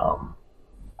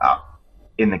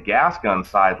 In the gas gun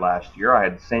side last year, I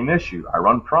had the same issue. I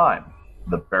run prime.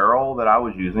 The barrel that I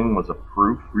was using was a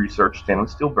proof research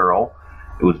stainless steel barrel.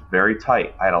 It was very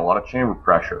tight. I had a lot of chamber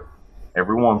pressure.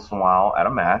 Every once in a while at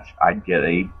a match, I'd get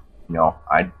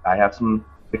I have some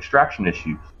extraction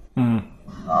issues.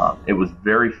 It was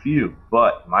very few,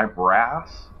 but my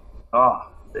brass,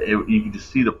 you could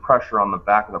just see the pressure on the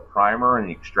back of the primer and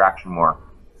the extraction mark.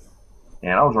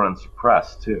 And I was running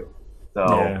suppressed too.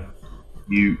 So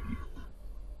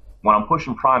when I'm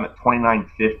pushing prime at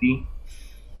 2950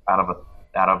 out of a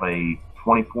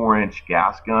 24-inch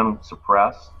gas gun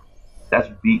suppressed, that's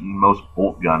beating most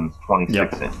bolt guns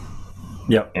 26 inch.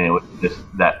 Yep. And it was just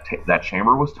that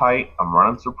chamber was tight. I'm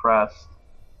running suppressed,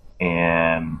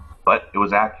 but it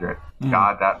was accurate.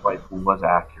 God, that rifle was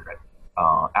accurate.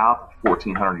 Out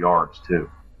 1,400 yards too.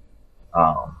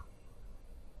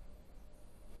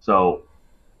 So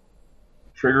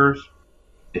triggers,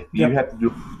 if you have to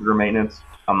do trigger maintenance,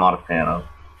 I'm not a fan of.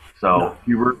 So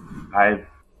Hubert, I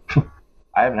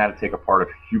haven't had to take apart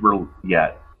a Hubert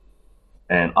yet.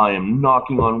 And I am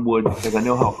knocking on wood because I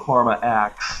know how karma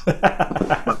acts. But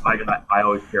I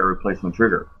always carry a replacement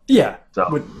trigger. Yeah.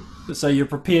 So you're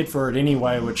prepared for it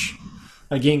anyway, which,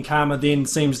 again, karma then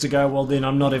seems to go, well, then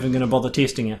I'm not even going to bother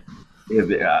testing it.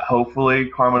 Hopefully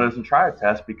karma doesn't try a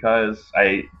test, because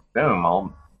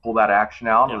I'll pull that action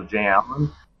out of the J.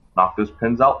 Allen, knock those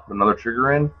pins out, put another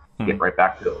trigger in, get right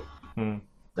back to it.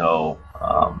 So,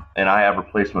 and I have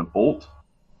replacement bolt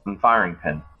and firing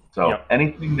pin. So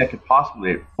anything that could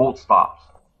possibly, bolt stops.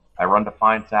 I run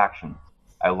defiance action.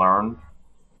 I learned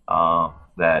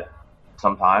that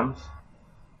sometimes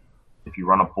if you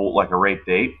run a bolt like a raped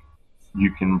ape,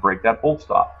 you can break that bolt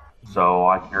stop. So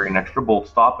I carry an extra bolt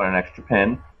stop and an extra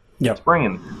pin spring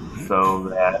in there, so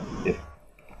that if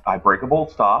I break a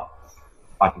bolt stop,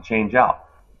 I can change out.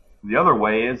 The other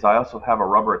way is I also have a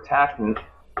rubber attachment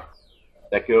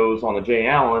that goes on the J.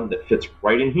 Allen that fits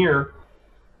right in here.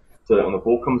 So when the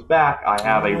bolt comes back, I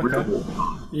have a rear bolt.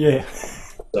 Yeah.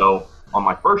 So on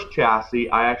my first chassis,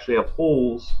 I actually have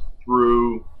holes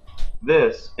through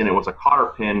this, and it was a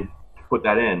cotter pin to put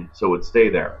that in so it would stay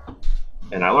there.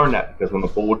 And I learned that because when the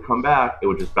bolt would come back, it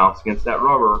would just bounce against that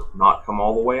rubber, not come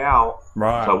all the way out.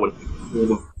 Right. So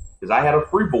because I had a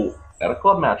free bolt at a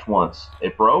club match once.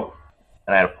 It broke,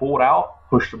 and I had to pull it out,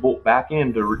 push the bolt back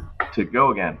in to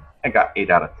go again. I got 8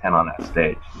 out of 10 on that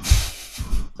stage.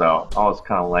 So I was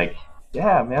kind of like,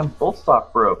 yeah, man, bolt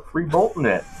stock broke. Free bolting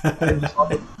it. I just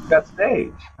got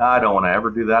stage. I don't want to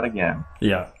ever do that again.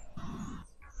 Yeah.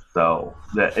 So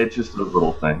it's just those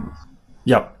little things.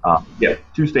 Yep.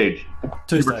 Two-stage.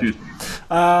 Two-stage.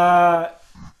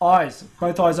 Eyes.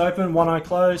 Both eyes open, one eye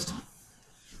closed.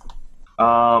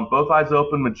 Both eyes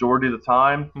open majority of the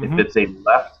time. If it's a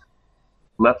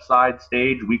left side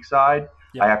stage, weak side,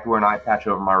 I have to wear an eye patch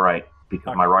over my right,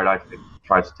 because my right eye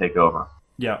tries to take over.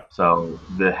 Yeah. So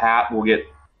the hat will get.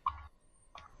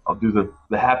 I'll do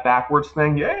the hat backwards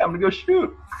thing. Yeah, I'm gonna go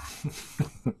shoot.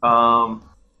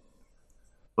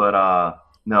 But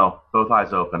no, both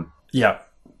eyes open. Yeah,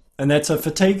 and that's a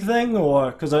fatigue thing,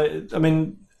 or because I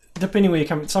mean, depending where you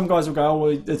come, some guys will go, oh,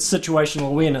 well, it's situational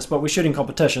awareness, but we're shooting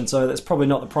competition, so that's probably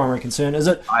not the primary concern. Is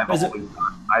it?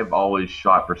 I've always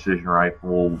shot precision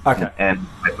rifle, Okay. and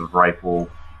type of rifle,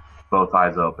 both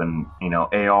eyes open.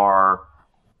 AR,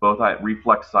 both eye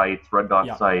reflex sights, red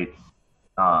dot sights,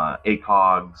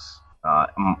 ACOGs,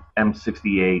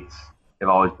 M68s. They've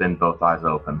always been both eyes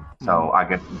open. So I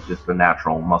guess it's just a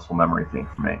natural muscle memory thing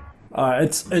for me.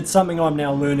 It's something I'm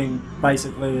now learning.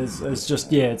 Basically, is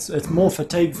just it's more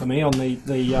fatigue for me on the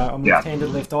I'm left-handed,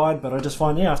 left-eyed, but I just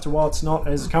find after a while it's not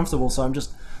as comfortable. So I'm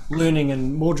just learning,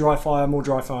 and more dry fire.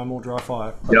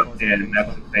 Yep, and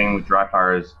that's the thing with dry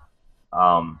fire is,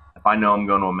 if I know I'm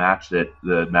going to a match that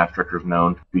the match director is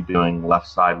known to be doing left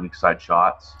side, weak side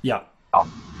shots,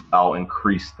 I'll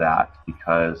increase that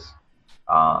because,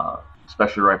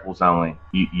 especially rifles only,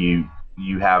 you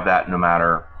have that no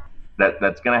matter.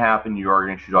 That's going to happen. You are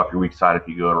going to shoot off your weak side if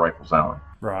you go to rifles only.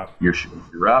 Right. You're shooting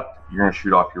your left, you're going to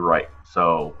shoot off your right.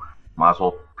 So might as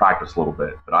well practice a little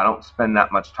bit. But I don't spend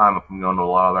that much time if I'm going to a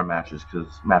lot of other matches because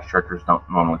match directors don't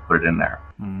normally put it in there.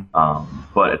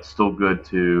 But it's still good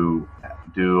to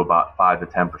do about 5 to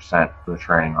 10% of the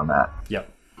training on that. Yep.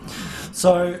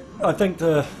 So I think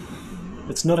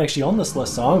it's not actually on this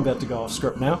list, so I'm about to go off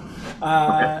script now.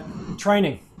 Okay.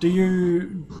 Training. Do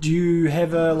you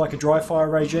have a dry fire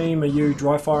regime? Are you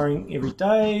dry firing every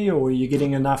day, or are you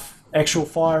getting enough actual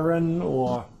fire in,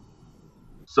 or?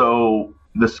 So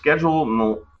the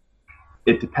schedule,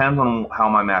 it depends on how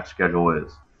my match schedule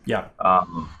is. Yeah.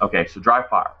 Okay, so dry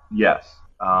fire, yes.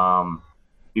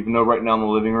 Even though right now in the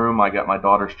living room I got my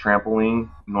daughter's trampoline,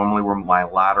 normally where my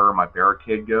ladder, my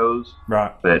barricade goes.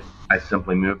 Right. But I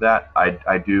simply move that.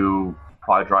 I do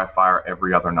probably dry fire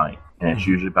every other night, and it's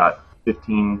usually about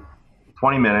 15,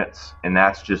 20 minutes, and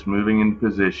that's just moving into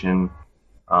position,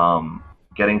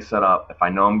 getting set up. If I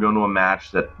know I'm going to a match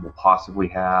that will possibly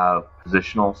have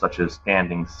positional, such as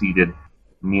standing, seated,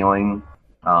 kneeling,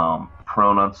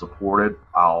 prone, unsupported,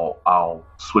 I'll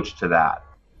switch to that.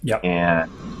 Yep. And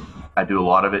I do a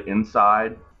lot of it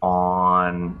inside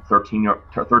on 13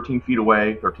 feet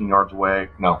away, 13 yards away.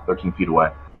 No, 13 feet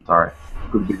away. Sorry.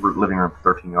 Could be living room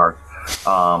for 13 yards.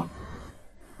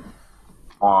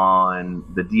 On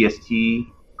the DST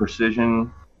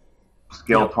precision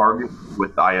scale target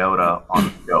with the IOTA on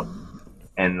the scope.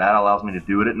 And that allows me to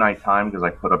do it at nighttime because I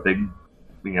put a big,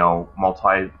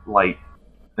 multi-light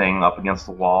thing up against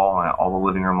the wall, and all the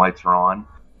living room lights are on,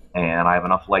 and I have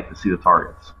enough light to see the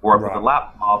targets. Or I put the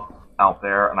laptop out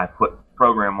there and I put a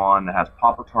program on that has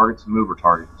popper targets and mover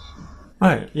targets.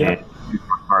 Right, yeah. And you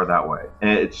can fire that way.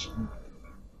 And it's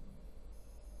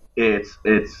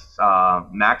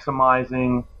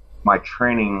maximizing my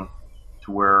training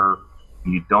to where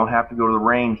you don't have to go to the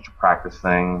range to practice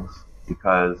things,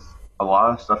 because a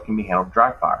lot of stuff can be handled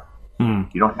dry fire.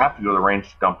 You don't have to go to the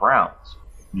range to dump rounds.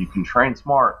 You can train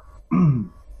smart.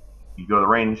 You go to the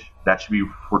range, that should be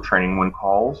for training wind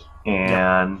calls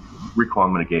and recoil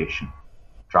mitigation.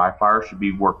 Dry fire should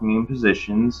be working in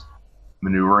positions,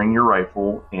 maneuvering your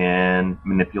rifle, and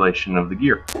manipulation of the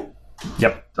gear.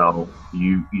 Yep. So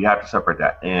you have to separate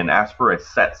that. And as for a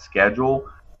set schedule,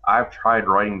 I've tried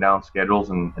writing down schedules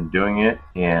and doing it,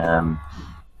 and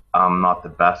I'm not the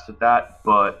best at that,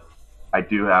 but I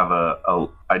do have a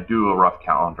rough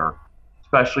calendar,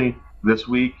 especially this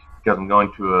week because I'm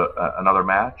going to another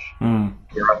match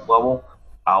here at level.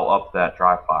 I'll up that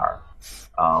dry fire.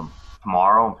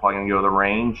 Tomorrow I'm probably going to go to the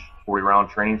range, 40-round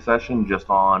training session just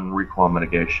on recoil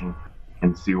mitigation,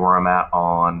 and see where I'm at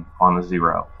on the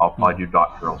zero. I'll probably do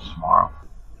dot drills tomorrow.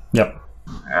 Yep.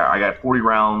 I got 40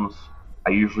 rounds. I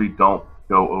usually don't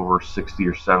go over 60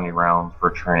 or 70 rounds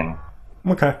for training.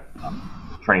 Okay.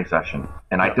 Training session.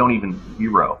 And I don't even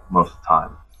zero most of the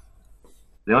time.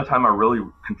 The only time I really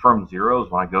confirm zero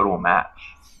is when I go to a match.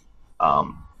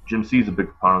 Jim C is a big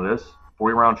proponent of this.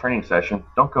 40-round training session,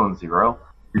 don't go in zero.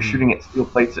 You're shooting at steel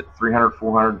plates at 300,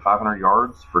 400, 500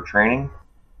 yards for training.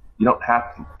 You don't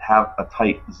have to have a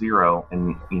tight zero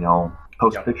and,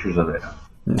 post pictures of it.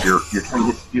 You're trying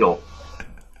to get steel.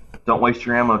 Don't waste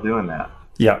your ammo doing that.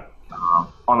 Yeah.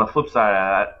 On the flip side of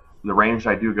that, the range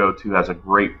I do go to has a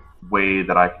great way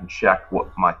that I can check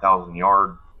what my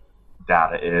 1,000-yard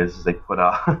data is. They put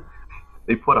a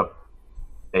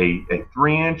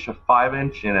 3-inch, a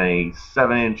 5-inch, and a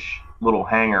 7-inch little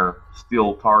hanger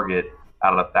steel target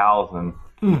out of 1,000.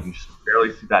 You can just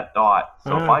barely see that dot.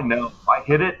 So if I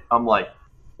hit it, I'm like,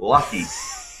 lucky.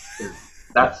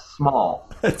 That's small.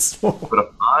 That's small. But if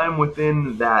I'm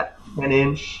within that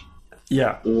 10-inch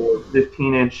or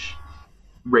 15-inch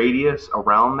radius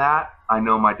around that, I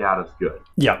know my data's good.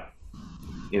 Yeah.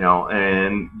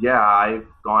 And I've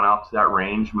gone out to that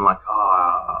range and been like,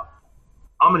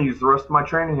 I'm I'm going to use the rest of my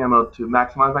training ammo to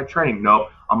maximize my training. Nope,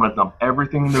 I'm going to dump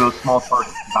everything into those small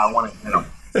targets because I want to hit them.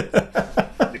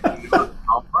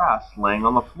 I'm brass laying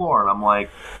on the floor, and I'm like,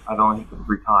 I've only hit them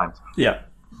 3 times. Yeah.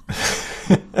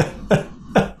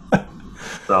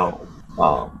 So,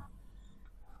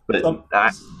 but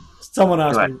someone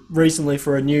asked me recently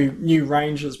for a new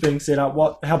range that's being set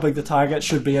up. How big the target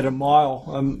should be at a mile?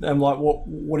 I'm like,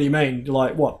 what do you mean?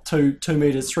 Like what? 2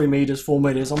 meters, 3 meters, 4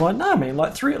 meters? I'm like, no, man,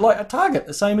 like a target,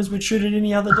 the same as we'd shoot at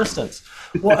any other distance.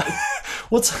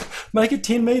 Make it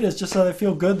 10 meters just so they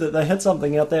feel good that they hit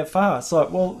something out that far. It's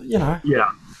like, well,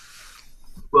 Yeah.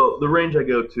 Well, the range I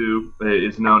go to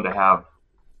is known to have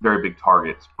very big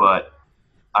targets, but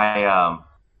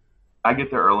I get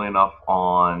there early enough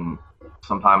on.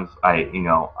 Sometimes I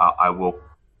will.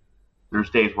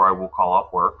 There's days where I will call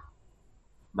off work.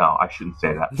 No, I shouldn't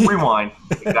say that. Rewind.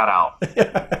 Take that out.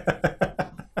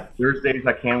 There's days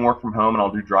I can work from home and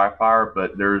I'll do dry fire,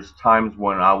 but there's times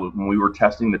when we were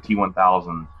testing the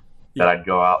T1000 that I'd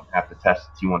go out and have to test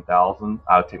the T1000.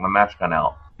 I would take my match gun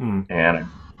out, and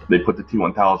they put the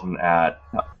T1000 at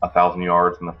 1,000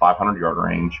 yards in the 500-yard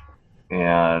range,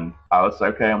 and I was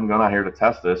like, okay, I'm going out here to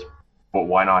test this, but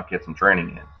why not get some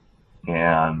training in?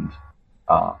 And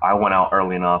I went out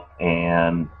early enough,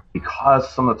 and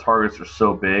because some of the targets are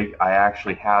so big, I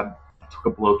took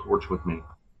a blowtorch with me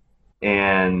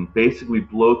and basically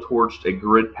blowtorched a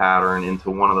grid pattern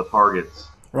into one of the targets.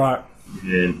 Right.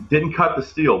 And didn't cut the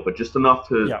steel, but just enough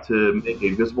to make a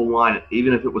visible line,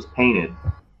 even if it was painted.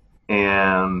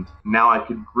 And now I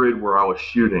could grid where I was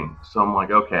shooting. So I'm like,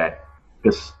 okay.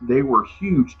 Because they were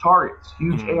huge targets,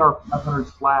 huge AR-500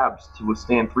 slabs to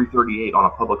withstand 338 on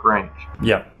a public range.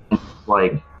 Yeah.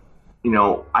 Like,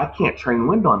 I can't train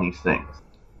wind on these things.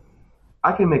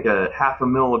 I can make a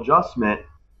 0.5 mil adjustment,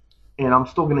 and I'm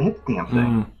still going to hit the damn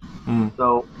thing.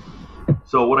 So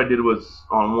what I did was,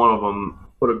 on one of them,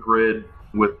 put a grid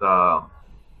with a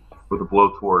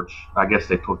blowtorch. I guess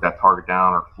they took that target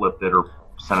down or flipped it or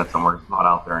sent it somewhere. It's not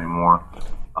out there anymore.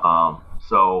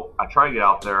 So I try to get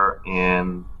out there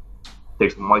and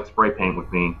take some white spray paint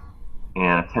with me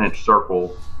and a 10-inch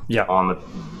circle on the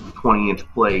 20-inch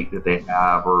plate that they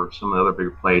have or some of the other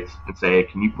bigger plates and say, hey,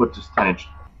 can you put this 10-inch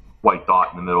white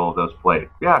dot in the middle of those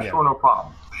plates? Yeah, sure, no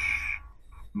problem.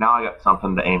 Now I got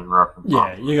something to aim and reference.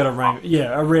 Yeah, you got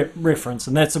a reference,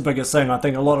 and that's the biggest thing. I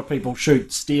think a lot of people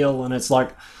shoot steel, and it's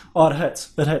like, oh, it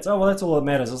hits. Oh, well, that's all that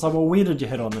matters. It's like, well, where did you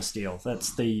hit on the steel?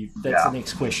 That's the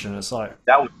next question. It's like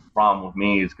that was the problem with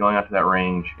me is going out to that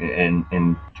range and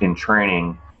in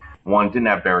training. One, didn't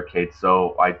have barricades,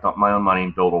 so I dumped my own money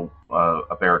and built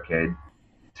a barricade.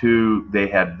 2, they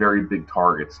had very big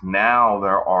targets. Now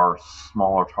there are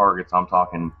smaller targets. I'm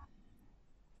talking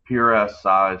PRS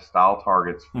size style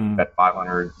targets at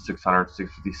 500, 600,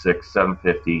 656,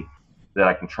 750 that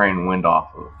I can train wind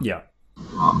off of. Yeah.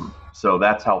 So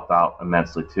that's helped out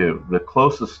immensely too. The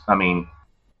closest,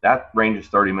 that range is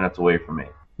 30 minutes away from me.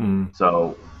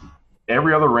 So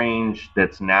every other range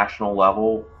that's national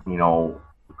level,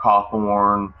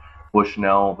 Cawthorn,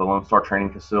 Bushnell, the Lone Star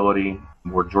Training Facility,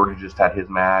 where Jordy just had his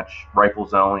match,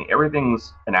 Rifles Only,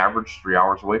 everything's an average 3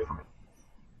 hours away from me.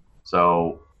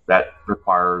 So that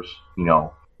requires, a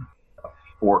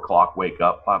 4 o'clock wake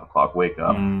up, 5 o'clock wake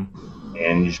up, and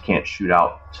you just can't shoot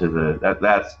out to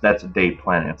that's a day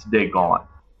plan. It's a day gone.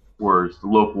 Whereas the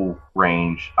local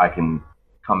range, I can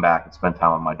come back and spend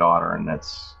time with my daughter, and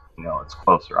that's, it's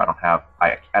closer. I don't have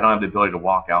the ability to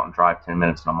walk out and drive 10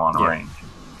 minutes and I'm on a range.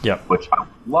 Yeah. Which I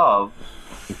love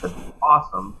because it's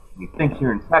awesome. You think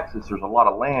here in Texas there's a lot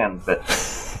of land, but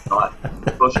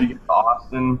once you get to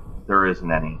Austin, there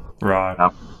isn't any. Right.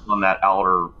 I'm on that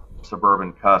outer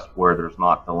suburban cusp where there's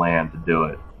not the land to do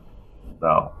it.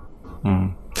 So.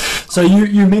 So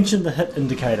you mentioned the hit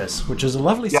indicators, which is a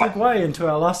lovely segue into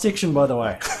our last section, by the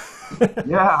way.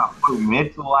 Yeah, we made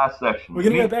it to the last section. We're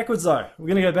going to go backwards, though.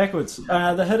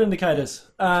 The hit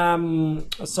indicators.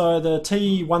 So the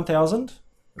T1000.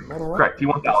 Correct,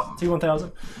 T1000.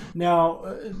 T1000. Now,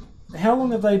 how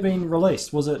long have they been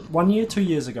released? Was it 1 year, 2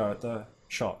 years ago at the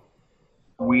shop?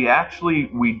 We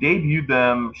debuted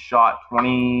them shot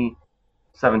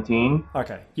 2017.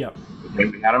 Okay, yeah. Okay,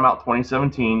 we had them out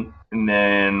 2017, and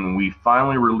then we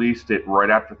finally released it right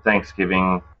after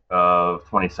Thanksgiving of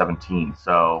 2017.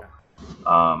 So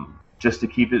just to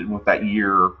keep it with that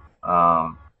year,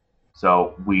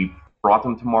 so we brought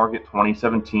them to market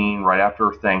 2017 right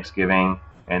after Thanksgiving,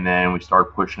 and then we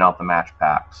started pushing out the match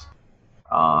packs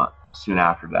soon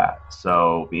after that.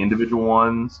 So the individual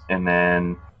ones, and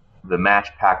then the match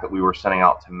pack that we were sending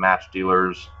out to match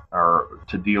dealers, or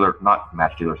to not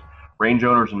match dealers, range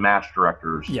owners and match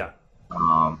directors. Yeah.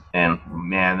 And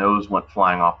man, those went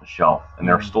flying off the shelf, and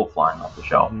they're still flying off the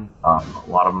shelf. A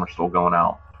lot of them are still going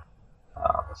out.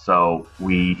 So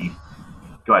we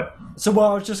go ahead. So,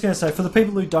 well, I was just going to say, for the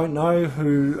people who don't know,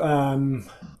 who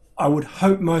I would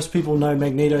hope most people know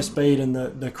magneto speed and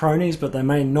the cronies, but they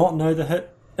may not know the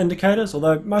hit indicators,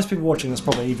 although most people watching this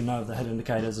probably even know the hit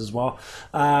indicators as well.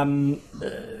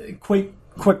 Quick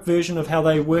version of how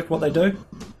they work, what they do.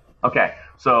 Okay,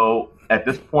 so at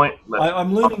this point...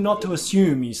 I'm learning not to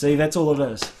assume, you see, that's all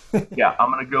it is. Yeah,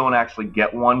 I'm going to go and actually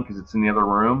get one because it's in the other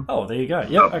room. Oh, there you go.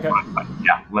 Yep, okay.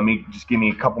 Yeah, give me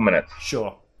a couple minutes.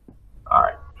 Sure. All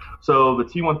right. So the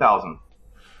T1000.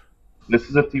 This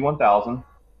is a T1000.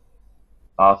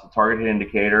 It's a target hit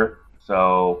indicator.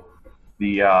 So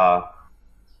the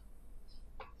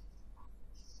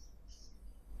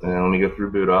and let me go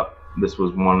through boot up. This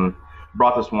was one.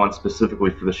 Brought this one specifically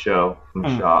for the show from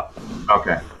the shop.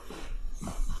 Okay.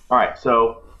 All right.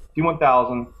 So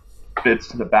T1000 fits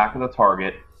to the back of the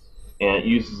target, and it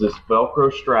uses this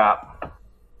Velcro strap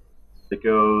that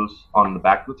goes on the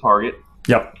back of the target.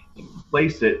 Yep.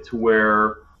 Place it to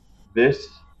where this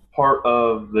part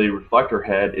of the reflector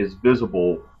head is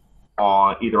visible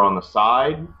on either on the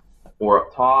side or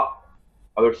up top,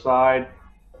 other side.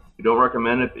 We don't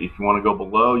recommend it, but if you want to go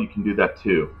below, you can do that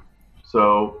too.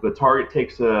 So the target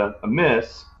takes a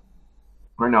miss.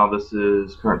 Right now, this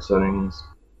is current settings.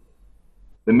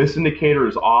 The miss indicator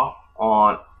is off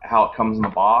on how it comes in the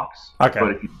box. Okay.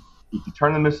 But if you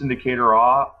turn the miss indicator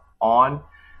on,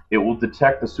 it will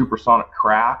detect the supersonic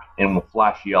crack and will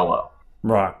flash yellow.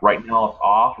 Right. Right now it's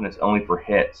off and it's only for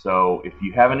hit. So if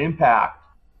you have an impact,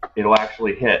 it'll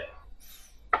actually hit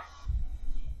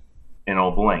and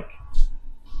it'll blink.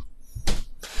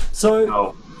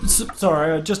 So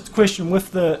sorry, just a question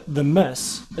with the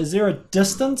miss. Is there a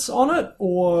distance on it,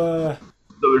 or?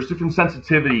 So there's different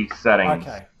sensitivity settings.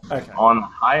 Okay. On the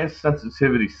highest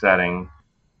sensitivity setting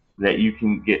that you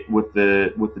can get with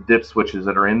the dip switches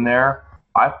that are in there,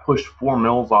 I've pushed 4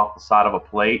 mils off the side of a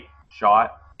plate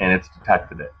shot, and it's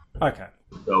detected it. Okay.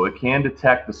 So it can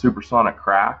detect the supersonic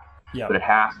crack, but it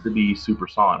has to be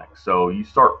supersonic. So you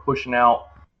start pushing out,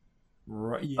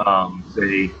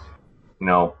 say,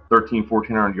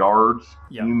 1,400 yards,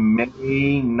 you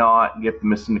may not get the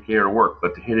miss indicator to work,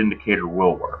 but the hit indicator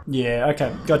will work. Yeah,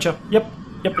 okay, gotcha. Yep.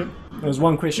 There was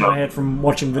one question I had from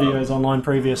watching videos online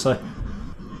previously.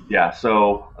 Yeah,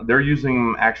 so they're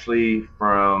using actually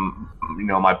from,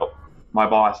 my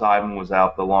boss Ivan was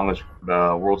out the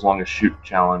world's longest shoot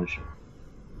challenge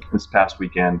this past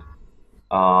weekend.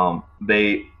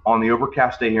 They, on the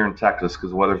overcast day here in Texas, because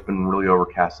the weather's been really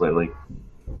overcast lately,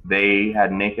 they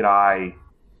had naked eye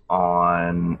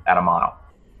at a mile.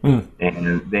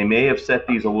 And they may have set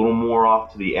these a little more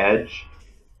off to the edge.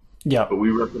 Yeah. But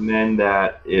we recommend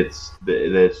that it's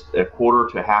a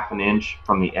quarter to half an inch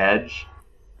from the edge,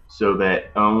 so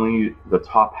that only the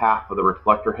top half of the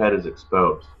reflector head is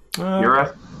exposed.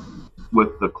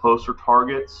 With the closer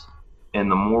targets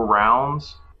and the more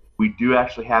rounds, we do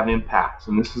actually have impacts.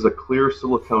 And this is a clear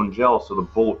silicone gel, so the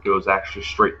bullet goes actually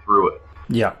straight through it.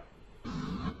 Yeah.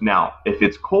 Now, if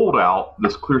it's cold out,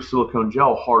 this clear silicone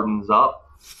gel hardens up,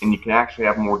 and you can actually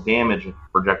have more damage if the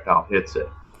projectile hits it.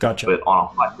 Gotcha. But on a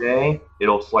hot day,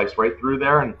 it'll slice right through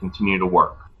there and continue to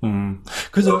work.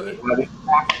 Because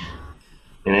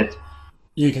and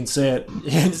you can see it.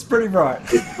 Yeah, it's pretty bright.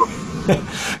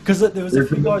 Because there was a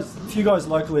few guys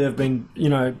locally have been,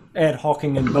 ad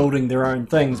hocing and building their own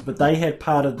things, but they had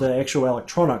part of the actual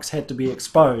electronics had to be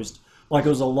exposed, like it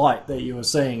was a light that you were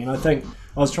seeing. And I think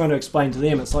I was trying to explain to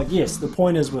them, it's like, yes, the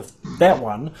point is with that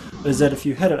one is that if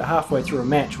you hit it halfway through a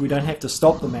match, we don't have to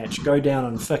stop the match, go down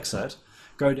and fix it.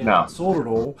 Go down and sort it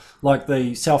all. Like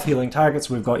the self-healing targets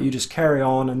we've got, you just carry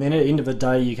on, and then at the end of the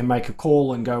day you can make a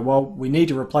call and go, well, we need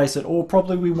to replace it, or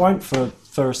probably we won't for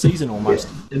a season almost.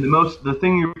 And the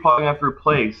thing you're probably going to have to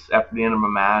replace after the end of a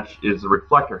match is the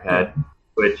reflector head,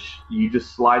 which you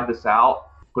just slide this out,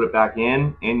 put it back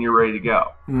in, and you're ready to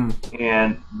go.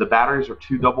 And the batteries are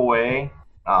 2 AA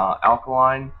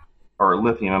alkaline, or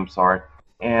lithium, I'm sorry,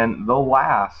 and they'll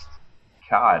last,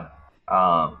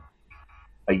 a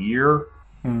year.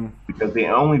 Because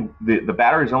the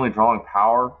battery's only drawing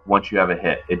power once you have a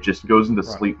hit. It just goes into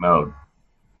sleep mode,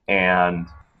 and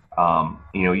a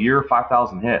year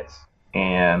 5,000 hits,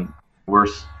 and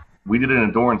we did an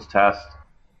endurance test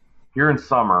here in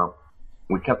summer.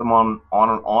 We kept them on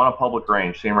a public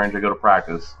range, same range I go to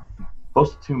practice,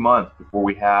 close to 2 months before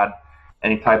we had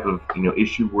any type of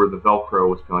issue where the Velcro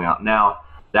was going out. Now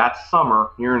that's summer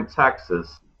here in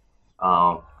Texas,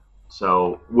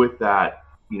 so with that,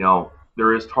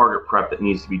 there is target prep that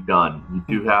needs to be done.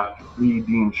 You do have to read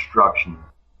the instructions.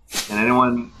 And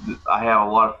anyone, I have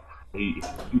a lot of, if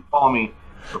you follow me,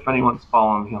 or if anyone's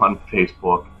following me on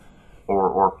Facebook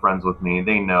or friends with me,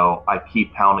 they know I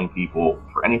keep pounding people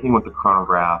for anything with the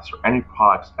chronographs or any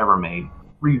products ever made.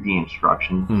 Read the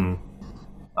instructions.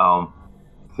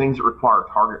 Things that require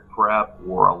target prep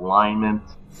or alignment,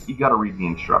 you got to read the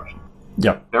instructions.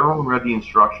 Yep. If everyone read the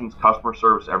instructions, customer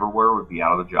service everywhere would be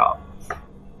out of the job.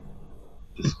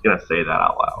 Just gonna say that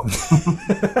out loud.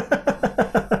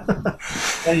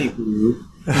 Anywho.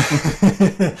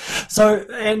 So,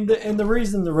 and the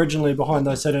reason originally behind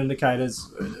those hit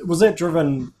indicators, was that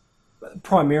driven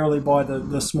primarily by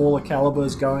the smaller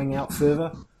calibers going out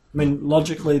further? I mean,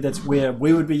 logically, that's where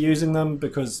we would be using them,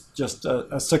 because just a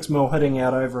 6mm hitting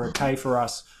out over a K for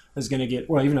us is going to get,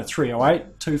 well, even a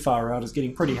 308 too far out is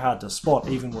getting pretty hard to spot,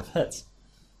 even with hits.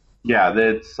 Yeah,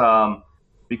 that's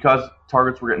because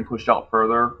targets were getting pushed out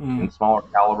further in smaller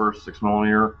calibers,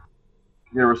 6mm.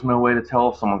 There was no way to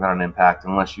tell if someone got an impact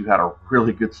unless you had a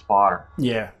really good spotter.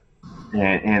 Yeah.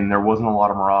 And there wasn't a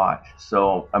lot of mirage.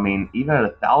 So, I mean, even at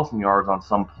 1,000 yards on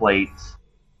some plates,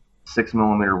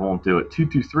 6mm won't do it.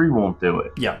 223 won't do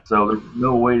it. Yeah. So there's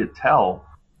no way to tell.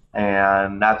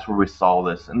 And that's where we saw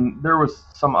this. And there was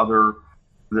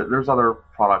there's other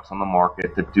products on the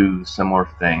market that do similar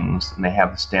things. And they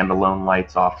have the standalone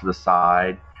lights off to the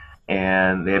side.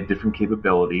 And they have different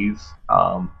capabilities.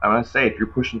 I'm going to say, if you're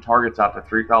pushing targets out to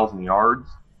 3,000 yards,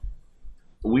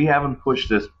 we haven't pushed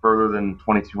this further than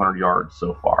 2,200 yards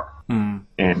so far. And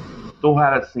still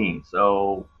had it seen.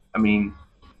 So, I mean,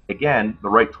 again, the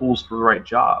right tools for the right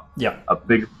job. Yeah. A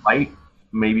big light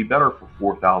may be better for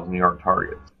 4,000 yard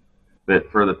targets.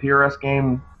 But for the PRS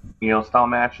game, style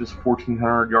matches,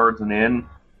 1,400 yards and in,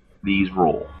 these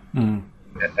rule.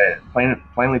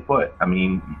 Plainly put, I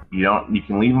mean, you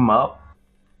can leave them up.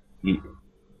 You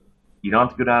don't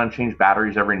have to go down and change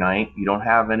batteries every night. You don't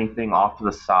have anything off to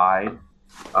the side.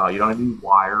 You don't have any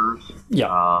wires.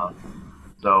 Yeah.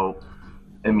 So,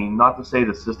 I mean, not to say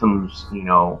the system's,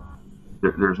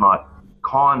 there's not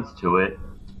cons to it.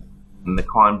 And the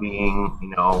con being,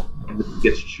 if this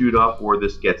gets chewed up or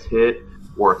this gets hit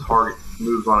or a target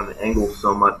moves on an angle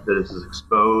so much that it is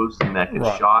exposed and that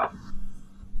gets shot.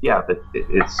 Yeah, but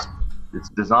it's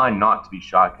designed not to be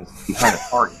shot because it's behind a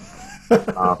target.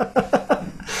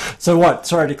 So what?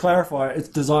 Sorry, to clarify, it's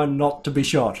designed not to be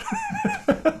shot.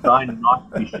 Designed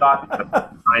not to be shot because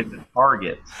it's behind the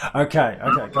target. Okay,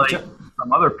 Like gotcha.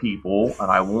 some other people, and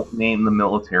I won't name the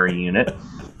military unit,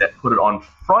 that put it on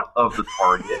front of the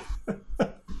target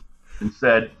and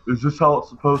said, "Is this how it's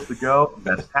supposed to go?"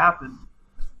 That's happened.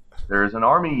 There's an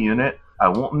Army unit, I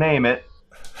won't name it,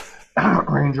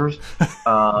 Rangers, put it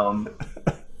on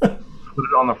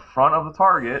the front of the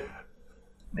target,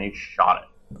 and they shot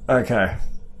it. Okay.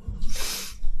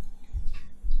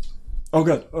 Oh,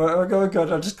 good. Oh,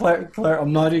 good. I'm just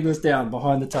I'm noting this down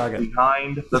behind the target.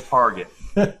 Behind the target.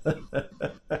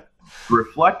 The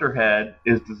reflector head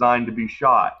is designed to be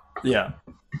shot. Yeah.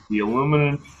 The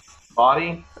aluminum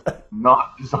body,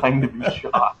 not designed to be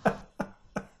shot.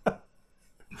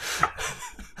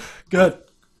 Good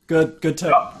tip.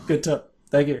 Yeah. Good tip.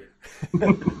 Thank you.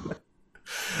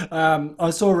 I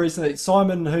saw recently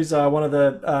Simon, who's one of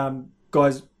the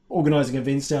guys organising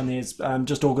events down there, has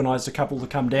just organised a couple to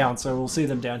come down, so we'll see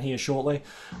them down here shortly,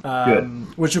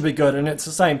 which will be good. And it's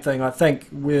the same thing. I think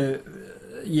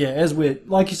as we're,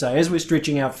 like you say, as we're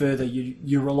stretching out further,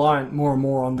 you're reliant more and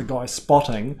more on the guy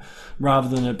spotting rather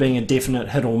than it being a definite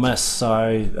hit or miss.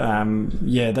 So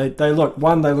they look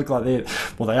like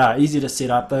they are easy to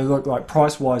set up. They look like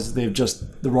price wise they're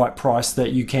just the right price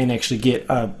that you can actually get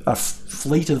a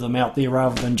fleet of them out there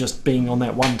rather than just being on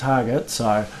that one target.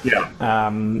 So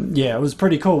it was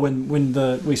pretty cool when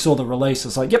we saw the release.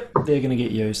 It's like, yep, they're going to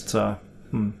get used. So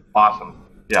awesome.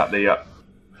 Yeah, they.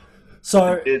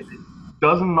 So it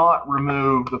does not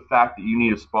remove the fact that you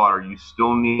need a spotter. You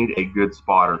still need a good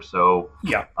spotter. So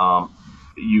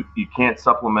you can't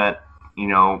supplement,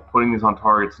 putting these on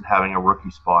targets and having a rookie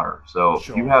spotter. So if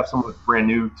you have someone that's brand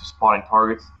new to spotting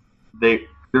targets,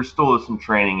 there still is some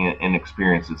training and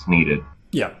experience that's needed.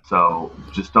 Yeah. So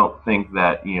just don't think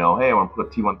that, hey, I want to put a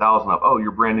T1000 up. Oh,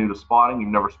 you're brand new to spotting. You've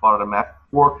never spotted a match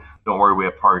before. Don't worry, we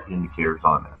have target indicators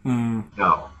on there.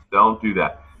 No, don't do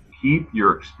that. Keep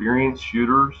your experienced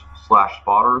shooters /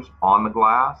 spotters on the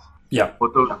glass. Yeah.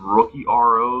 Put those rookie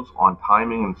ROs on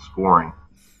timing and scoring.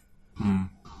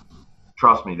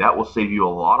 Trust me, that will save you a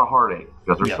lot of heartache,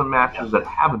 because there's some matches that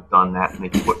haven't done that, and they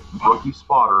put rookie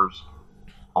spotters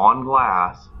on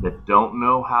glass that don't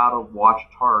know how to watch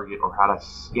a target or how to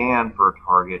scan for a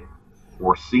target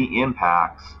or see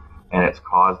impacts, and it's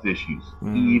caused issues,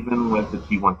 even with the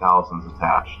T1000s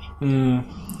attached.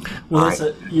 Well, that's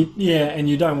it. Yeah, and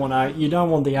you don't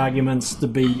want the arguments to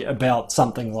be about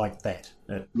something like that.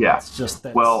 It's just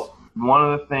that. Well, one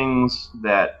of the things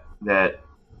that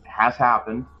has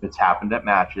happened, it's happened at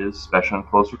matches, especially on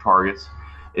closer targets,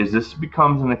 is this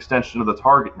becomes an extension of the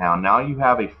target now. Now you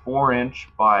have a 4-inch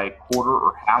by quarter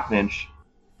or half-inch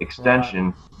extension.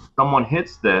 Right. Someone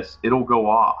hits this, it'll go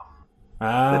off. The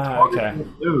target will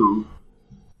move,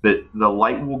 but the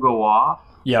light will go off.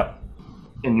 Yep.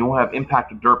 And you'll have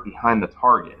impacted dirt behind the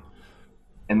target.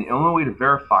 And the only way to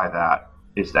verify that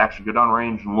is to actually go down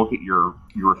range and look at your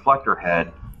reflector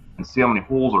head and see how many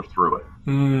holes are through it.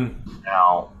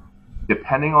 Now,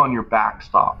 depending on your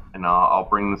backstop, and I'll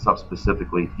bring this up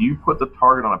specifically, if you put the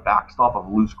target on a backstop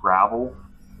of loose gravel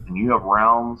and you have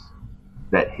rounds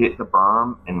that hit the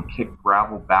berm and kick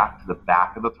gravel back to the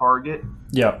back of the target,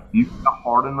 you get a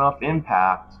hard enough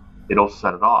impact, it'll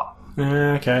set it off.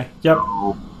 Okay. Yep.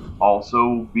 So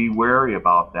also be wary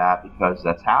about that because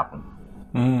that's happened.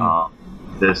 Even on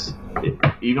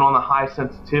the high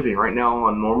sensitivity, right now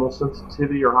on normal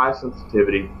sensitivity or high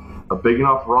sensitivity, a big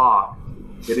enough rock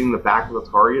hitting the back of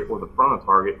the target or the front of the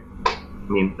target, I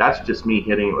mean, that's just me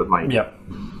hitting it with my... Yep.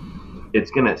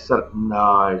 It's going to set up... No,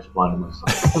 I just blinded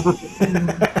myself.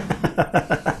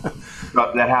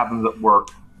 But that happens at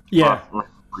work. Yeah.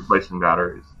 Replacing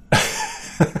batteries.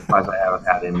 Otherwise, I haven't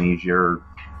had amnesia or,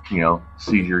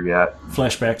 seizure yet.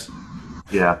 Flashbacks.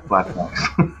 Yeah, flashbacks.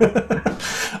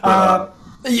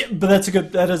 Yeah, but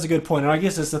that is a good point. And I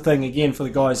guess it's the thing, again, for the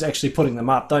guys actually putting them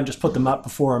up. Don't just put them up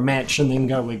before a match and then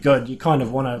go, we're good. You kind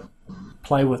of want to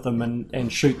play with them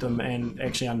and shoot them and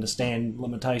actually understand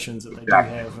limitations that they do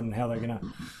have and how they're going to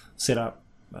set up.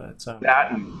 But it's,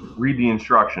 that and read the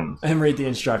instructions. And read the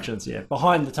instructions, yeah.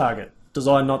 Behind the target.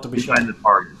 Designed not to be shot. Behind the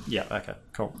target. Yeah, okay,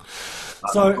 cool.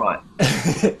 So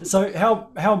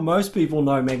how most people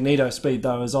know magneto speed,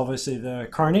 though, is obviously the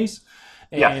chronies.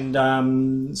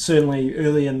 And certainly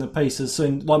early in the pieces,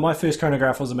 like my first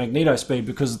chronograph was a magneto speed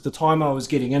because at the time I was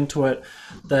getting into it,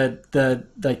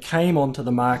 they came onto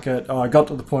the market. I got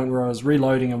to the point where I was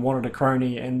reloading and wanted a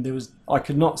chrony, and I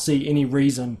could not see any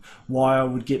reason why I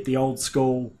would get the old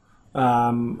school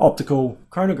optical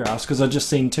chronographs because I'd just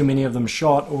seen too many of them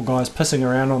shot or guys pissing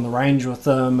around on the range with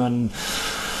them and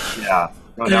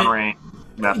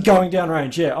going down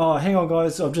range. Yeah. Oh, hang on,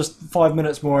 guys. I'm just 5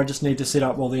 minutes more. I just need to set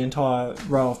up the entire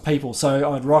row of people.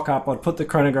 So I'd rock up. I'd put the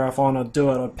chronograph on. I'd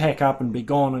do it. I'd pack up and be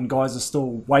gone. And guys are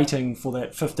still waiting for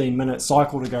that 15-minute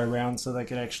cycle to go round so they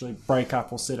could actually break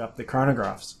up or set up the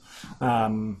chronographs.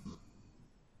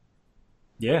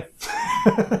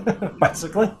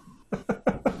 Basically.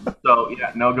 So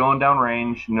no going down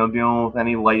range. No dealing with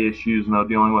any light issues. No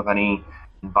dealing with any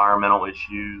environmental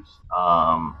issues.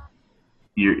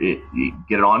 You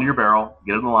get it onto your barrel,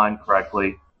 get it in the line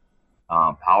correctly,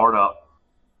 power it up,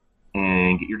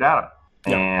 and get your data.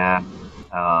 Yep. And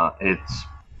it's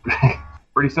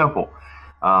pretty simple.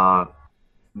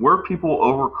 Where people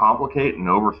overcomplicate and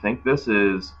overthink this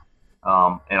is,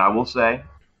 and I will say,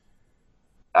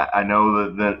 I know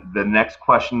that the next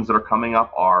questions that are coming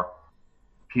up are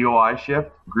POI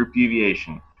shift, group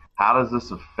deviation. How does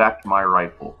this affect my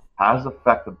rifle? How does it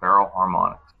affect the barrel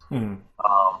harmonics?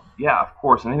 Of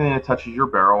course, anything that touches your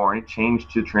barrel or any change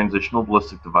to transitional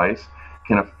ballistic device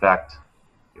can affect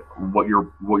what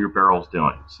your barrel's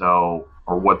doing. So,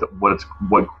 or what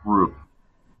group,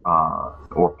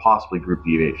 or possibly group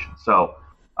deviation. So,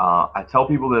 I tell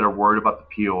people that are worried about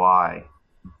the POI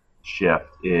shift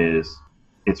is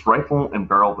it's rifle and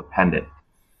barrel dependent.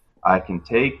 I can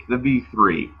take the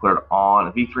V3, put it on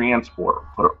a V3 and Sport,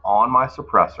 put it on my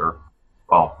suppressor.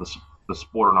 Well, the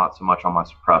Sporter not so much on my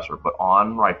suppressor, but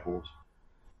on rifles,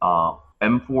 M40,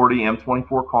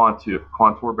 M24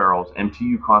 contour barrels,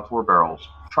 MTU contour barrels,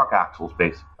 truck axles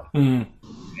basically,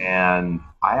 and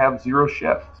I have zero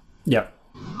shift. Yep.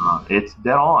 It's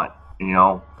dead on.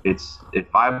 It's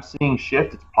if I'm seeing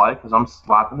shift, it's probably because I'm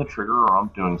slapping the trigger or I'm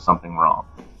doing something wrong.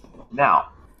 Now,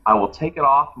 I will take it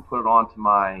off and put it onto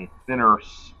my thinner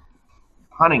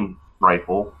hunting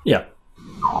rifle. Yeah.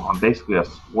 I'm basically a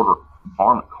Sporter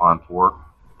varmint contour,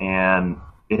 and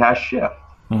it has shift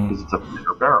because it's a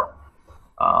bigger barrel.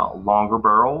 Longer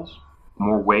barrels,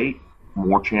 more weight,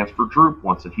 more chance for droop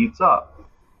once it heats up.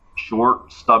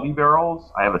 Short, stubby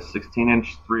barrels, I have a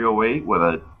 16-inch 308 with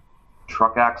a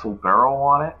truck axle barrel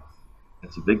on it.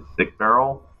 It's a big, thick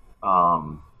barrel.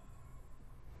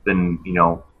 Then,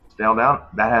 scale down,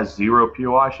 that has zero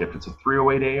POI shift. It's a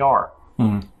 308 AR.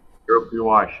 Zero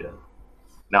POI shift.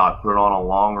 Now I put it on a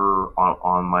longer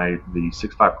on the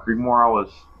 6.5 Creedmoor I was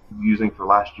using for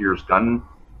last year's gun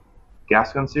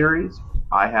gas gun series,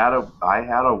 I had a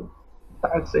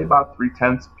I'd say about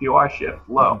 3/10 POI shift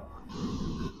low.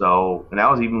 So, and that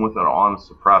was even with an on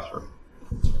suppressor.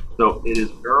 So it is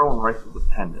barrel and rifle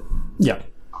dependent. Yeah.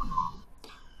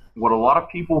 What a lot of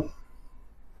people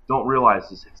don't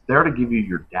realize is it's there to give you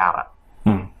your data.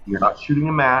 You're not shooting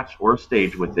a match or a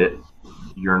stage with it.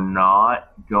 You're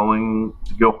not going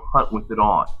to go hunt with it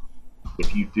on.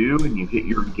 If you do and you hit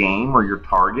your game or your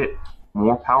target,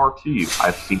 more power to you.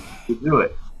 I've seen people do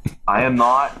it. I am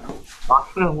not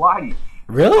going to lie to you.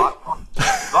 Really?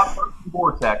 Not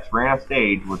Vortex ran a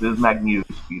stage with his Magneto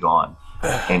speed on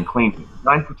and cleaned it.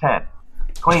 9 for 10.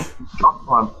 Clean.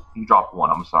 He dropped one.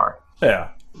 I'm sorry. Yeah.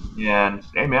 And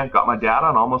hey man, got my data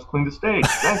and almost cleaned the stage.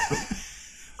 Thanks.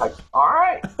 Like, all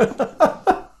right.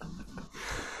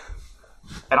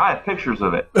 And I have pictures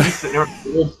of it. He's sitting there with a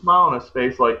little smile on his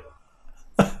face, like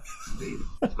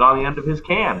it's got on the end of his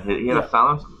can. He had a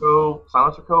Silencer Co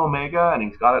Omega, and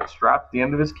he's got it strapped at the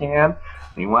end of his can.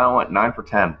 And he went 9 for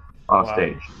 10 on a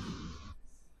stage.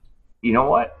 You know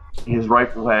what? His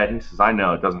rifle head. He says, "I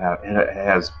know it doesn't have. It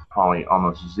has probably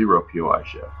almost 0 POI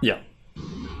shift." Yeah.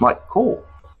 I'm like, cool.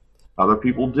 Other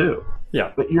people do.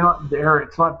 Yeah. But you're not there.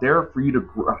 It's not there for you to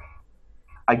grow.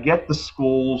 I get the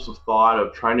schools of thought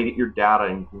of trying to get your data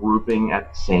and grouping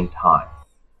at the same time.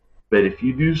 But if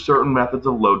you do certain methods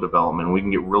of load development, we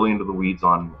can get really into the weeds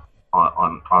on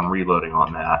reloading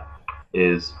on that,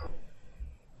 is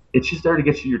it's just there to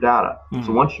get you your data. Mm-hmm.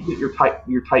 So once you get your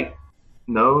tight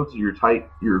nodes,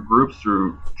 your groups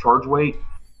through charge weight,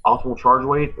 optimal charge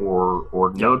weight,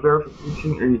 or node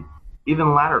verification, or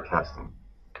even ladder testing,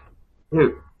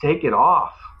 dude, take it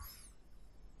off.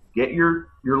 Get your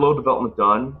load development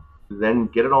done, then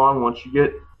get it on once you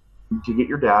get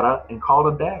your data, and call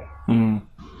it a day. Mm.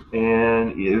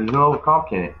 And there's no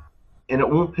overcomplicating, and it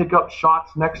won't pick up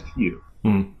shots next to you.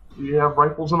 Mm. If you have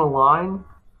rifles in a line,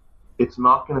 it's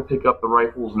not going to pick up the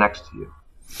rifles next to you.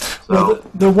 So well,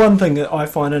 the one thing that I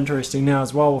find interesting now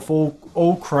as well with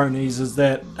all cronies is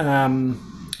that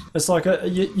it's like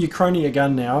you crony a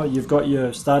gun now. You've got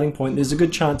your starting point. There's a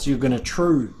good chance you're going to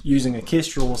true using a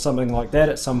Kestrel or something like that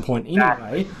at some point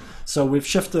anyway. So we've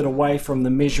shifted away from the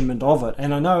measurement of it.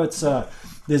 And I know it's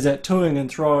there's that toing and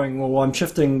throwing. Well, I'm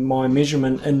shifting my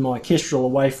measurement in my Kestrel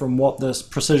away from what this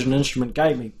precision instrument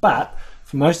gave me. But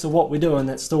for most of what we're doing,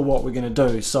 that's still what we're going to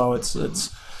do. So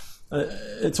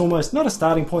it's almost not a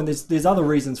starting point. There's other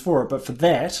reasons for it, but for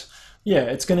that, yeah,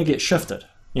 it's going to get shifted.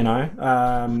 You know,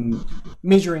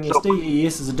 measuring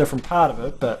SDES is a different part of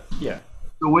it, but yeah.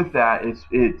 So with that, it's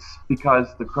because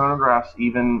the chronographs,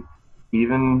 even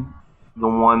the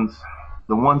ones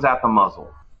at the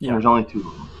muzzle. Yeah. There's only 2 of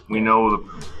them. We know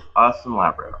us and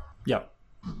Labradar. Yeah.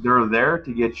 They're there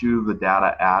to get you the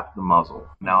data at the muzzle.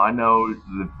 Now I know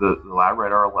the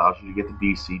Labradar allows you to get the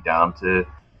DC down to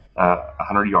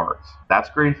 100 yards. That's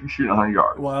great if you're shooting 100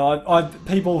 yards. Well,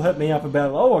 people hit me up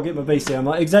about, I'll get my BC. I'm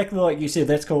like, exactly like you said,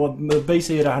 that's cool. The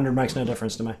BC at 100 makes no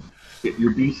difference to me.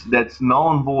 Your BC, that's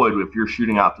null and void if you're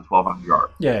shooting out to 1,200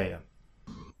 yards. Yeah.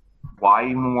 Why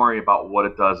even worry about what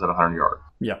it does at 100 yards?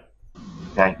 Yeah.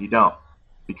 Okay, you don't.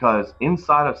 Because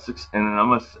inside of 6,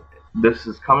 and this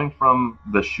is coming from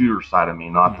the shooter side of me,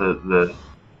 not the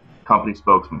company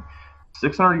spokesman.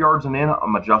 600 yards and in,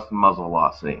 I'm adjusting muzzle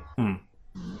velocity.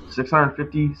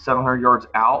 650, 700 yards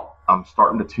out, I'm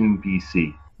starting to tune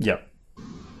BC. Yep.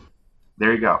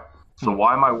 There you go. So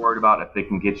why am I worried about if they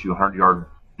can get you 100 yard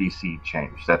BC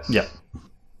change? That's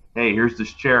hey, here's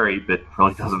this cherry, but it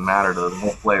really doesn't matter to the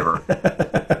whole flavor.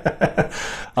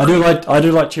 I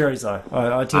do like cherries though.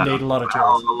 I tend to eat a lot of cherries.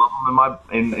 I love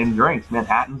them in drinks.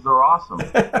 Manhattans are awesome.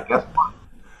 Guess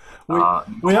what?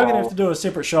 We are going to have to do a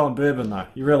separate show on bourbon though.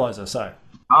 You realise I say.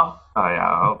 Huh? Oh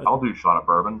yeah, I'll do a shot of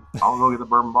bourbon. I'll go get the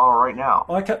bourbon bottle right now.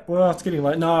 Well, it's getting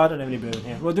late. No, I don't have any bourbon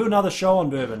here. We'll do another show on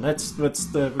bourbon. We'll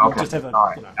just have a, all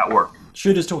right, that works.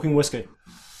 Shooters talking whiskey.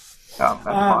 Yeah, that's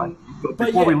fine. But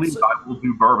before we leave, I will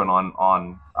do bourbon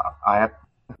on. I'll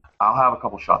have a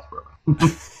couple shots of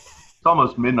bourbon. It's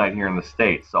almost midnight here in the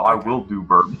States, so I will do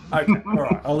bourbon. Okay, all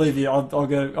right. I'll leave you. I'll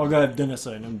go have dinner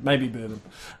soon and maybe bourbon.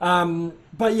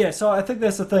 But yeah, so I think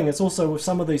that's the thing. It's also with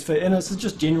some of these, and it's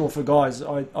just general for guys.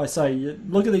 I say,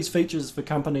 look at these features for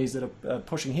companies that are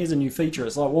pushing. Here's a new feature.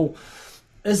 It's like, well,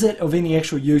 is it of any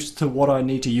actual use to what I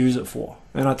need to use it for?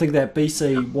 And I think that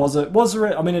BC was.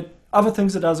 I mean, other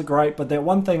things it does are great, but that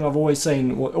one thing I've always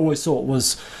thought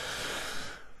was,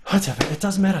 it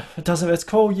doesn't matter. It's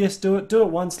cool. Yes, do it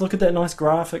once. Look at that nice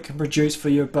graph it can produce for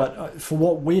you. But for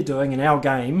what we're doing in our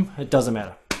game, it doesn't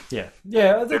matter. Yeah.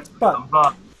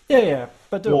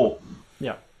 But do cool. it.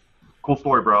 Yeah. Cool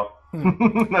story, bro.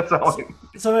 That's how.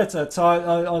 So that's it. So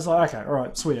I was like, okay, all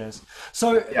right, sweet as.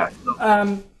 So, Yeah.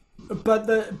 So,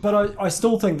 I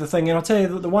still think the thing, and I'll tell you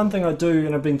that the one thing I do,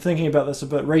 and I've been thinking about this a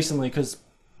bit recently, because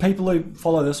people who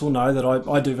follow this will know that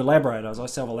I do vibrators. I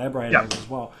sell vibrators as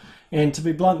well. And to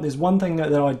be blunt, there's one thing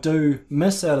that I do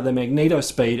miss out of the magneto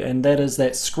speed, and that is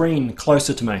that screen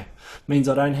closer to me. Means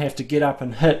I don't have to get up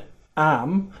and hit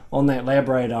arm on that lab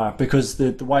radar, because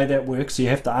the way that works, you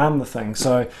have to arm the thing.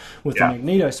 So with the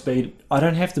magneto speed, I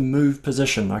don't have to move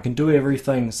position. I can do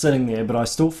everything sitting there, but I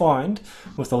still find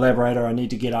with the lab radar I need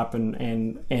to get up and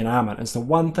arm it. It's the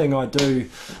one thing I do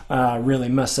really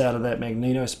miss out of that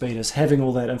magneto speed, is having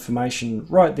all that information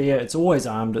right there. It's always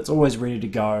armed, it's always ready to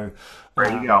go. There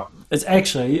you go. It's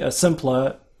actually a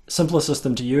simpler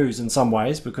system to use in some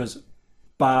ways, because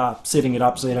bar setting it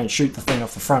up so you don't shoot the thing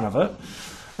off the front of it.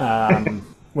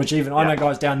 Which even I know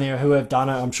guys down there who have done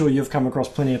it. I'm sure you've come across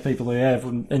plenty of people who have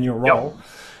in your role.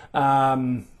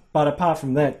 But apart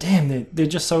from that, damn, they're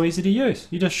just so easy to use.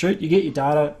 You just shoot, you get your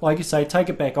data, like you say, take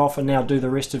it back off, and now do the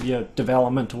rest of your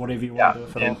development or whatever you want to do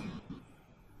with it off.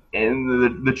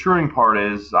 And the truing part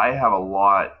is, I have a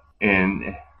lot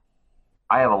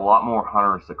more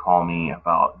hunters that call me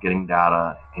about getting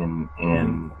data in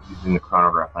using the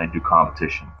chronograph than I do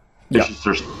competition. There's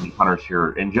so many hunters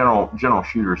here, and general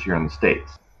shooters here in the States.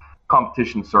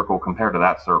 Competition circle compared to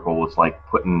that circle is like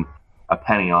putting a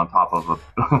penny on top of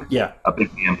a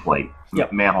big man plate,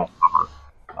 manhole cover.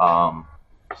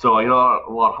 So I get a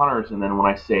lot of hunters, and then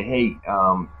when I say, hey,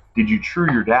 did you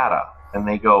true your data? And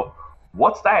they go,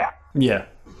 what's that? Yeah.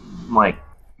 I'm like,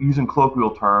 using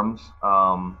colloquial terms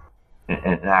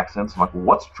and accents, I'm like, well,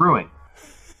 what's truing?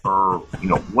 Or,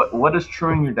 what is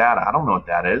truing your data? I don't know what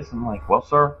that is. I'm like, well,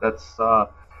 sir, that's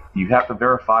you have to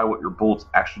verify what your bullet's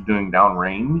actually doing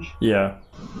downrange. Yeah.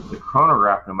 The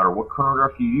chronograph, no matter what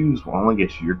chronograph you use, will only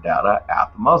get you your data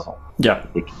at the muzzle. Yeah.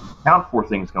 It can't account for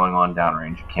things going on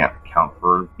downrange. It can't account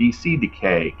for BC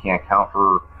decay. It can't account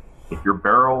for if your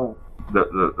barrel,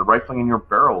 the rifling in your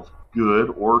barrel's good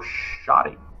or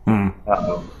shoddy.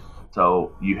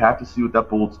 So you have to see what that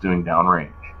bullet's doing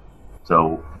downrange.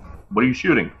 So what are you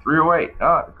shooting? 308.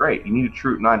 Ah, great. You need to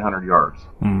shoot 900 yards.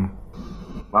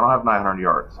 I don't have 900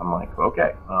 yards. I'm like,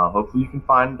 okay. Hopefully you can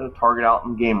find a target out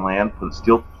in game land, put a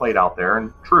steel plate out there,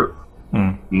 and true.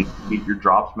 You need your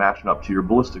drops matching up to your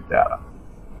ballistic data.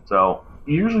 So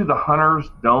usually the hunters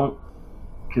don't,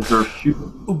 because they're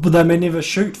shooting. But they may never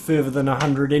shoot further than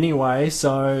 100 anyway,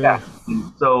 so... Yeah.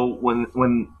 So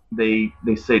when they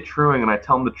say truing, and I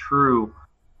tell them the true,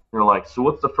 they're like, so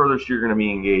what's the furthest you're going to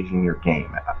be engaging your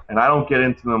game at? And I don't get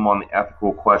into them on the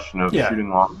ethical question of shooting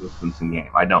long distance in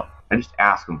game. I don't. I just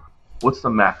ask them, what's the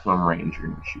maximum range you're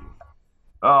going to shoot at?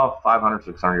 Oh, 500,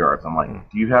 600 yards. I'm like,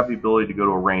 do you have the ability to go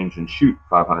to a range and shoot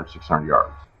 500, 600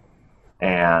 yards?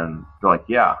 And they're like,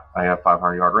 yeah, I have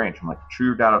 500 yard range. I'm like, true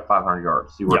your data at 500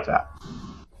 yards. See where it's at.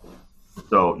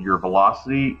 So your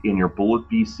velocity and your bullet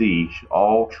BC should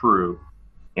all true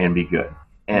and be good.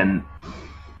 And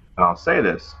I'll say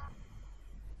this,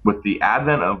 with the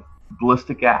advent of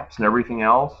ballistic apps and everything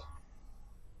else,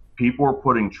 people are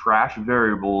putting trash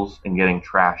variables and getting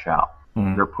trash out.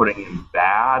 They're putting in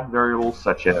bad variables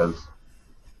such as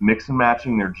mix and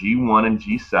matching their G1 and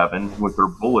G7 with their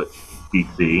bullet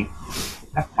BC.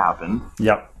 That happened.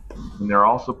 Yep. And they're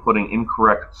also putting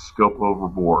incorrect scope over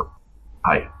bore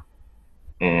height.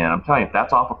 And I'm telling you, if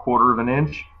that's off a quarter of an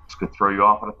inch, it's going to throw you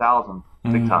off at 1,000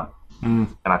 big time. And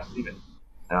I've seen it.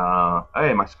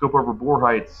 Hey, my scope over bore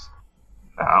height's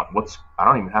I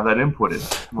don't even have that inputted.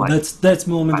 Like, that's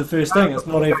normally the first thing. It's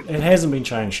not even, it hasn't been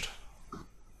changed.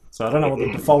 So I don't know what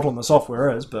the default on the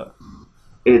software is, but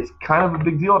it's kind of a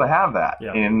big deal to have that.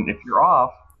 Yeah. And if you're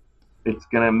off, it's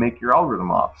going to make your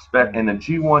algorithm off. And the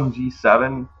G1,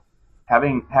 G7,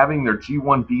 having their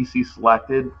G1 BC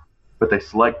selected, but they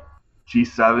select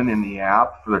G7 in the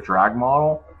app for the drag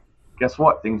model, guess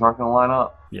what? Things aren't going to line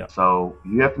up. Yeah. So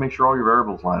you have to make sure all your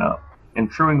variables line up.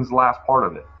 And truing is the last part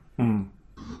of it.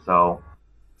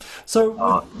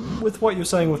 So with what you're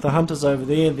saying with the hunters over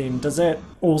there, then, does that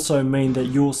also mean that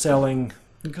you're selling...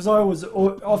 Because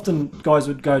often guys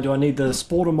would go, do I need the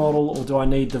Sporter model or do I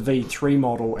need the V3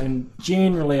 model? And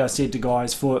generally I said to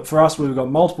guys, for us, we've got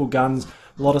multiple guns,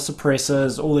 a lot of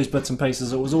suppressors, all these bits and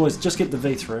pieces. It was always just get the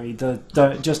V3.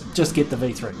 Just get the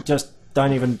V3. Just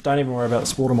don't even worry about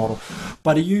the Sporter model.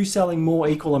 But are you selling more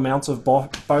equal amounts of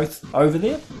both over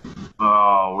there?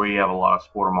 Oh, we have a lot of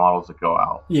Sporter models that go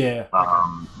out. Yeah.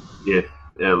 If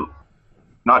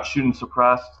not shooting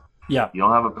suppressed, yeah, you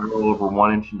don't have a barrel over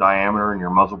 1 inch in diameter and your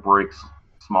muzzle breaks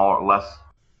smaller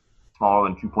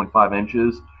than 2.5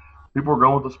 inches, people are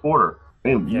going with the Sporter.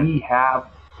 And we have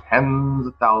tens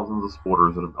of thousands of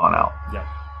sporters that have gone out. Yeah.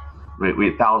 We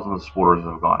had thousands of sporters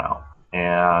that have gone out,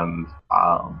 and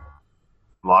a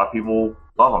lot of people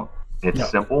love them. It's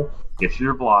simple, gets you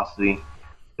your velocity.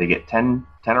 They get 10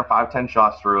 or 5-10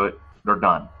 shots through it. They're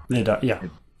done. They're done. Yeah.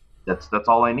 That's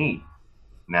all they need.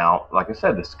 Now, like I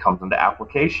said, this comes into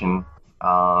application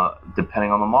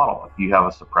depending on the model. If you have a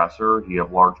suppressor, you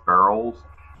have large barrels,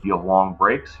 you have long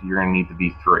brakes, you're going to need the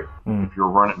V3. If you're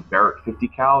running Barrett 50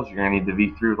 cals, you're going to need the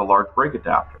V3 with a large brake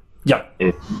adapter. Yeah.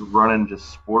 If you're running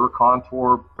just sporter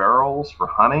contour barrels for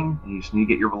hunting, and you just need to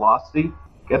get your velocity,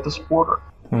 get the sporter.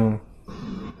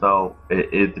 So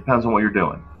it depends on what you're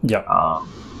doing. Yeah.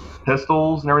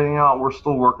 Pistols and everything else, we're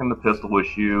still working the pistol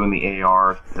issue and the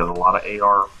ARs because a lot of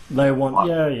AR. They want,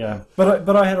 yeah.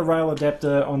 But I had a rail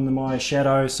adapter on my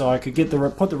Shadow, so I could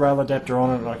put the rail adapter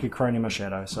on it, and I could chrome my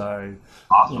Shadow. So,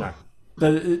 awesome.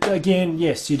 But again,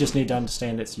 yes, you just need to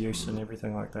understand its use and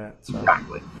everything like that. So.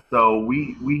 Exactly. So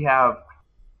we have.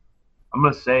 I'm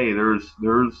gonna say there's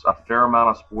a fair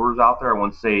amount of sporters out there. I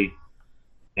wouldn't say,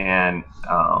 and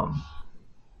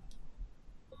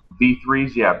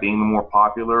V3s, being the more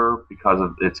popular because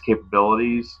of its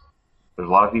capabilities. There's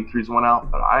a lot of V3s went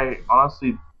out, but I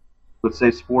honestly would say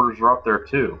sporters are up there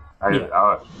too.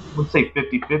 I would say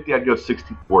 50-50. I'd go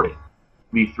 60-40.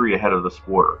 V3 ahead of the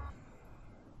sporter.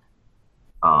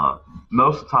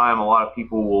 Most of the time, a lot of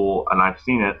people will, and I've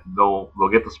seen it, they'll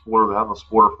get the sporter, they'll have the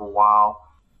sporter for a while,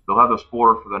 they'll have the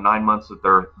sporter for the 9 months that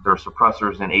their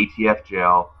suppressor's in ATF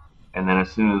jail, and then as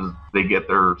soon as they get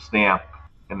their stamp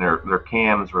and their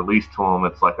cam is released to them,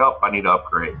 it's like, oh, I need to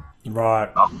upgrade. Right.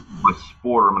 My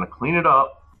sporter, I'm going to clean it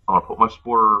up, I'm going to put my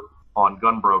sporter on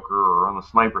Gunbroker or on the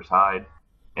sniper side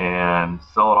and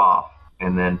sell it off,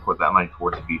 and then put that money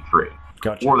towards a V3.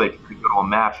 Gotcha. Or they could go to a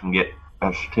match and get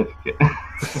a certificate.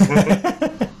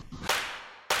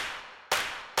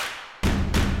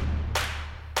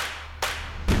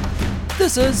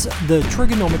 This is the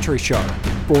Triggernometry Show,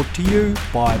 brought to you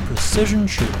by Precision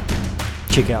Shooter.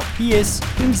 Check out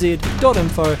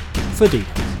psmz.info for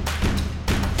details.